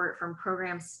the support from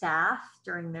program staff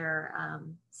during their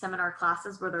seminar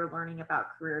classes where they're learning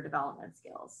about career development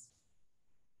skills.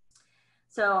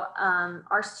 So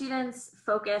our students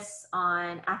focus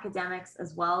on academics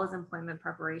as well as employment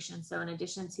preparation. So in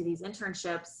addition to these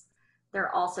internships,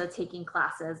 they're also taking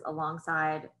classes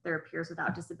alongside their peers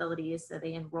without disabilities. So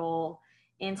they enroll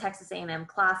in Texas A&M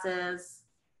classes.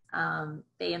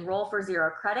 They enroll for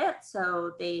 0 credit.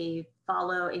 So they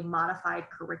follow a modified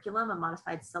curriculum, a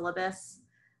modified syllabus,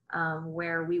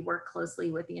 where we work closely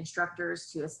with the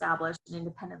instructors to establish an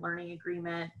independent learning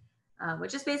agreement,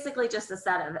 which is basically just a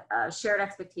set of shared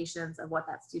expectations of what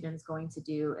that student is going to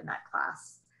do in that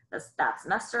class that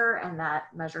semester, and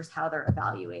that measures how they're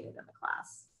evaluated in the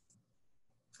class.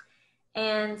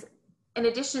 And in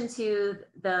addition to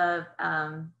the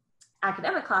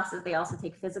academic classes, they also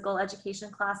take physical education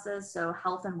classes. So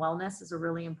health and wellness is a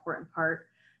really important part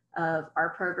of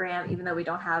our program. Even though we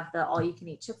don't have the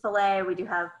all-you-can-eat Chick-fil-A, we do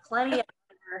have plenty of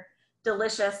other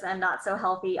delicious and not so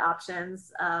healthy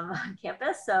options on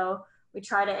campus. So we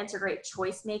try to integrate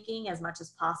choice making as much as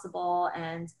possible,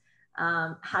 and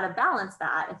how to balance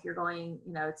that if you're going,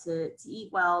 to eat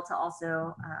well, to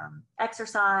also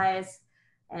exercise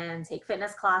and take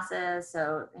fitness classes.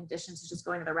 So in addition to just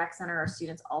going to the rec center, our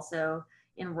students also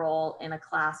enroll in a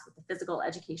class with the physical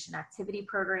education activity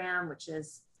program, which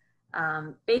is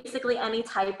basically any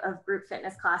type of group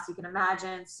fitness class you can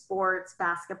imagine: sports,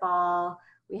 basketball.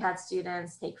 We had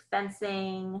students take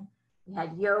fencing, we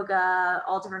had yoga,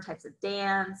 all different types of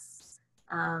dance.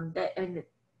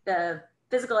 The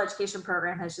physical education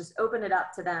program has just opened it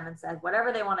up to them and said,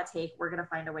 whatever they want to take, we're going to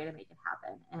find a way to make it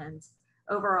happen. And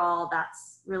overall,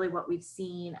 that's really what we've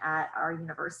seen at our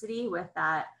university, with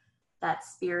that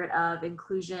spirit of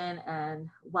inclusion and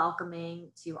welcoming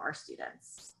to our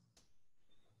students.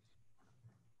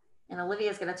 And Olivia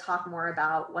is going to talk more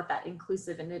about what that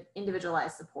inclusive and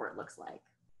individualized support looks like.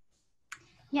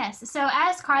 Yes, so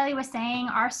as Carly was saying,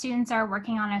 our students are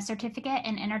working on a certificate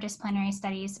in interdisciplinary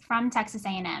studies from Texas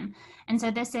A&M. And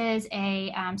so this is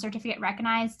a certificate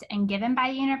recognized and given by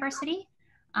the university,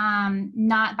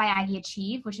 not by Aggie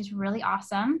Achieve, which is really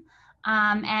awesome.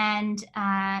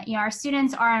 Our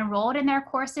students are enrolled in their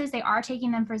courses. They are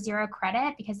taking them for 0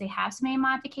 credit because they have so many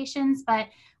modifications. But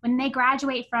when they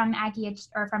graduate from Aggie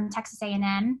or from Texas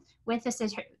A&M with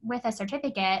a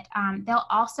certificate, they'll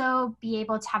also be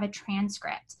able to have a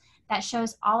transcript that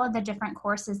shows all of the different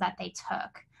courses that they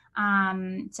took.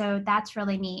 So that's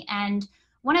really neat. And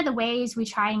one of the ways we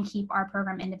try and keep our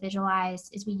program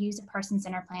individualized is we use a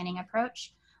person-centered planning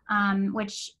approach,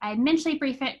 which I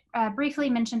briefly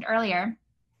mentioned earlier,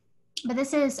 but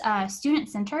this is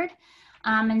student-centered.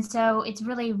 And so it's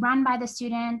really run by the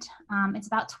student. It's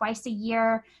about twice a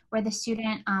year where the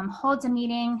student holds a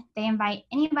meeting. They invite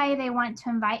anybody they want to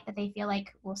invite that they feel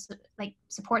like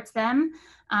supports them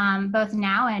both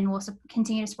now and will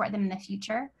continue to support them in the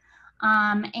future.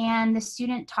 And the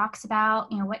student talks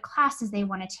about what classes they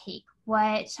want to take,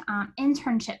 what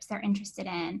internships they're interested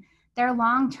in, their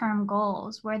long-term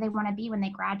goals, where they want to be when they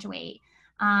graduate,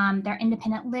 their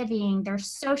independent living, their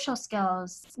social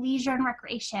skills, leisure and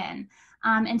recreation.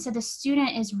 And so the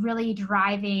student is really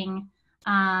driving,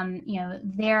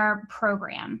 their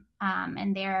program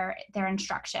and their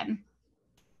instruction.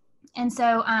 And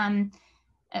so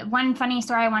one funny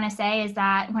story I want to say is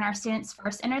that when our students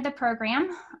first entered the program,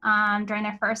 during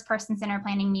their first person-centered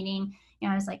planning meeting,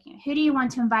 I was like, who do you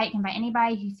want to invite? You can invite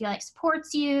anybody who you feel like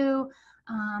supports you.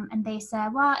 And they said,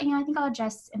 well, I think I'll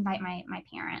just invite my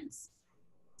parents.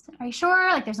 I said, are you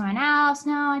sure? Like, there's no one else?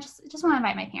 No, I just want to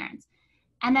invite my parents.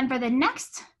 And then for the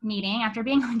next meeting, after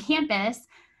being on campus,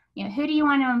 who do you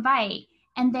want to invite?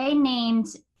 And they named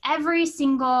every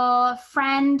single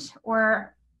friend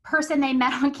or person they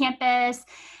met on campus.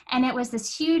 And it was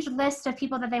this huge list of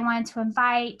people that they wanted to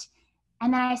invite.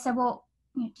 And then I said, well,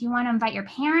 do you want to invite your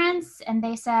parents? And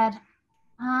they said,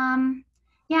 yeah,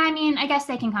 I guess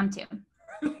they can come too.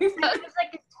 So it was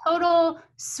like this total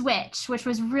switch, which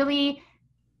was really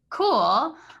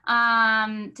cool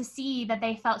to see that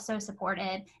they felt so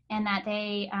supported and that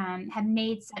they have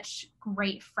made such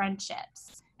great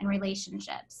friendships and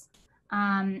relationships.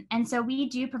 And so we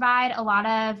do provide a lot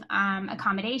of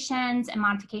accommodations and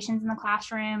modifications in the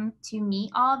classroom to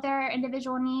meet all of their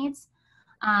individual needs.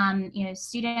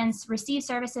 Students receive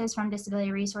services from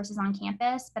disability resources on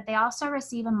campus, but they also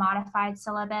receive a modified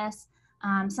syllabus,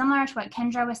 similar to what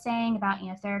Kendra was saying about,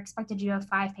 if they're expected to do a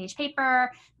 5-page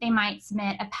paper, they might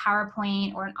submit a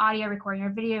PowerPoint or an audio recording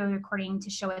or video recording to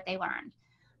show what they learned.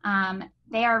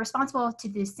 They are responsible to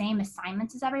do the same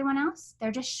assignments as everyone else.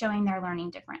 They're just showing their learning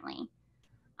differently.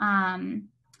 And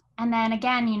then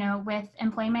again, with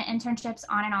employment internships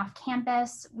on and off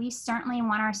campus, we certainly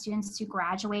want our students to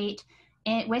graduate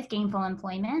with gainful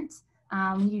employment.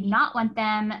 We do not want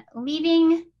them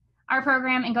leaving our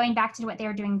program and going back to what they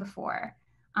were doing before.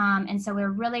 And so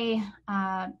we're really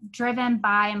driven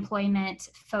by employment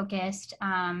focused,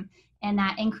 and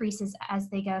that increases as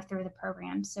they go through the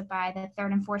program. So by the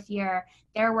 3rd and 4th year,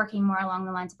 they're working more along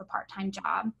the lines of a part-time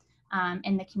job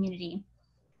in the community.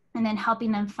 And then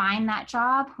helping them find that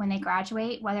job when they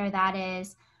graduate, whether that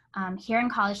is here in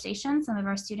College Station, some of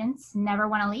our students never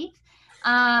want to leave,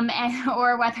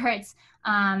 or whether it's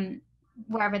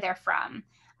wherever they're from.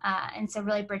 And so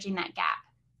really bridging that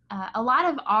gap. A lot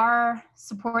of our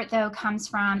support, though, comes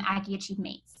from Aggie Achieve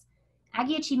Mates.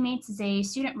 Aggie Achieve Mates is a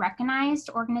student-recognized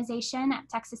organization at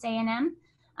Texas A&M.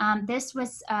 This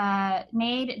was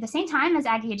made at the same time as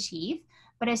Aggie Achieve,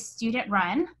 but is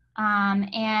student-run.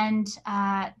 And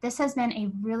this has been a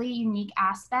really unique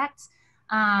aspect.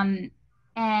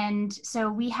 And so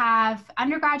we have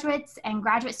undergraduates and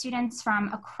graduate students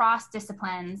from across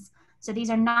disciplines. So these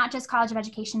are not just College of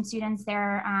Education students,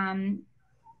 they're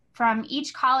from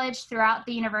each college throughout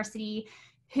the university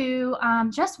who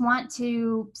just want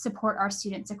to support our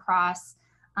students across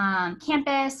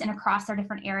campus and across our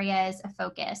different areas of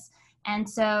focus. And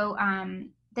so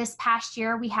this past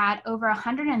year, we had over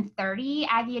 130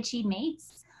 Aggie Achieve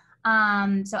Mates,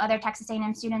 so other Texas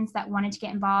A&M students that wanted to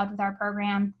get involved with our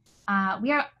program.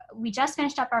 We just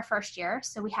finished up our first year,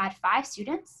 so we had 5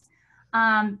 students.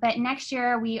 But next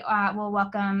year, we will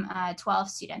welcome 12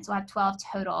 students. We'll have 12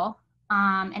 total,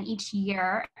 and each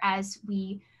year, as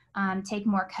we take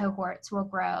more cohorts, will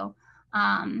grow.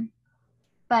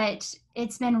 But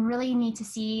it's been really neat to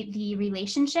see the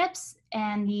relationships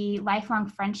and the lifelong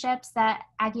friendships that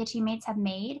Aggie Achieve Mates have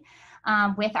made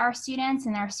with our students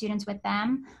and our students with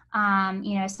them.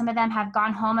 Some of them have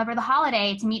gone home over the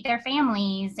holiday to meet their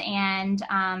families, and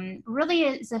really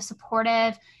is a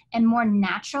supportive and more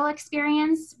natural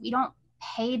experience. We don't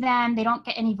pay them, they don't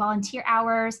get any volunteer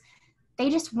hours. They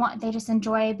just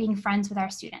enjoy being friends with our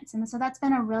students. And so that's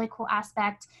been a really cool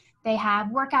aspect. They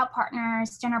have workout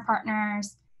partners, dinner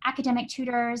partners, academic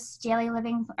tutors, daily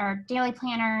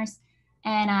planners,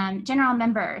 and general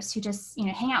members who just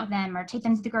hang out with them or take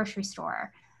them to the grocery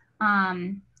store.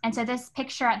 And so this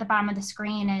picture at the bottom of the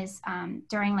screen is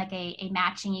during like a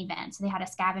matching event. So they had a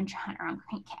scavenger hunt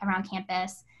around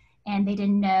campus, and they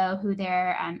didn't know who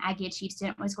their Aggie Achieve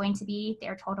student was going to be. They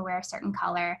were told to wear a certain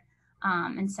color.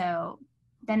 And so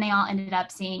then they all ended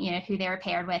up seeing who they were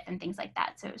paired with and things like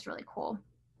that. So it was really cool.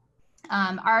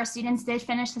 Our students did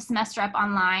finish the semester up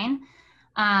online.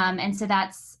 And so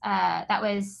that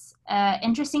was an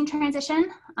interesting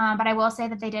transition, but I will say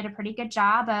that they did a pretty good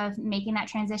job of making that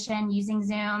transition using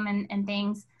Zoom and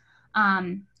things.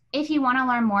 If you want to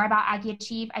learn more about Aggie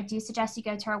Achieve, I do suggest you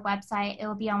go to our website. It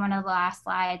will be on one of the last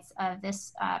slides of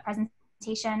this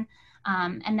presentation,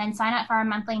 and then sign up for our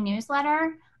monthly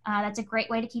newsletter. That's a great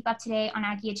way to keep up to date on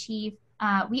Aggie Achieve.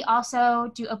 We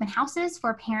also do open houses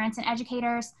for parents and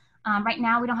educators. Right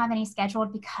now, we don't have any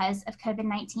scheduled because of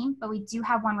COVID-19, but we do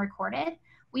have one recorded.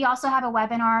 We also have a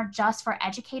webinar just for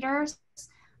educators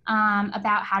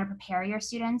about how to prepare your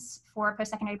students for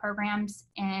post-secondary programs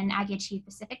in Aggie Achieve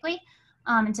specifically.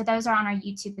 And so those are on our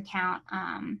YouTube account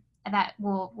that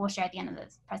we'll share at the end of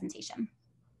this presentation.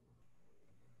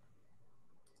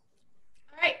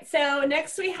 All right, so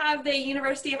next we have the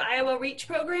University of Iowa REACH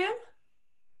program.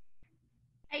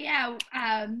 Yeah,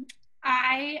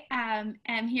 I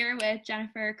am here with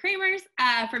Jennifer Cremers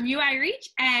from UI Reach,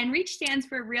 and Reach stands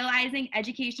for Realizing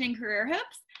Education and Career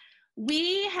Hopes.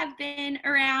 We have been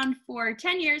around for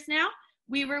 10 years now.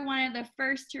 We were one of the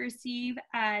first to receive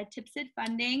TIPSID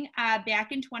funding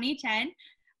back in 2010.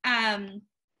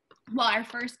 Well, our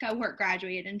first cohort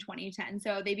graduated in 2010,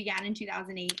 so they began in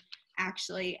 2008.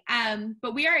 Actually,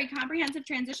 but we are a comprehensive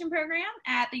transition program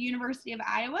at the University of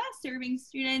Iowa, serving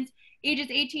students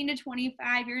ages 18 to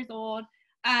 25 years old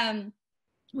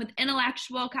with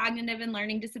intellectual, cognitive, and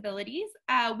learning disabilities.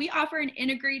 We offer an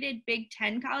integrated Big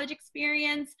Ten college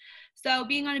experience. So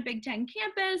being on a Big Ten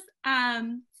campus,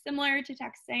 similar to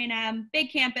Texas A&M,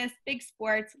 big campus, big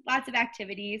sports, lots of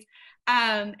activities.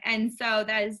 And so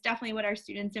that is definitely what our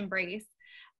students embrace.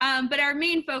 But our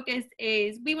main focus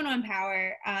is we want to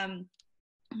empower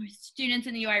students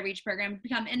in the UI Reach program to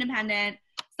become independent,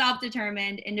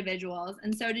 self-determined individuals.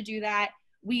 And so to do that,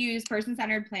 we use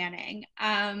person-centered planning.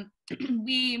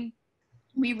 We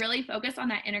really focus on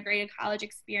that integrated college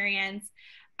experience,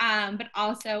 but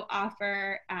also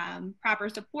offer proper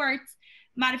supports,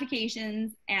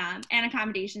 modifications, and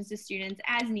accommodations to students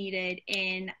as needed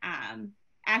in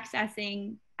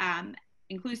accessing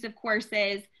inclusive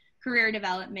courses, career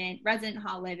development, resident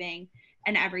hall living,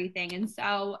 and everything. And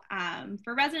so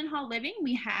for resident hall living,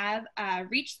 we have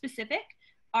Reach specific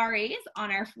RAs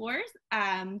on our floors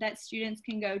that students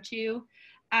can go to.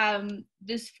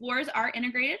 These floors are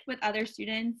integrated with other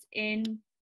students in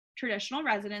traditional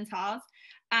residence halls,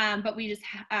 but we just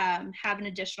have an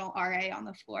additional RA on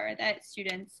the floor that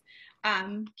students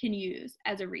can use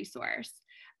as a resource.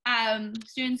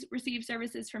 Students receive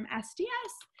services from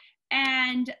SDS,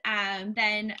 and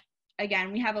then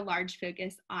again, we have a large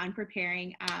focus on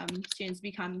preparing students to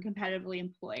become competitively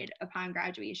employed upon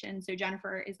graduation. So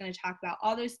Jennifer is going to talk about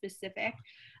all those specific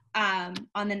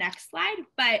on the next slide,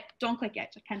 but don't click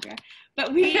yet, Kendra.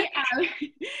 But we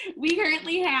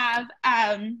currently have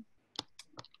about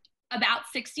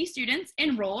 60 students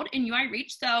enrolled in UI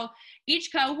Reach. So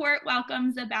each cohort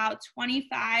welcomes about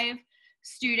 25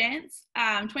 students,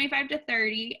 25 to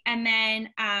 30, and then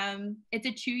it's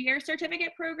a 2-year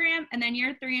certificate program, and then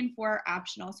year 3 and 4 are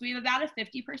optional. So we have about a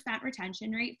 50%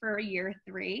 retention rate for year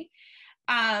 3.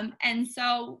 And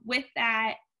so with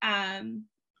that,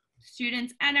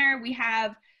 students enter. We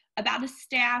have about a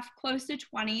staff close to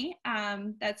 20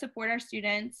 that support our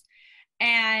students,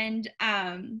 and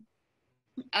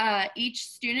each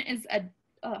student is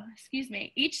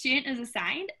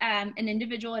assigned an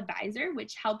individual advisor,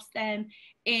 which helps them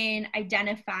in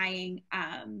identifying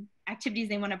activities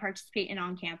they want to participate in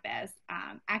on campus,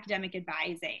 academic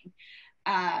advising,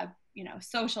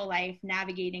 social life,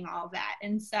 navigating all of that.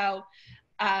 And so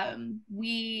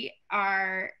we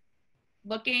are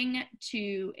looking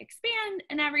to expand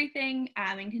and everything,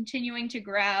 and continuing to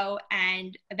grow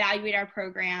and evaluate our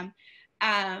program.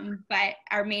 But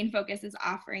our main focus is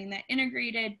offering the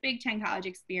integrated Big Ten college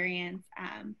experience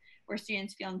where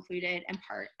students feel included and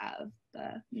part of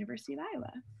the University of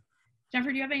Iowa.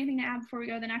 Jennifer, do you have anything to add before we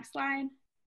go to the next slide?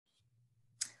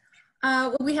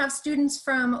 Well, we have students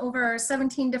from over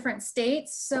 17 different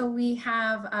states. So we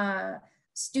have a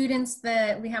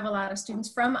lot of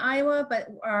students from Iowa, but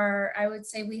I would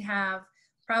say we have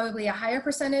probably a higher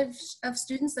percentage of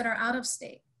students that are out of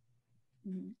state.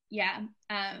 Yeah.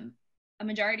 A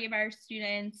majority of our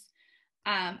students,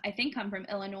 I think, come from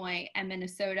Illinois and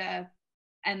Minnesota.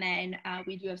 And then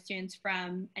we do have students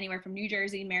from anywhere from New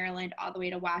Jersey, Maryland, all the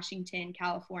way to Washington,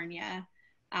 California,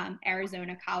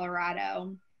 Arizona,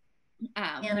 Colorado,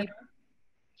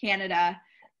 Canada.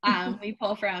 We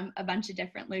pull from a bunch of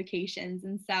different locations.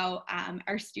 And so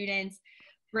our students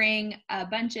bring a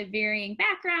bunch of varying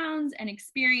backgrounds and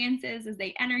experiences as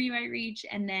they enter UI Reach.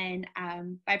 And then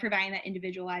by providing that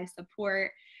individualized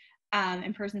support,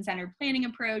 and person-centered planning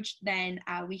approach, then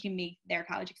we can make their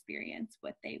college experience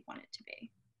what they want it to be.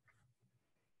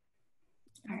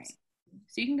 All right,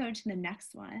 so you can go to the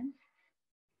next one.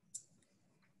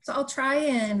 So I'll try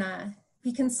and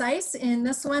be concise in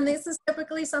this one. This is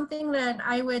typically something that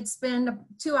I would spend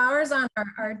 2 hours on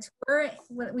our tour,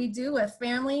 what we do with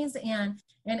families and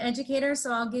educators.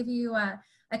 So I'll give you a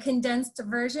condensed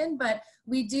version, but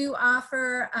we do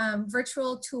offer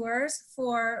virtual tours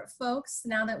for folks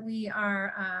now that we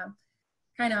are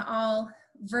kind of all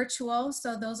virtual.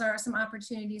 So those are some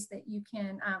opportunities that you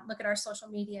can look at our social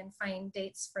media and find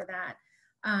dates for that.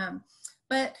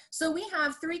 So we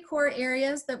have 3 core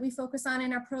areas that we focus on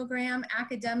in our program: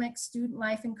 academic, student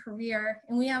life, and career.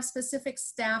 And we have specific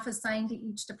staff assigned to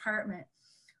each department.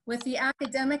 With the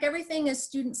academic, everything is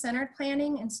student-centered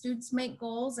planning, and students make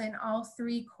goals in all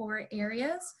 3 core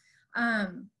areas.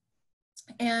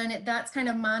 And that's kind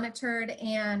of monitored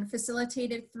and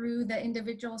facilitated through the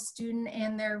individual student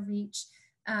and their REACH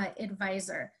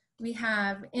advisor. We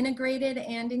have integrated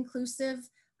and inclusive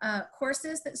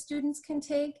courses that students can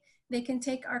take. They can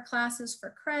take our classes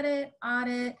for credit,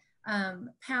 audit,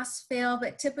 pass, fail,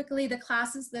 but typically the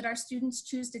classes that our students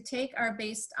choose to take are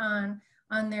based on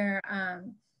their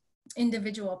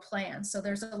individual plan. So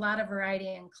there's a lot of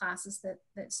variety in classes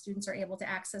that students are able to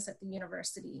access at the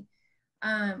university.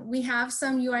 We have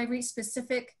some UI REACH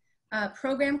specific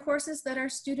program courses that our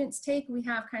students take. We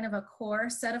have kind of a core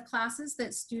set of classes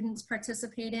that students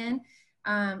participate in,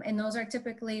 and those are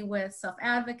typically with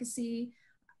self-advocacy,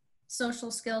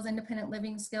 social skills, independent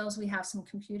living skills. We have some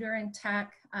computer and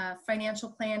tech, financial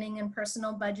planning and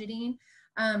personal budgeting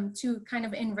to kind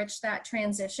of enrich that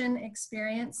transition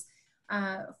experience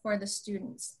for the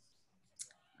students.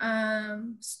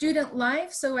 Student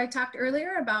life. So I talked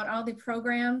earlier about all the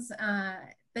programs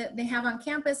that they have on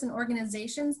campus and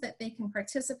organizations that they can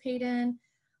participate in.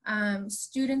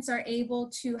 Students are able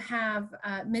to have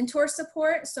mentor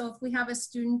support. So if we have a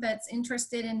student that's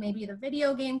interested in maybe the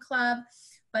video game club,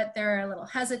 but they're a little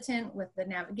hesitant with the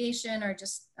navigation or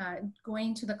just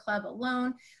going to the club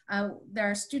alone, there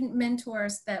are student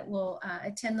mentors that will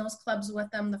attend those clubs with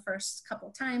them the first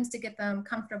couple times to get them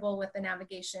comfortable with the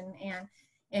navigation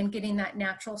and getting that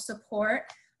natural support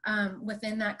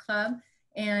within that club.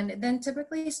 And then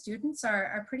typically students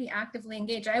are pretty actively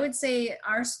engaged. I would say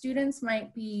our students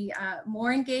might be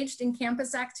more engaged in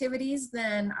campus activities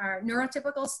than our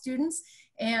neurotypical students.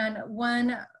 And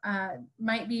one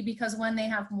might be because one, they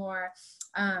have more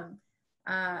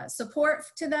support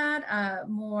to that,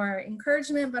 more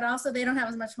encouragement, but also they don't have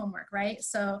as much homework, right?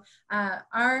 So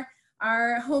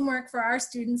our homework for our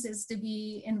students is to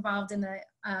be involved in the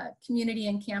community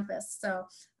and campus. So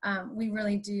we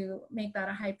really do make that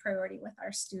a high priority with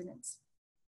our students.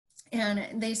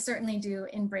 And they certainly do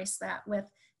embrace that with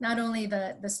not only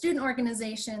the student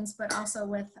organizations, but also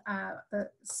with the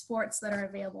sports that are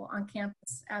available on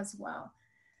campus as well.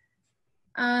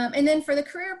 And then for the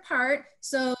career part,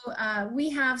 so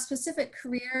we have specific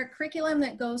career curriculum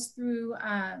that goes through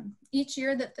each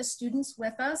year that the students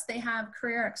with us, they have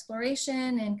career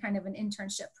exploration and kind of an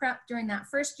internship prep during that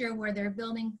first year where they're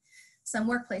building some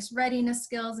workplace readiness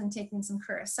skills and taking some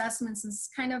career assessments and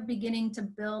kind of beginning to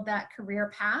build that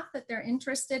career path that they're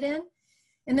interested in.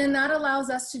 And then that allows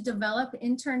us to develop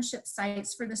internship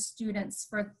sites for the students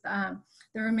for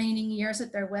the remaining years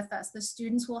that they're with us. The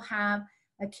students will have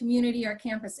a community or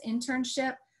campus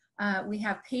internship. We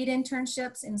have paid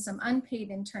internships and some unpaid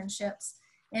internships.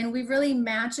 And we really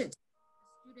match it to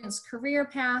the student's career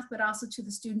path, but also to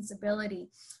the student's ability.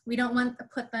 We don't want to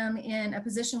put them in a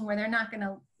position where they're not going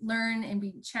to learn and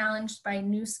be challenged by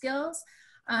new skills.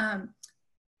 And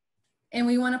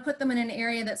we want to put them in an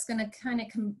area that's going to kind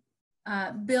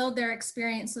of build their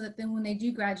experience so that then when they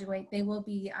do graduate, they will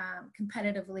be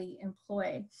competitively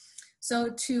employed.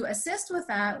 So to assist with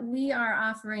that, we are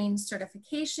offering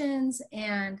certifications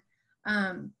and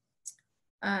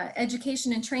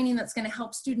education and training that's going to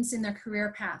help students in their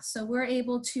career path. So we're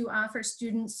able to offer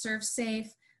students ServSafe,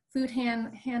 food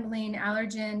handling,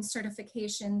 allergen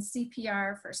certification,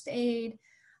 CPR, first aid.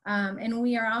 And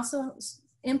we are also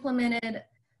implemented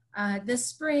this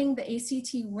spring the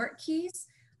ACT Work Keys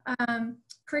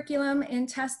curriculum and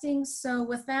testing. So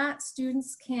with that,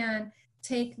 students can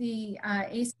take the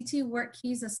ACT Work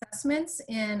Keys assessments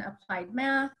in applied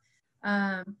math,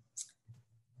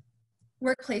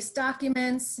 workplace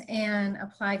documents, and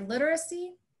applied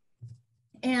literacy.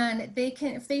 And they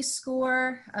can, if they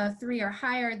score 3 or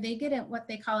higher, they get what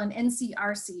they call an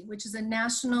NCRC, which is a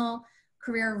National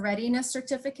Career Readiness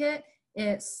Certificate.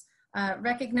 It's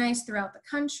recognized throughout the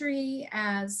country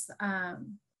as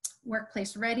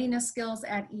workplace readiness skills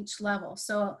at each level.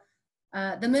 So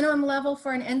the minimum level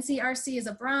for an NCRC is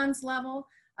a bronze level.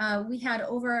 We had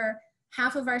over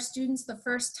half of our students the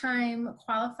first time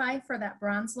qualify for that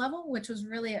bronze level, which was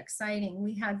really exciting.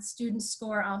 We had students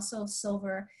score also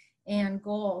silver and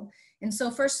gold. And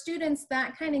so for students,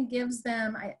 that kind of gives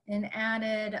them an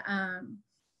added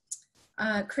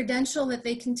credential that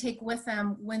they can take with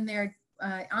them when they're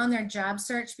on their job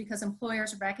search, because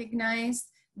employers recognize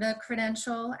the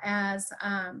credential as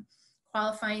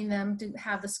qualifying them to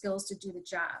have the skills to do the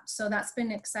job. So that's been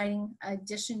an exciting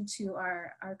addition to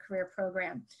our career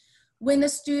program. When the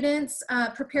students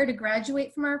prepare to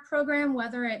graduate from our program,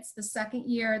 whether it's the second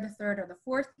year, the third, or the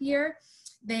fourth year,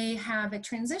 they have a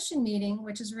transition meeting,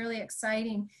 which is really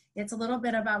exciting. It's a little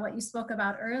bit about what you spoke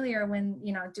about earlier when,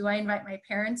 you know, do I invite my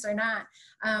parents or not?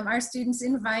 Our students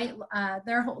invite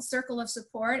their whole circle of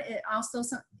support. It also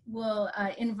will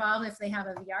involve if they have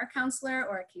a VR counselor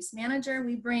or a case manager.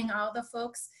 We bring all the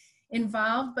folks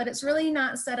involved, but it's really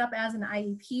not set up as an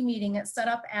IEP meeting. It's set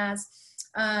up as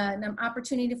an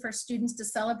opportunity for students to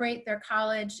celebrate their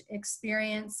college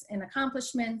experience and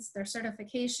accomplishments, their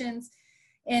certifications,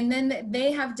 and then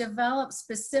they have developed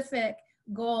specific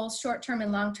goals, short-term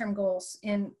and long-term goals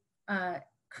in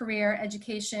career,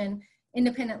 education,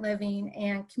 independent living,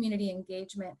 and community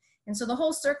engagement. And so the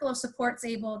whole circle of support's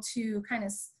able to kind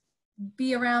of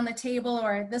be around the table,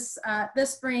 or this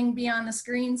spring be on the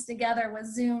screens together with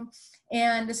Zoom,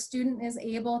 and the student is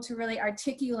able to really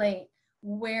articulate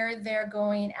where they're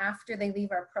going after they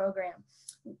leave our program.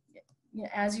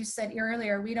 As you said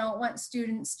earlier, we don't want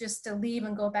students just to leave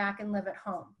and go back and live at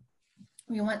home.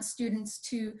 We want students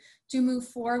to move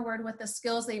forward with the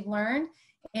skills they've learned.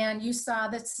 And you saw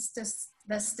the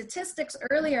statistics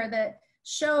earlier that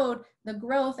showed the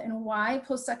growth and why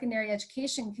post-secondary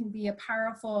education can be a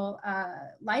powerful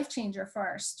life changer for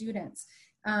our students.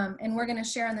 And we're going to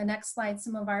share on the next slide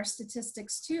some of our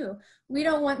statistics too. We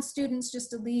don't want students just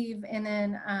to leave and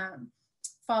then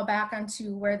fall back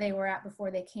onto where they were at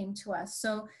before they came to us.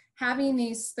 So having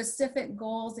these specific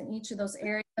goals in each of those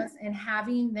areas and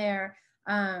having their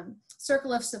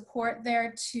circle of support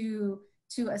there to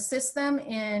assist them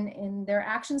in their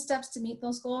action steps to meet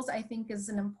those goals, I think is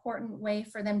an important way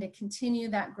for them to continue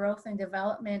that growth and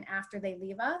development after they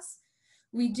leave us.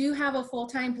 We do have a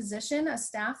full-time position, a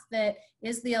staff that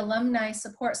is the alumni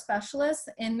support specialist,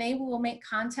 and they will make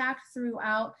contact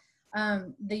throughout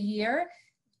the year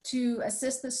to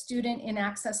assist the student in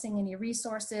accessing any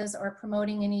resources or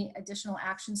promoting any additional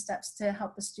action steps to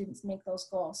help the students make those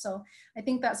goals. So I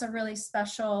think that's a really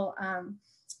special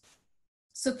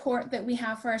support that we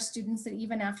have for our students, that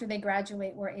even after they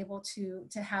graduate, we're able to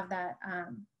have that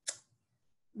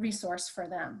resource for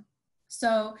them.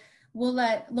 So we'll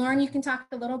let Lauren, you can talk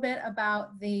a little bit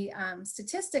about the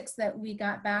statistics that we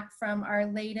got back from our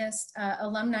latest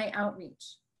alumni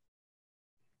outreach.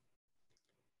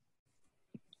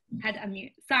 Had to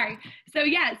unmute, sorry. So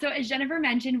yeah, so as Jennifer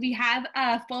mentioned, we have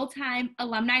a full-time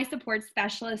alumni support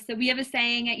specialist. So we have a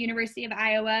saying at University of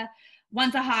Iowa,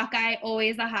 once a Hawkeye,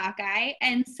 always a Hawkeye.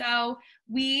 And so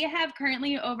we have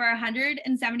currently over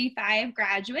 175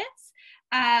 graduates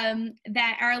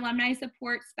that our alumni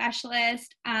support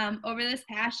specialist over this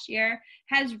past year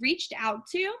has reached out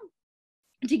to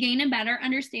gain a better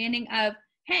understanding of,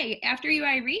 hey, after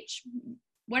I reach,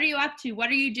 what are you up to? What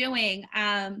are you doing?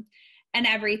 And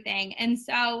everything. And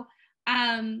so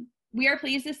we are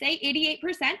pleased to say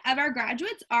 88% of our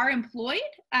graduates are employed,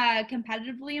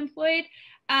 competitively employed,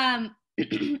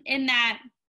 in that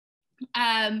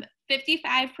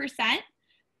 55%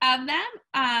 of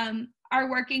them are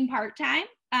working part-time,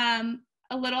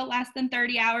 a little less than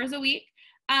 30 hours a week,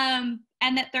 and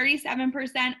that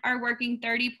 37% are working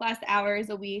 30 plus hours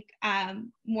a week,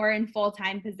 more in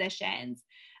full-time positions.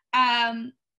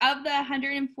 Of the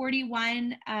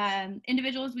 141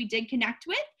 individuals we did connect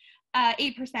with,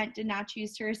 8% did not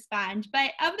choose to respond.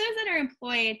 But of those that are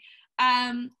employed,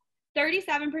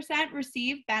 37%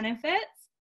 received benefits,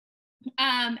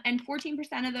 and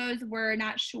 14% of those were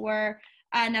not sure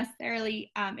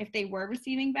necessarily if they were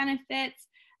receiving benefits,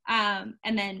 and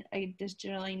then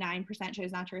additionally 9%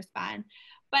 chose not to respond.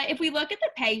 But if we look at the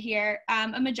pay here,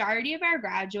 a majority of our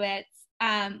graduates,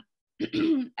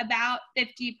 about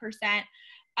 50%,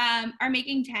 are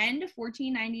making $10 to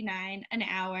 $14.99 an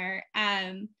hour,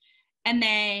 and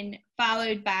then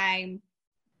followed by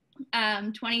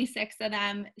 26 of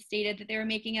them stated that they were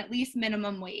making at least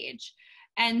minimum wage.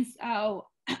 And so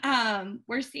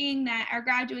we're seeing that our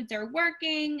graduates are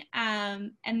working,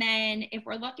 and then if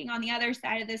we're looking on the other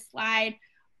side of this slide,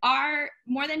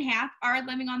 more than half are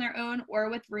living on their own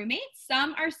or with roommates.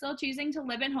 Some are still choosing to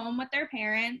live at home with their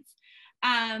parents,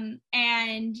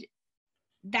 and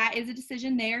that is a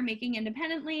decision they are making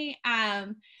independently,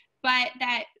 but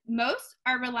that most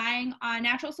are relying on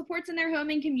natural supports in their home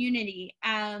and community.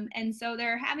 And so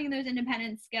they're having those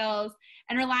independent skills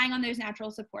and relying on those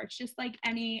natural supports, just like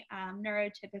any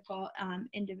neurotypical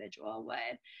individual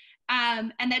would.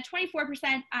 And that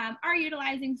 24% are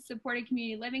utilizing supported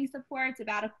community living supports,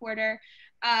 about a quarter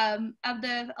of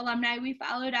the alumni we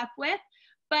followed up with.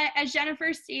 But as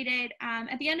Jennifer stated,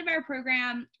 at the end of our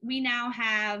program, we now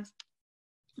have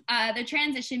the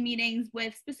transition meetings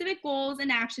with specific goals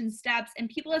and action steps and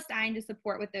people assigned to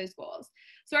support with those goals.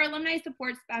 So our alumni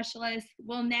support specialists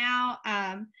will now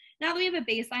that we have a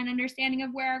baseline understanding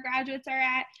of where our graduates are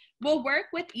at, We'll work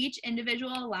with each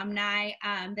individual alumni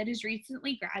that has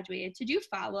recently graduated to do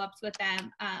follow-ups with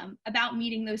them about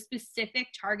meeting those specific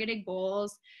targeted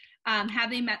goals. Have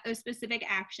they met those specific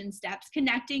action steps,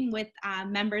 connecting with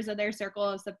members of their circle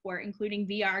of support, including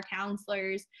VR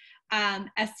counselors,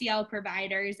 SCL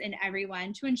providers, and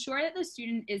everyone, to ensure that the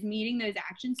student is meeting those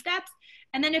action steps.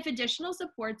 And then if additional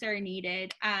supports are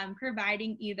needed,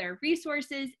 providing either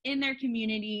resources in their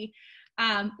community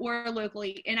or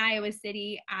locally in Iowa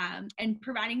City, and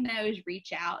providing those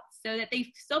reach out so that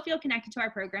they still feel connected to our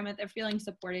program, that they're feeling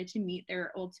supported to meet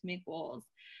their ultimate goals.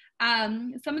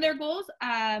 Some of their goals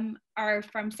are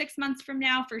from 6 months from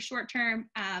now for short term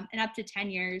and up to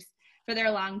 10 years for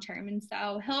their long term. And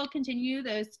so he'll continue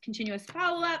those continuous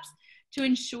follow-ups to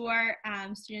ensure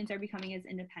students are becoming as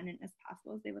independent as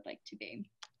possible as they would like to be.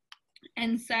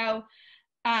 And so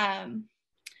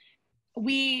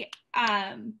we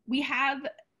have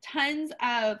tons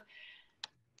of,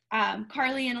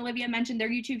 Carly and Olivia mentioned their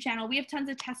YouTube channel. We have tons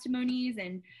of testimonies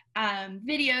and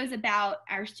videos about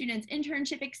our students'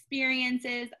 internship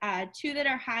experiences. Two that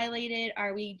are highlighted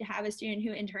are, we have a student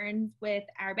who interns with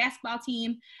our basketball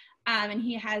team, and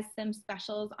he has some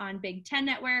specials on Big Ten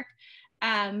Network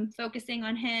focusing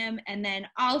on him. And then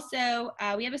also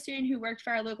we have a student who worked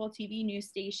for our local TV news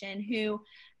station who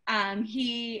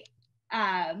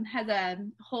has a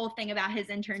whole thing about his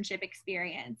internship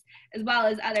experience, as well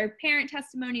as other parent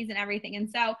testimonies and everything. And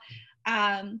so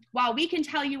while we can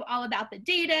tell you all about the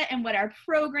data and what our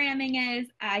programming is,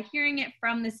 hearing it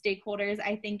from the stakeholders,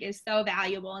 I think, is so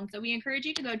valuable. And so we encourage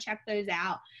you to go check those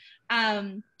out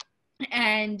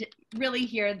and really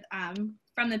hear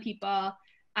from the people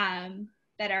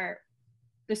that are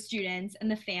the students and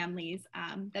the families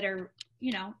that are,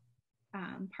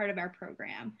 part of our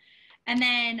program. And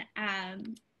then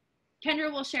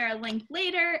Kendra will share a link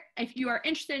later. If you are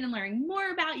interested in learning more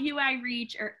about UI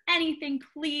Reach or anything,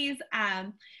 please,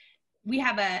 we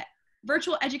have a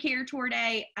virtual educator tour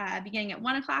day beginning at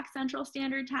 1 o'clock Central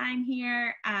Standard Time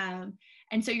here.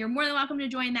 And so you're more than welcome to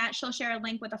join that. She'll share a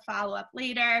link with a follow-up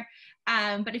later.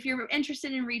 But if you're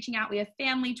interested in reaching out, we have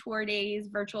family tour days,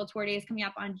 virtual tour days coming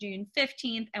up on June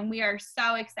 15th. And we are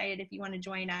so excited if you want to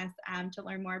join us to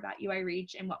learn more about UI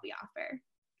Reach and what we offer.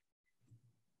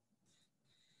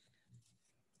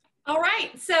 All right,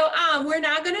 so we're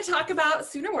now going to talk about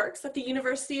SoonerWorks at the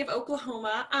University of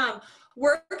Oklahoma.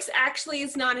 WORKS actually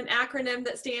is not an acronym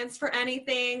that stands for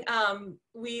anything.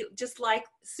 We just like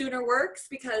SoonerWorks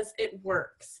because it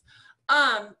works.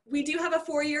 We do have a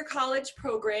 4-year college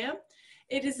program.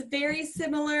 It is very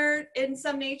similar in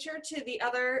some nature to the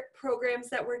other programs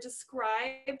that were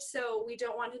described, so we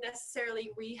don't want to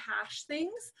necessarily rehash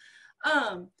things.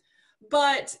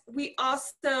 But we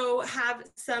also have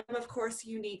some, of course,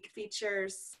 unique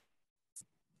features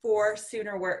for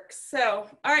SoonerWorks. So,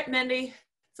 all right, Mindy,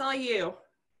 it's all you.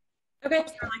 Okay.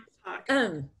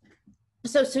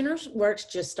 So SoonerWorks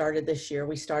just started this year.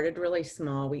 We started really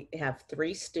small. We have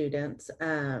 3 students.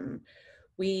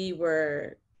 We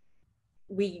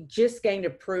just gained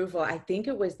approval. I think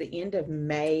it was the end of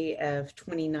May of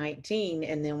 2019,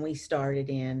 and then we started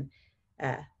in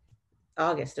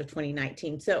August of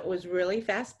 2019. So it was really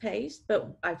fast paced,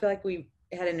 but I feel like we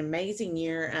had an amazing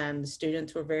year. The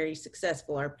students were very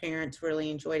successful. Our parents really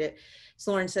enjoyed it. As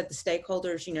Lauren said, the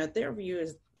stakeholders, their view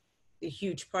is a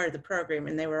huge part of the program,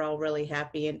 and they were all really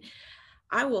happy. And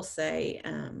I will say,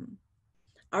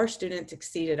 our students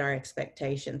exceeded our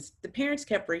expectations. The parents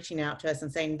kept reaching out to us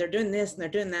and saying, they're doing this and they're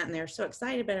doing that, and they're so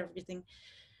excited about everything.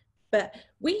 But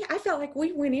I felt like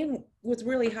we went in with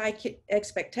really high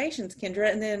expectations,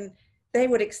 Kendra, and then they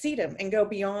would exceed them and go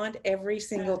beyond every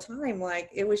single time. Like,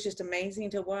 it was just amazing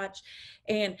to watch.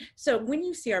 And so when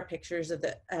you see our pictures of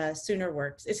the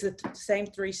SoonerWorks, it's the same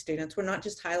 3 students. We're not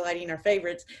just highlighting our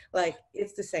favorites, like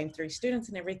it's the same 3 students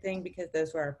and everything, because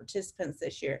those were our participants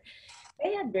this year.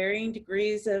 They had varying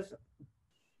degrees of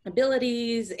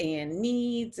abilities and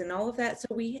needs and all of that. So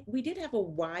we did have a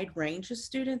wide range of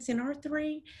students in our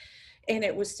 3. And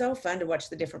it was so fun to watch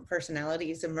the different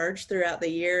personalities emerge throughout the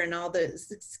year and all the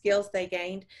skills they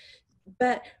gained.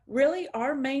 But really,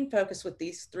 our main focus with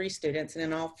these 3 students, and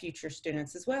in all future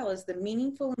students as well, is the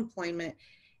meaningful employment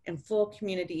and full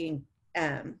community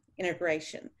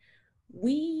integration.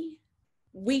 We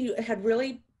had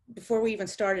really, before we even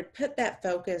started, put that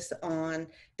focus on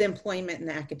the employment and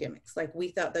the academics. Like, we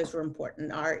thought those were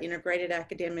important, our integrated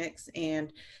academics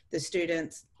and the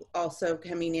students also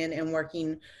coming in and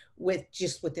working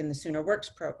within the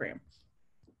SoonerWorks program.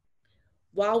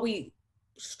 While we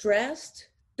stressed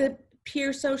the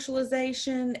peer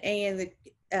socialization and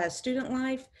the student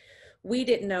life, we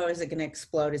didn't know it was going to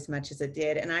explode as much as it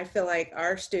did. And I feel like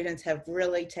our students have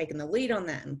really taken the lead on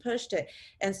that and pushed it.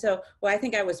 And so what I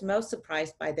think I was most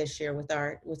surprised by this year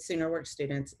with Sooner Work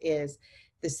students is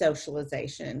the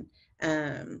socialization.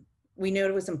 We knew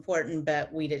it was important,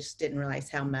 but we just didn't realize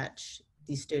how much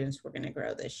these students were going to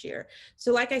grow this year.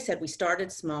 So like I said, we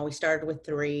started small. We started with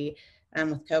 3.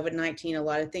 With COVID-19, a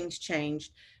lot of things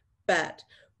changed, but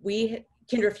Kendra,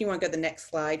 if you want to go to the next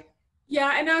slide.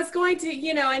 Yeah, and I was going to,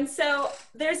 and so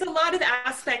there's a lot of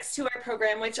aspects to our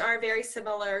program which are very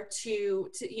similar to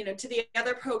the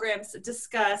other programs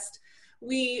discussed.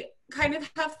 We kind of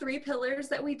have 3 pillars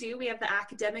that we do. We have the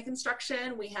academic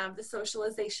instruction, we have the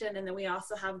socialization, and then we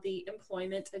also have the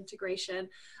employment integration.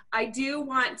 I do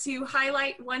want to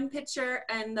highlight one picture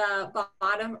in the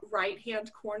bottom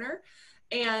right-hand corner.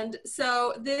 And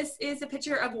so this is a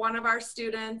picture of one of our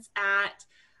students at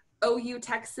OU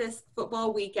Texas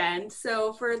football weekend.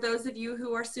 So for those of you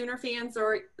who are Sooner fans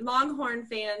or Longhorn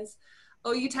fans,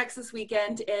 OU Texas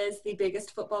weekend is the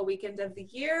biggest football weekend of the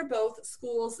year. Both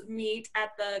schools meet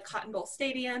at the Cotton Bowl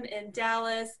Stadium in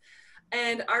Dallas.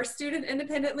 And our student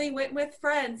independently went with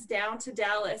friends down to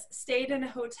Dallas, stayed in a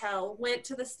hotel, went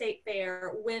to the state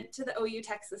fair, went to the OU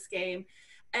Texas game.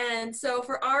 And so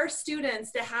for our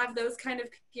students to have those kind of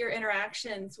peer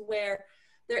interactions where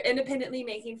they're independently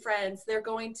making friends, they're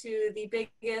going to the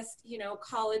biggest,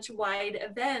 college-wide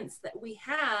events that we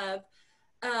have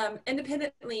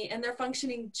independently, and they're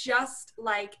functioning just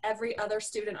like every other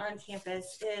student on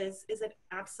campus is an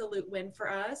absolute win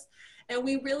for us. And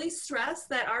we really stress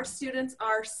that our students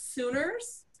are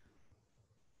Sooners,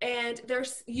 and they're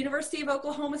University of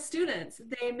Oklahoma students.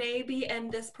 They may be in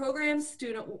this program,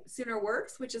 Sooner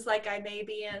Works, which is like I may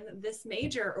be in this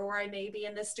major or I may be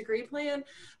in this degree plan.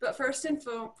 But first and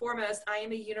foremost, I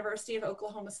am a University of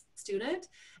Oklahoma student,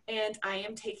 and I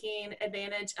am taking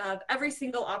advantage of every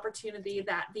single opportunity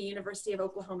that the University of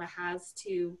Oklahoma has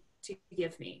to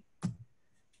give me.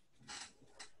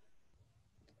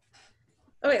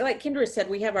 Okay, like Kendra said,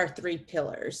 we have our 3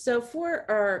 pillars. So for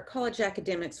our college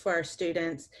academics, for our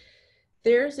students,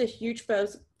 there's a huge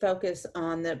focus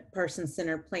on the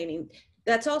person-centered planning.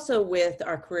 That's also with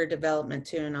our career development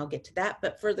too, and I'll get to that.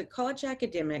 But for the college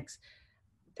academics,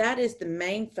 that is the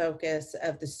main focus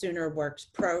of the Sooner Works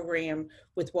program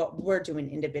with what we're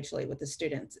doing individually with the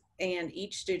students. And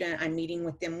each student, I'm meeting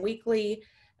with them weekly,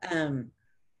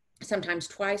 sometimes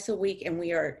twice a week, and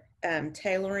we are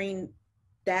tailoring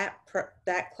that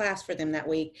class for them that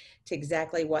week to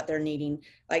exactly what they're needing.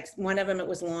 Like one of them, it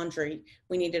was laundry.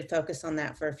 We needed to focus on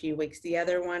that for a few weeks. The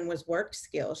other one was work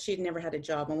skills. She'd never had a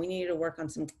job, and we needed to work on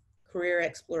some career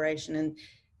exploration and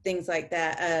things like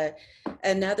that.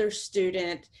 Another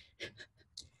student,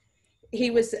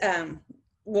 he was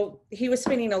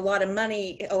spending a lot of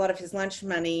money, a lot of his lunch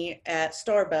money at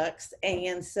Starbucks.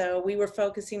 And so we were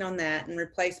focusing on that and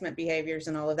replacement behaviors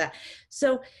and all of that.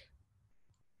 So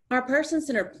our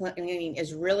person-centered planning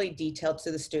is really detailed to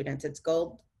the students. It's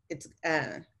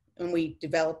and we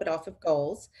develop it off of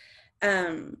goals.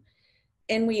 And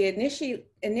we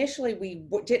initially we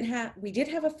did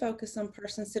have a focus on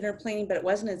person-centered planning, but it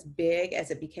wasn't as big as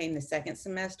it became the second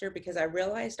semester, because I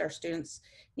realized our students'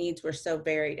 needs were so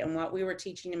varied, and what we were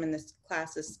teaching them in this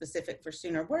class is specific for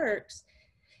Sooner Works.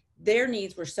 Their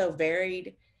needs were so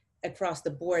varied across the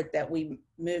board that we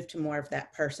moved to more of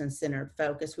that person-centered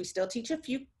focus. We still teach a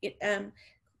few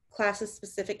classes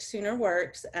specific to Sooner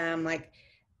Works, like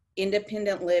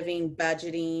independent living,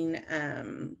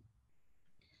 budgeting,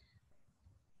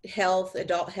 health,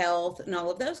 adult health, and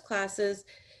all of those classes.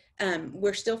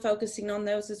 We're still focusing on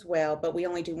those as well, but we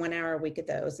only do 1 hour a week of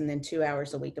those, and then 2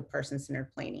 hours a week of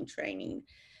person-centered planning training.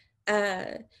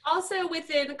 Also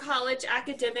within college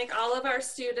academic, all of our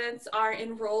students are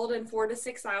enrolled in 4 to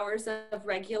 6 hours of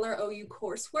regular OU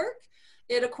coursework.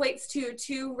 It equates to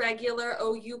 2 regular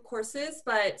OU courses,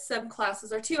 but some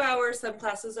classes are 2 hours, some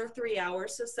classes are 3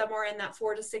 hours, so somewhere in that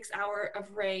 4 to 6 hour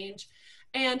of range.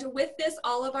 And with this,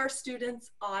 all of our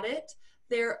students audit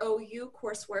their OU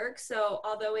coursework. So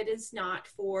although it is not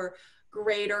for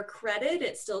grade or credit,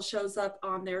 it still shows up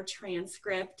on their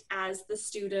transcript as the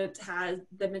student has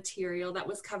the material that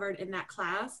was covered in that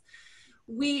class.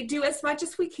 We do as much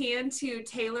as we can to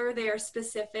tailor their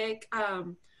specific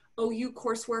OU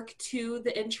coursework to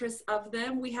the interests of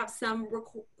them. We have some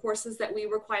courses that we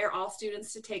require all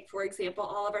students to take. For example,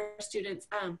 all of our students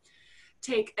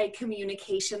take a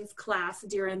communications class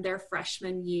during their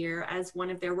freshman year as one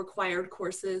of their required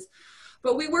courses.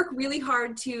 But we work really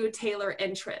hard to tailor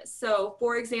interests. So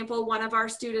for example, one of our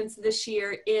students this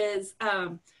year is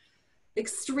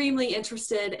extremely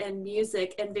interested in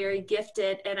music and very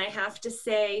gifted. And I have to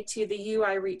say, to the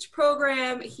UI Reach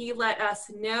program, he let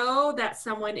us know that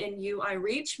someone in UI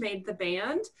Reach made the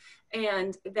band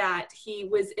and that he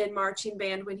was in marching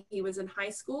band when he was in high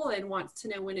school and wants to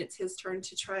know when it's his turn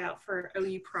to try out for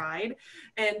OU Pride.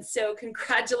 And so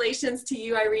congratulations to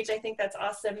UI Reach. I think that's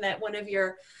awesome that one of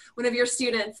your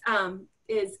students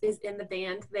is in the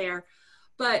band there.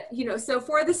 But, you know, so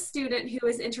for the student who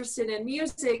is interested in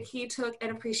music, he took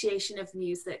an appreciation of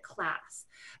music class.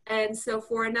 And so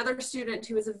for another student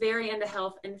who is very into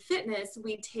health and fitness,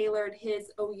 we tailored his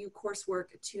OU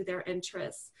coursework to their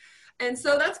interests. And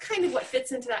so that's kind of what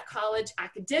fits into that college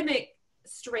academic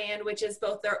strand, which is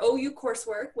both their OU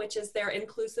coursework, which is their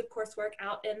inclusive coursework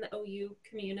out in the OU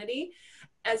community,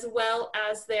 as well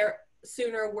as their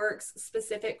Sooner Works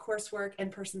specific coursework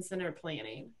and person-centered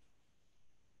planning.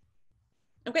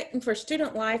 Okay, and for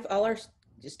student life, all our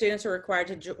students are required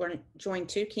to join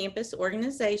 2 campus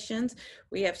organizations.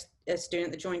 We have a student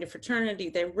that joined a fraternity.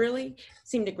 They really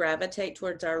seem to gravitate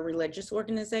towards our religious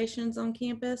organizations on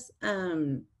campus.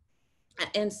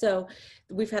 And so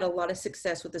we've had a lot of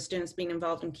success with the students being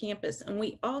involved in campus. And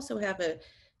we also have a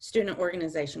student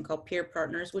organization called Peer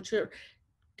Partners, which are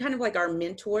kind of like our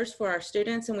mentors for our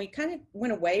students. And we kind of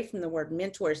went away from the word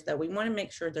mentors, though. We want to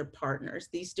make sure they're partners.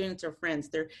 These students are friends.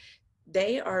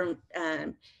 They are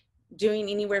doing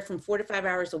anywhere from 4 to 5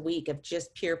 hours a week of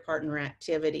just peer partner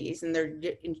activities, and they're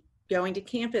going to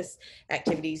campus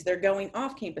activities. They're going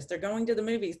off campus. They're going to the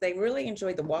movies. They really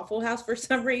enjoy the Waffle House for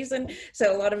some reason.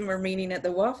 So a lot of them are meeting at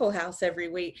the Waffle House every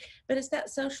week. But it's that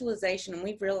socialization, and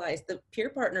we've realized that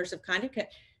peer partners have kind of,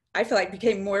 I feel like,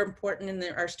 became more important in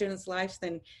our students' lives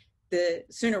than the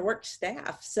Sooner Work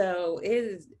staff. So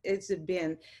it's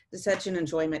been such an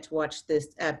enjoyment to watch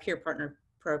this peer partner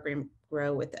program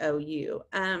grow with OU.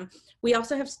 We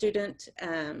also have student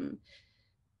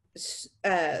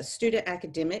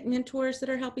academic mentors that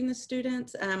are helping the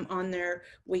students on their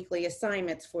weekly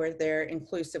assignments for their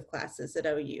inclusive classes at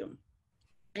OU.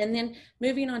 And then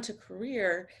moving on to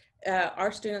career,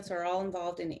 our students are all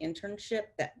involved in an internship.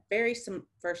 That very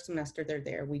first semester they're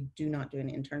there, we do not do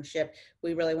an internship.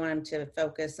 We really want them to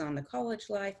focus on the college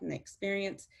life and the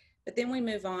experience, but then we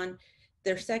move on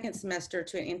their second semester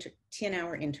to an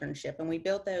 10-hour internship, and we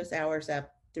build those hours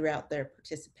up throughout their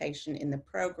participation in the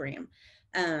program.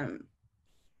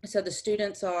 So the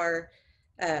students are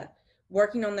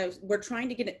working on those.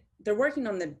 They're working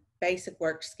on the basic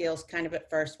work skills kind of at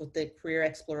first with the career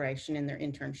exploration in their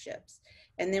internships.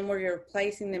 And then we're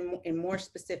placing them in more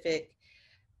specific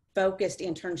focused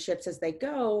internships as they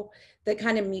go that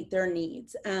kind of meet their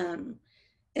needs.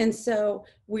 And so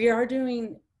we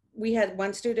had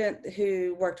one student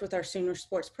who worked with our Sooner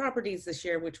Sports Properties this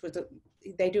year, which was,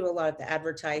 they do a lot of the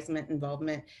advertisement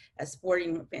involvement at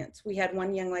sporting events. We had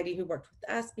one young lady who worked with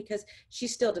us because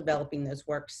she's still developing those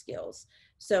work skills.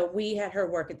 So we had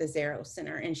her work at the Zarrow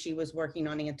Center, and she was working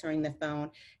on answering the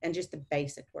phone and just the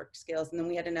basic work skills. And then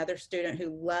we had another student who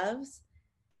loves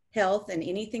health and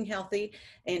anything healthy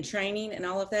and training and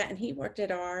all of that. And he worked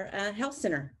at our health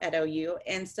center at OU.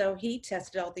 And so he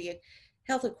tested all the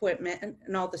health equipment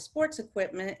and all the sports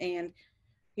equipment, and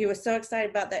he was so excited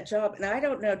about that job. And I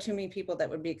don't know too many people that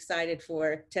would be excited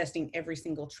for testing every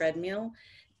single treadmill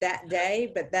that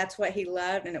day, but that's what he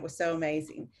loved, and it was so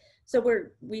amazing. So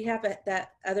we have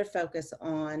that other focus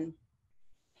on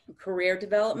career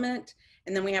development,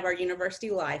 and then we have our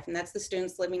university life, and that's the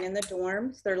students living in the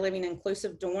dorms. They're living in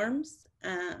inclusive dorms.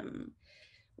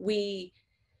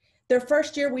 Their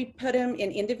first year, we put them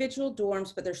in individual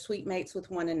dorms, but they're suite mates with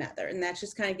one another. And that's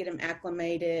just kind of get them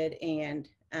acclimated, and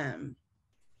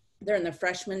they're in the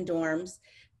freshman dorms.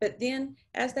 But then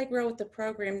as they grow with the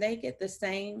program, they get the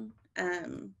same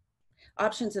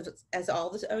options as all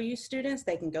the OU students.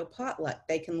 They can go potluck.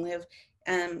 They can live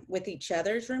with each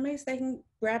other's roommates. They can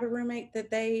grab a roommate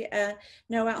that they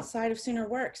know outside of Sooner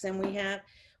Works. And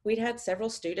we'd had several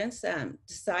students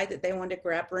decide that they wanted to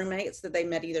grab roommates that they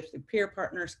met either through peer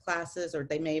partners classes or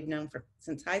they may have known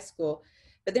since high school.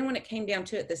 But then when it came down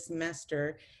to it this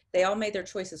semester, they all made their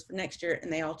choices for next year,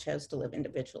 and they all chose to live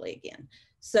individually again.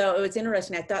 So it was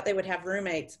interesting. I thought they would have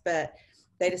roommates, but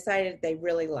they decided they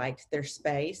really liked their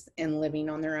space and living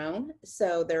on their own.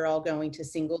 So they're all going to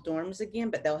single dorms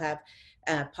again, but they'll have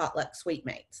potluck suite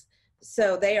mates.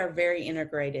 So they are very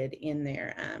integrated in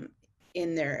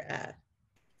their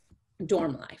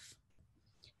dorm life.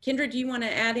 Kendra, do you want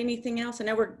to add anything else? I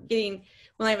know we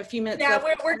only have a few minutes left.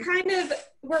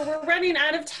 We're running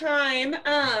out of time.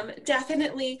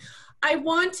 Definitely. I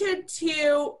wanted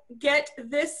to get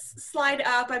this slide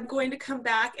up. I'm going to come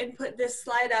back and put this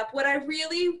slide up. What I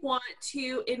really want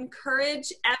to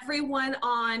encourage everyone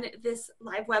on this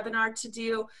live webinar to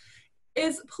do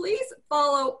is please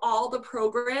follow all the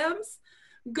programs.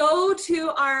 Go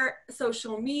to our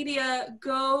social media,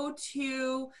 go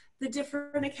to the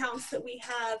different accounts that we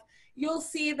have. You'll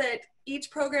see that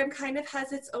each program kind of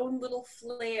has its own little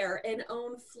flair and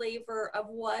own flavor of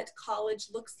what college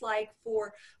looks like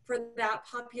for that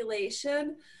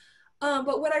population.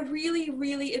 But what I really,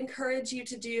 really encourage you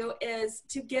to do is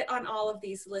to get on all of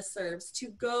these listservs, to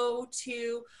go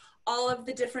to all of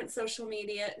the different social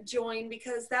media, join,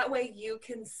 because that way you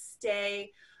can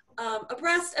stay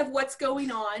abreast of what's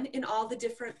going on in all the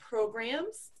different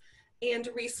programs and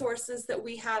resources that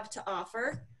we have to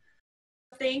offer.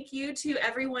 Thank you to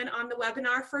everyone on the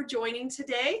webinar for joining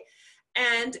today,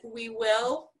 and we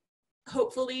will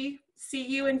hopefully see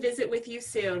you and visit with you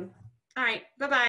soon. All right, bye-bye.